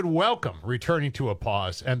 that it would welcome returning to a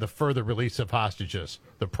pause and the further release of hostages.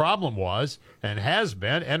 The problem was, and has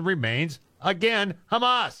been, and remains, again,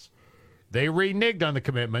 Hamas. They reneged on the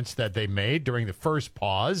commitments that they made during the first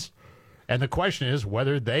pause, and the question is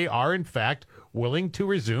whether they are, in fact, willing to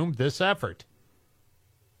resume this effort.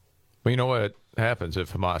 Well, you know what happens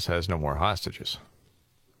if Hamas has no more hostages?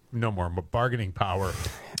 No more bargaining power.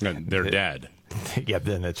 They're dead. Yeah,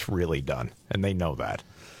 then it's really done, and they know that.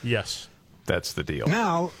 Yes. That's the deal.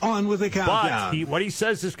 Now, on with the countdown. But what he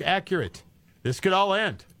says is accurate. This could all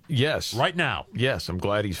end. Yes. Right now. Yes, I'm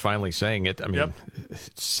glad he's finally saying it. I mean,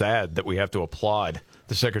 It's sad that we have to applaud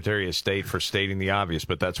the Secretary of State for stating the obvious,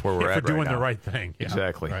 but that's where we're at right now. For doing the right thing. Yeah.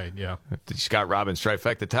 Exactly. Right, yeah. The Scott Robbins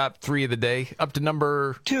trifecta, top 3 of the day, up to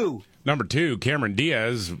number 2. Number 2, Cameron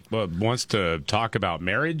Diaz wants to talk about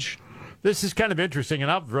marriage. This is kind of interesting,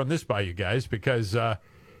 and I'll run this by you guys because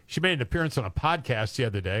she made an appearance on a podcast the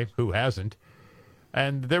other day. Who hasn't?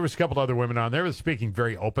 And there was a couple other women on there that were speaking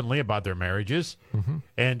very openly about their marriages. Mm-hmm.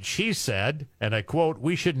 And she said, and I quote,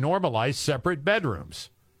 "We should normalize separate bedrooms."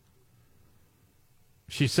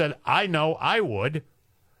 She said, "I know I would.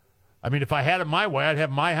 I mean, if I had it my way, I'd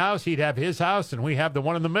have my house, he'd have his house, and we have the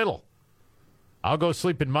one in the middle. I'll go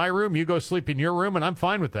sleep in my room, you go sleep in your room, and I'm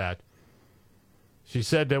fine with that." She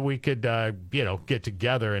said that we could, get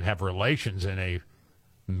together and have relations in a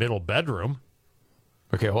middle bedroom.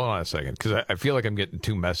 Okay, hold on a second, because I feel like I'm getting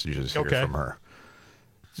 2 messages here from her.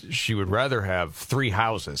 She would rather have 3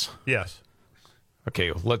 houses. Yes.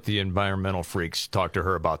 Okay, let the environmental freaks talk to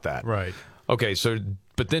her about that. Right. Okay, so,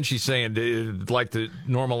 but then she's saying it'd like to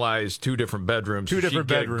normalize 2 different bedrooms. 2 different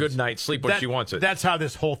bedrooms. Get a good night's sleep when she wants it. That's how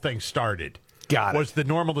this whole thing started. Got it. Was the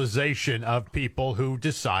normalization of people who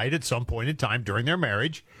decide at some point in time during their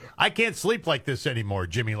marriage, I can't sleep like this anymore,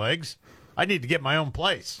 Jimmy Legs. I need to get my own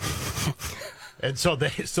place. And so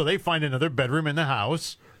they find another bedroom in the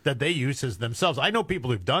house that they use as themselves. I know people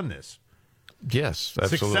who've done this. Yes,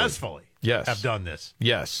 absolutely. Successfully. Yes. Have done this.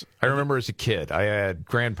 Yes. I remember as a kid, I had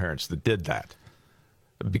grandparents that did that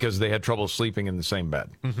because they had trouble sleeping in the same bed.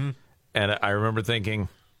 Mm-hmm. And I remember thinking,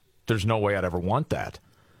 there's no way I'd ever want that.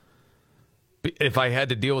 If I had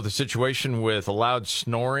to deal with a situation with a loud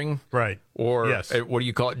snoring, right, or yes. What do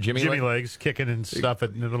you call it, Jimmy Legs kicking and stuff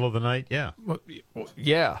in the middle of the night, yeah.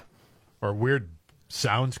 Yeah. Or weird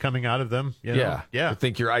sounds coming out of them. You know? Yeah. Yeah. I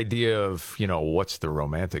think your idea of, what's the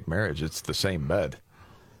romantic marriage? It's the same bed.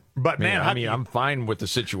 But, man, I'm fine with the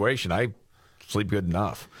situation. I sleep good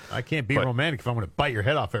enough. I can't be romantic if I'm going to bite your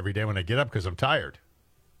head off every day when I get up because I'm tired.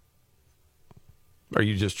 Are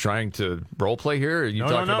you just trying to role play here? Or are you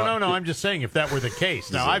No. I'm just saying if that were the case.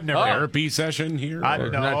 Now, I've never therapy session here. Wait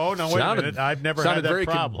a minute. I've never had that very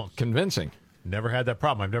problem. Convincing. Never had that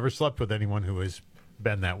problem. I've never slept with anyone who has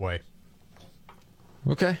been that way.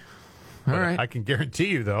 Okay. All right. I can guarantee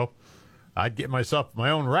you, though, I'd get myself my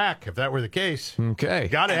own rack if that were the case. Okay.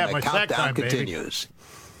 Got to have my sack time, continues. baby.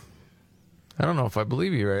 I don't know if I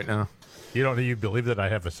believe you right now. You believe that I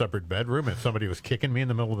have a separate bedroom if somebody was kicking me in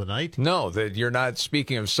the middle of the night? No, that you're not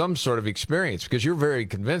speaking of some sort of experience because you're very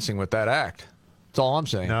convincing with that act. That's all I'm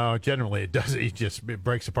saying. No, generally it doesn't. It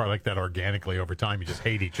breaks apart like that organically over time. You just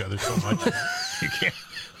hate each other so much.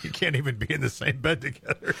 You can't even be in the same bed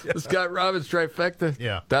together. The Scott Robbins trifecta.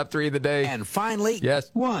 Yeah. Top 3 of the day. And finally, yes.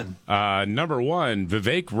 1. Number 1,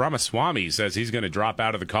 Vivek Ramaswamy says he's going to drop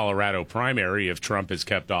out of the Colorado primary if Trump is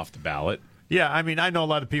kept off the ballot. Yeah, I mean, I know a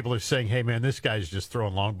lot of people are saying, hey, man, this guy's just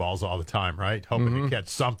throwing long balls all the time, right? Hoping to catch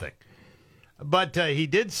something. But he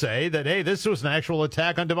did say that, hey, this was an actual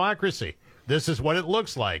attack on democracy. This is what it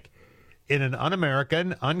looks like. In an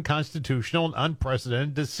un-American, unconstitutional, and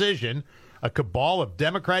unprecedented decision, a cabal of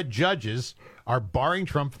Democrat judges are barring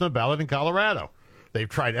Trump from the ballot in Colorado. They've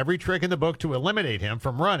tried every trick in the book to eliminate him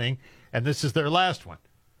from running, and this is their last one.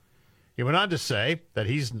 He went on to say that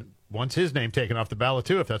he's wants his name taken off the ballot,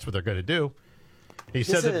 too, if that's what they're going to do. He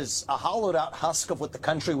said this is a hollowed-out husk of what the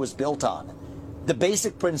country was built on. the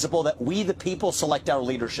basic principle that we, the people, select our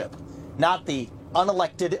leadership, not the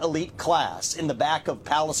unelected elite class in the back of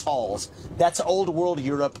palace halls. That's old world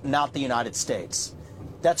Europe, not the United States.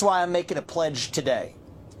 That's why I'm making a pledge today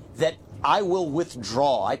that I will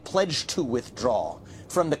withdraw. I pledge to withdraw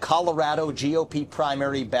from the Colorado GOP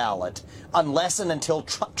primary ballot unless and until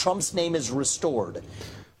Trump's name is restored.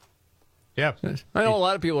 Yeah. I know a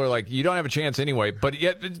lot of people are like, you don't have a chance anyway, but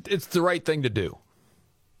yet it's the right thing to do.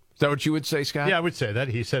 Is that what you would say, Scott? Yeah, I would say that.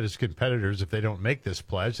 He said his competitors, if they don't make this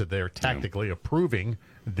pledge, that they are tactically approving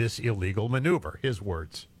this illegal maneuver. His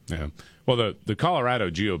words. Yeah. Well, the Colorado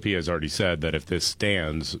GOP has already said that if this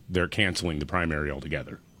stands, they're canceling the primary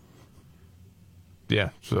altogether.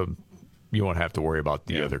 Yeah, so you won't have to worry about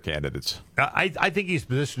the other candidates. I think he's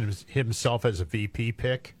positioned himself as a VP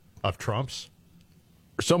pick of Trump's.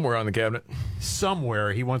 Somewhere on the cabinet.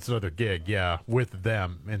 Somewhere. He wants another gig, yeah, with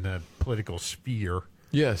them in the political sphere.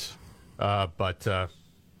 Yes. But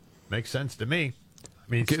makes sense to me.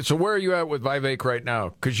 I mean, okay, so where are you at with Vivek right now?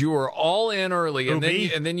 Because you were all in early,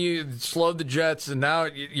 and then you slowed the jets, and now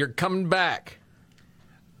you're coming back.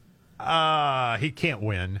 He can't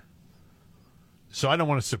win. So I don't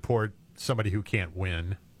want to support somebody who can't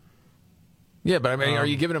win. Yeah, but I mean, are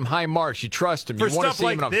you giving him high marks? You trust him. For you want stuff to see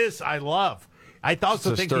like him this, I love. I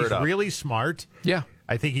also think he's really smart. Yeah.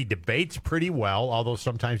 I think he debates pretty well, although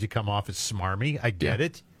sometimes he come off as smarmy. I get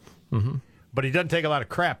it. Mm-hmm. But he doesn't take a lot of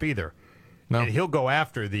crap either. No. And he'll go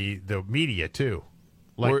after the media, too,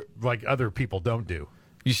 like other people don't do.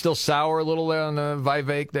 You still sour a little on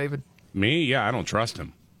Vivek, David? Me? Yeah, I don't trust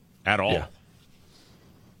him at all. Yeah.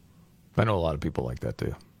 I know a lot of people like that,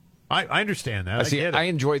 too. I understand that. I get it. I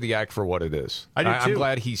enjoy the act for what it is. I do, too. I'm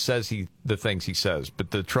glad he says the things he says.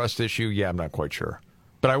 But the trust issue, yeah, I'm not quite sure.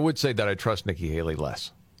 But I would say that I trust Nikki Haley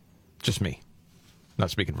less. Just me. Not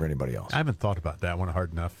speaking for anybody else. I haven't thought about that one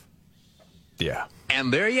hard enough. Yeah.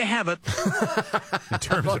 And there you have it. In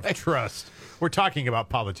terms of trust. We're talking about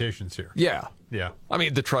politicians here. Yeah. Yeah. I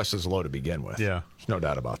mean, the trust is low to begin with. Yeah. There's no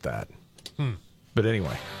doubt about that. But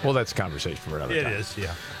anyway, well, that's a conversation for another time. It is,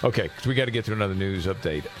 yeah. Okay, because we got to get to another news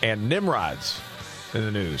update. And Nimrod's in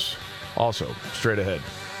the news. Also, straight ahead.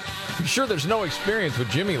 I'm sure there's no experience with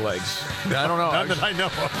Jimmy legs. I don't know. Not that I know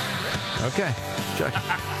of. Okay. Check.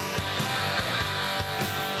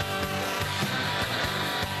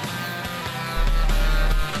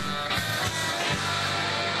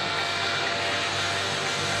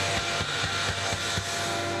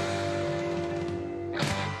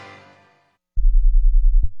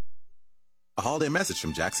 A holiday message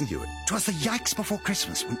from Jackson Hewitt. 'Twas the yikes before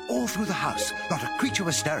Christmas when all through the house not a creature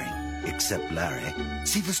was stirring, except Larry.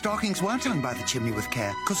 See, the stockings weren't hung by the chimney with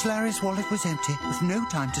care, 'cause Larry's wallet was empty with no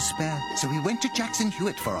time to spare. So he went to Jackson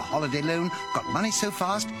Hewitt for a holiday loan, got money so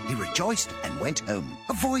fast he rejoiced and went home.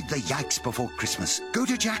 Avoid the yikes before Christmas. Go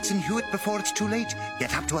to Jackson Hewitt before it's too late.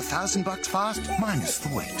 Get up to $1,000 fast, minus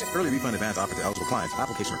the wait. Early refund advance offered to eligible clients.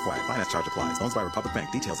 Application required. Finance charge applies. Loans by Republic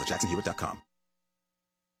Bank. Details at jacksonhewitt.com.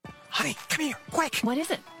 Honey, come here, quick. What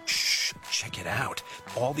is it? Shh, check it out.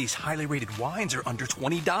 All these highly rated wines are under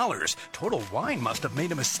 $20. Total Wine must have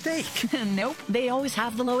made a mistake. Nope, they always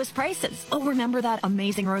have the lowest prices. Oh, remember that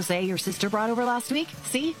amazing rosé your sister brought over last week?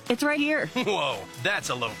 See, it's right here. Whoa, that's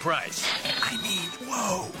a low price. I mean,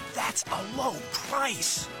 whoa, that's a low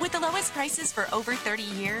price. With the lowest prices for over 30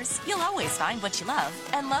 years, you'll always find what you love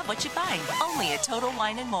and love what you find. Only at Total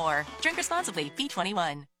Wine & More. Drink responsibly,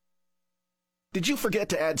 B21. Did you forget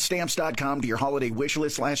to add Stamps.com to your holiday wish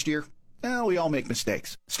list last year? Well, we all make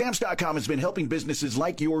mistakes. Stamps.com has been helping businesses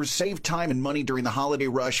like yours save time and money during the holiday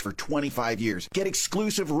rush for 25 years. Get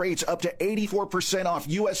exclusive rates up to 84% off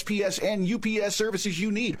USPS and UPS services you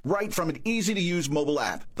need right from an easy-to-use mobile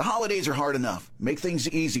app. The holidays are hard enough. Make things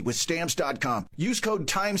easy with Stamps.com. Use code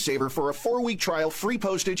TIMESAVER for a 4-week trial, free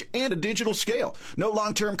postage, and a digital scale. No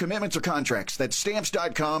long-term commitments or contracts. That's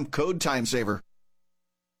Stamps.com, code TIMESAVER.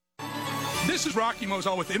 This is Rocky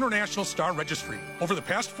Moselle with International Star Registry. Over the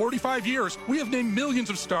past 45 years, we have named millions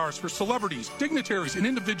of stars for celebrities, dignitaries, and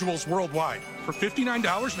individuals worldwide. For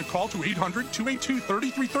 $59 and a call to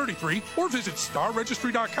 800-282-3333 or visit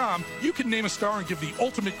starregistry.com, you can name a star and give the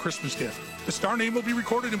ultimate Christmas gift. The star name will be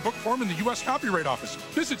recorded in book form in the U.S. Copyright Office.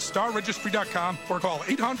 Visit starregistry.com or call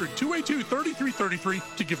 800-282-3333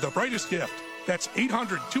 to give the brightest gift. That's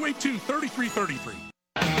 800-282-3333.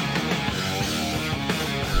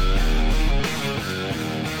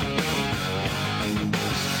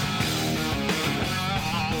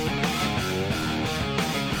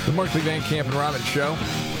 The Markley, Van Camp, and Robbins Show.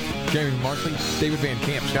 Jamie Markley, David Van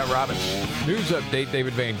Camp, Scott Robbins. News update,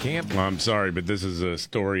 David Van Camp. I'm sorry, but this is a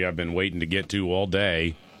story I've been waiting to get to all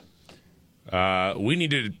day. We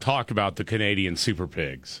need to talk about the Canadian super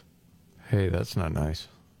pigs. Hey, that's not nice.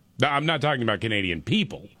 No, I'm not talking about Canadian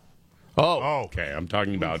people. Oh. Okay. I'm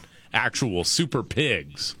talking about actual super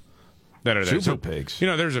pigs that are there. Super pigs.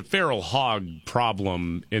 There's a feral hog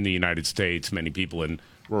problem in the United States. Many people in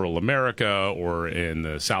rural America or in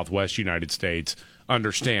the southwest United States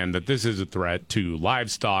understand that this is a threat to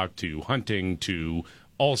livestock, to hunting, to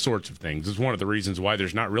all sorts of things. It's one of the reasons why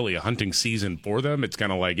there's not really a hunting season for them. It's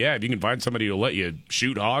kind of like, if you can find somebody who'll let you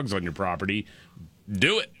shoot hogs on your property,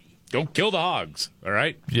 do it. Go kill the hogs, all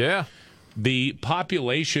right? Yeah. The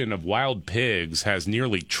population of wild pigs has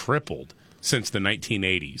nearly tripled since the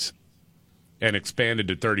 1980s and expanded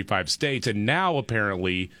to 35 states. And now,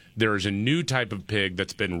 apparently, there is a new type of pig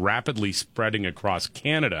that's been rapidly spreading across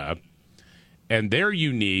Canada, and they're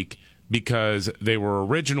unique because they were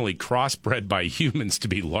originally crossbred by humans to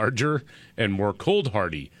be larger and more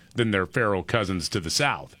cold-hardy than their feral cousins to the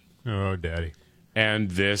south. Oh, Daddy.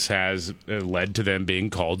 And this has led to them being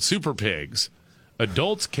called super pigs.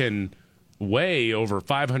 Adults can weigh over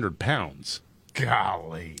 500 pounds.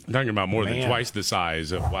 Golly. I'm talking about more than twice the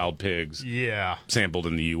size of wild pigs sampled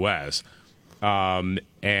in the U.S.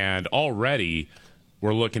 And already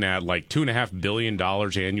we're looking at like $2.5 billion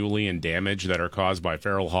annually in damage that are caused by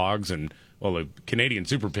feral hogs. And, the Canadian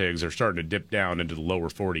super pigs are starting to dip down into the lower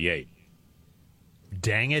 48.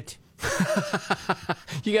 Dang it.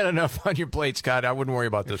 You got enough on your plate, Scott. I wouldn't worry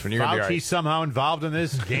about this one. You're going to be all right. Fauci's somehow involved in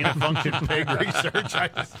this gain-of-function pig research.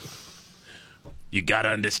 You got to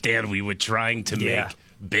understand, we were trying to make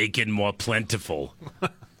bacon more plentiful.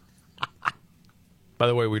 By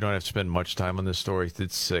the way, we don't have to spend much time on this story.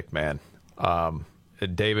 It's sick, man.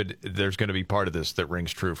 David, there's going to be part of this that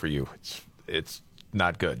rings true for you. It's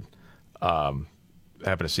not good. I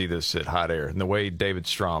happen to see this at Hot Air. And the way David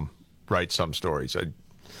Strom writes some stories,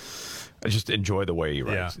 I just enjoy the way he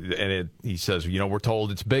writes. Yeah. And he says, we're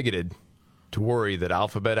told it's bigoted to worry that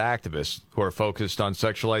alphabet activists who are focused on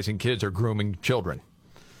sexualizing kids are grooming children.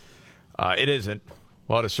 It isn't.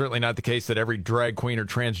 Well, it is certainly not the case that every drag queen or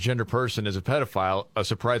transgender person is a pedophile. A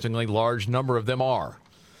surprisingly large number of them are.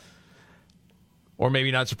 Or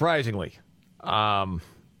maybe not surprisingly.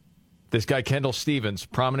 This guy, Kendall Stevens,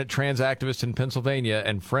 prominent trans activist in Pennsylvania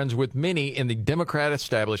and friends with many in the Democrat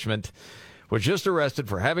establishment, was just arrested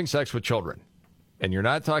for having sex with children. And you're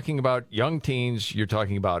not talking about young teens. You're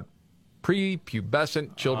talking about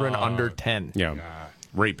prepubescent children under 10. Yeah.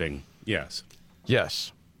 Raping. Yes.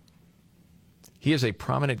 Yes. He is a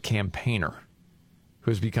prominent campaigner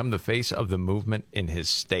who has become the face of the movement in his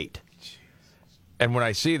state. And when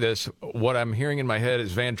I see this, what I'm hearing in my head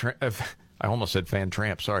is I almost said Van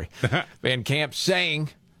Tramp, sorry. Van Camp saying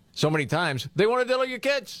so many times, they want to diddle your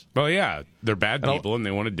kids. Well, yeah, they're bad people and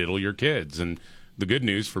they want to diddle your kids. And the good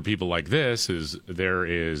news for people like this is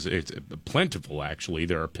it's plentiful, actually.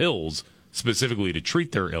 There are pills specifically to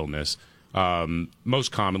treat their illness,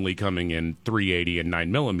 most commonly coming in 380 and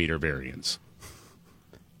 9mm variants.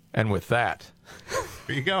 And with that,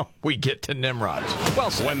 here you go. We get to Nimrod.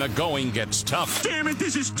 Well, when the going gets tough. Damn it,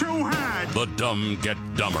 this is too hard. The dumb get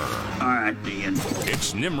dumber. All right, Ian.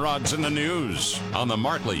 It's Nimrod's in the News on the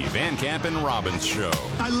Markley, Van Camp, and Robbins show.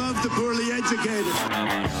 I love the poorly educated.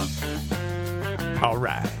 All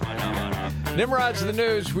right. Nimrod's in the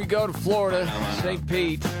News. We go to Florida, St.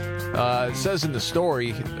 Pete. It says in the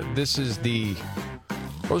story, this is the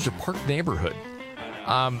Rosa Park neighborhood.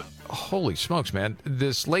 Holy smokes, man.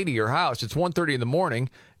 This lady, her house, it's 1:30 in the morning,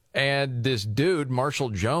 and this dude,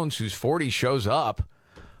 Marshall Jones, who's 40, shows up,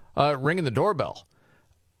 ringing the doorbell.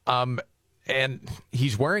 And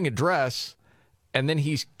he's wearing a dress, and then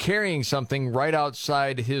he's carrying something right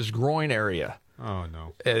outside his groin area. Oh,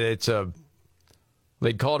 no.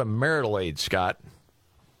 They'd call it a marital aid, Scott.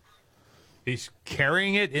 He's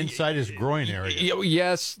carrying it inside his groin area.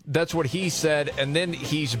 Yes, that's what he said, and then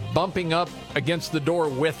he's bumping up against the door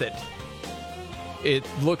with it. It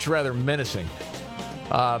looks rather menacing.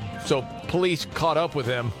 So police caught up with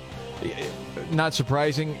him. Not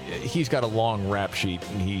surprising, he's got a long rap sheet,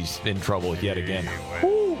 and he's in trouble yet again.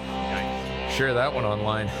 Woo. Share that one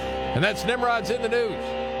online. And that's Nimrod's in the News.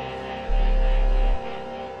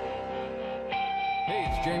 Hey,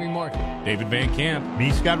 it's Jamie Markley. David Van Camp.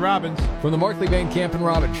 Me, Scott Robbins. From the Markley, Van Camp, and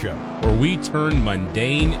Robbins show. Where we turn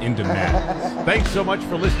mundane into madness. Thanks so much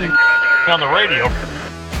for listening on the radio.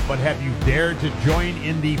 But have you dared to join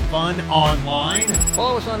in the fun online?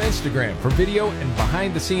 Follow us on Instagram for video and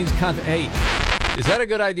behind-the-scenes content. Hey, is that a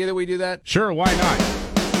good idea that we do that? Sure, why not?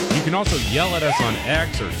 You you can also yell at us on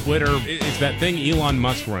X or Twitter. It's that thing Elon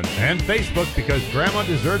Musk runs. And Facebook, because Grandma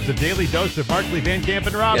deserves a daily dose of Markley, Van Camp,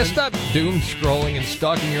 and Robbins. Yeah, stop doom scrolling and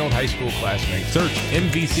stalking your old high school classmates. Search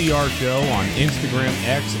MVCR Show on Instagram,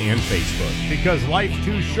 X, and Facebook. Because life's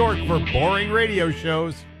too short for boring radio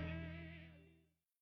shows.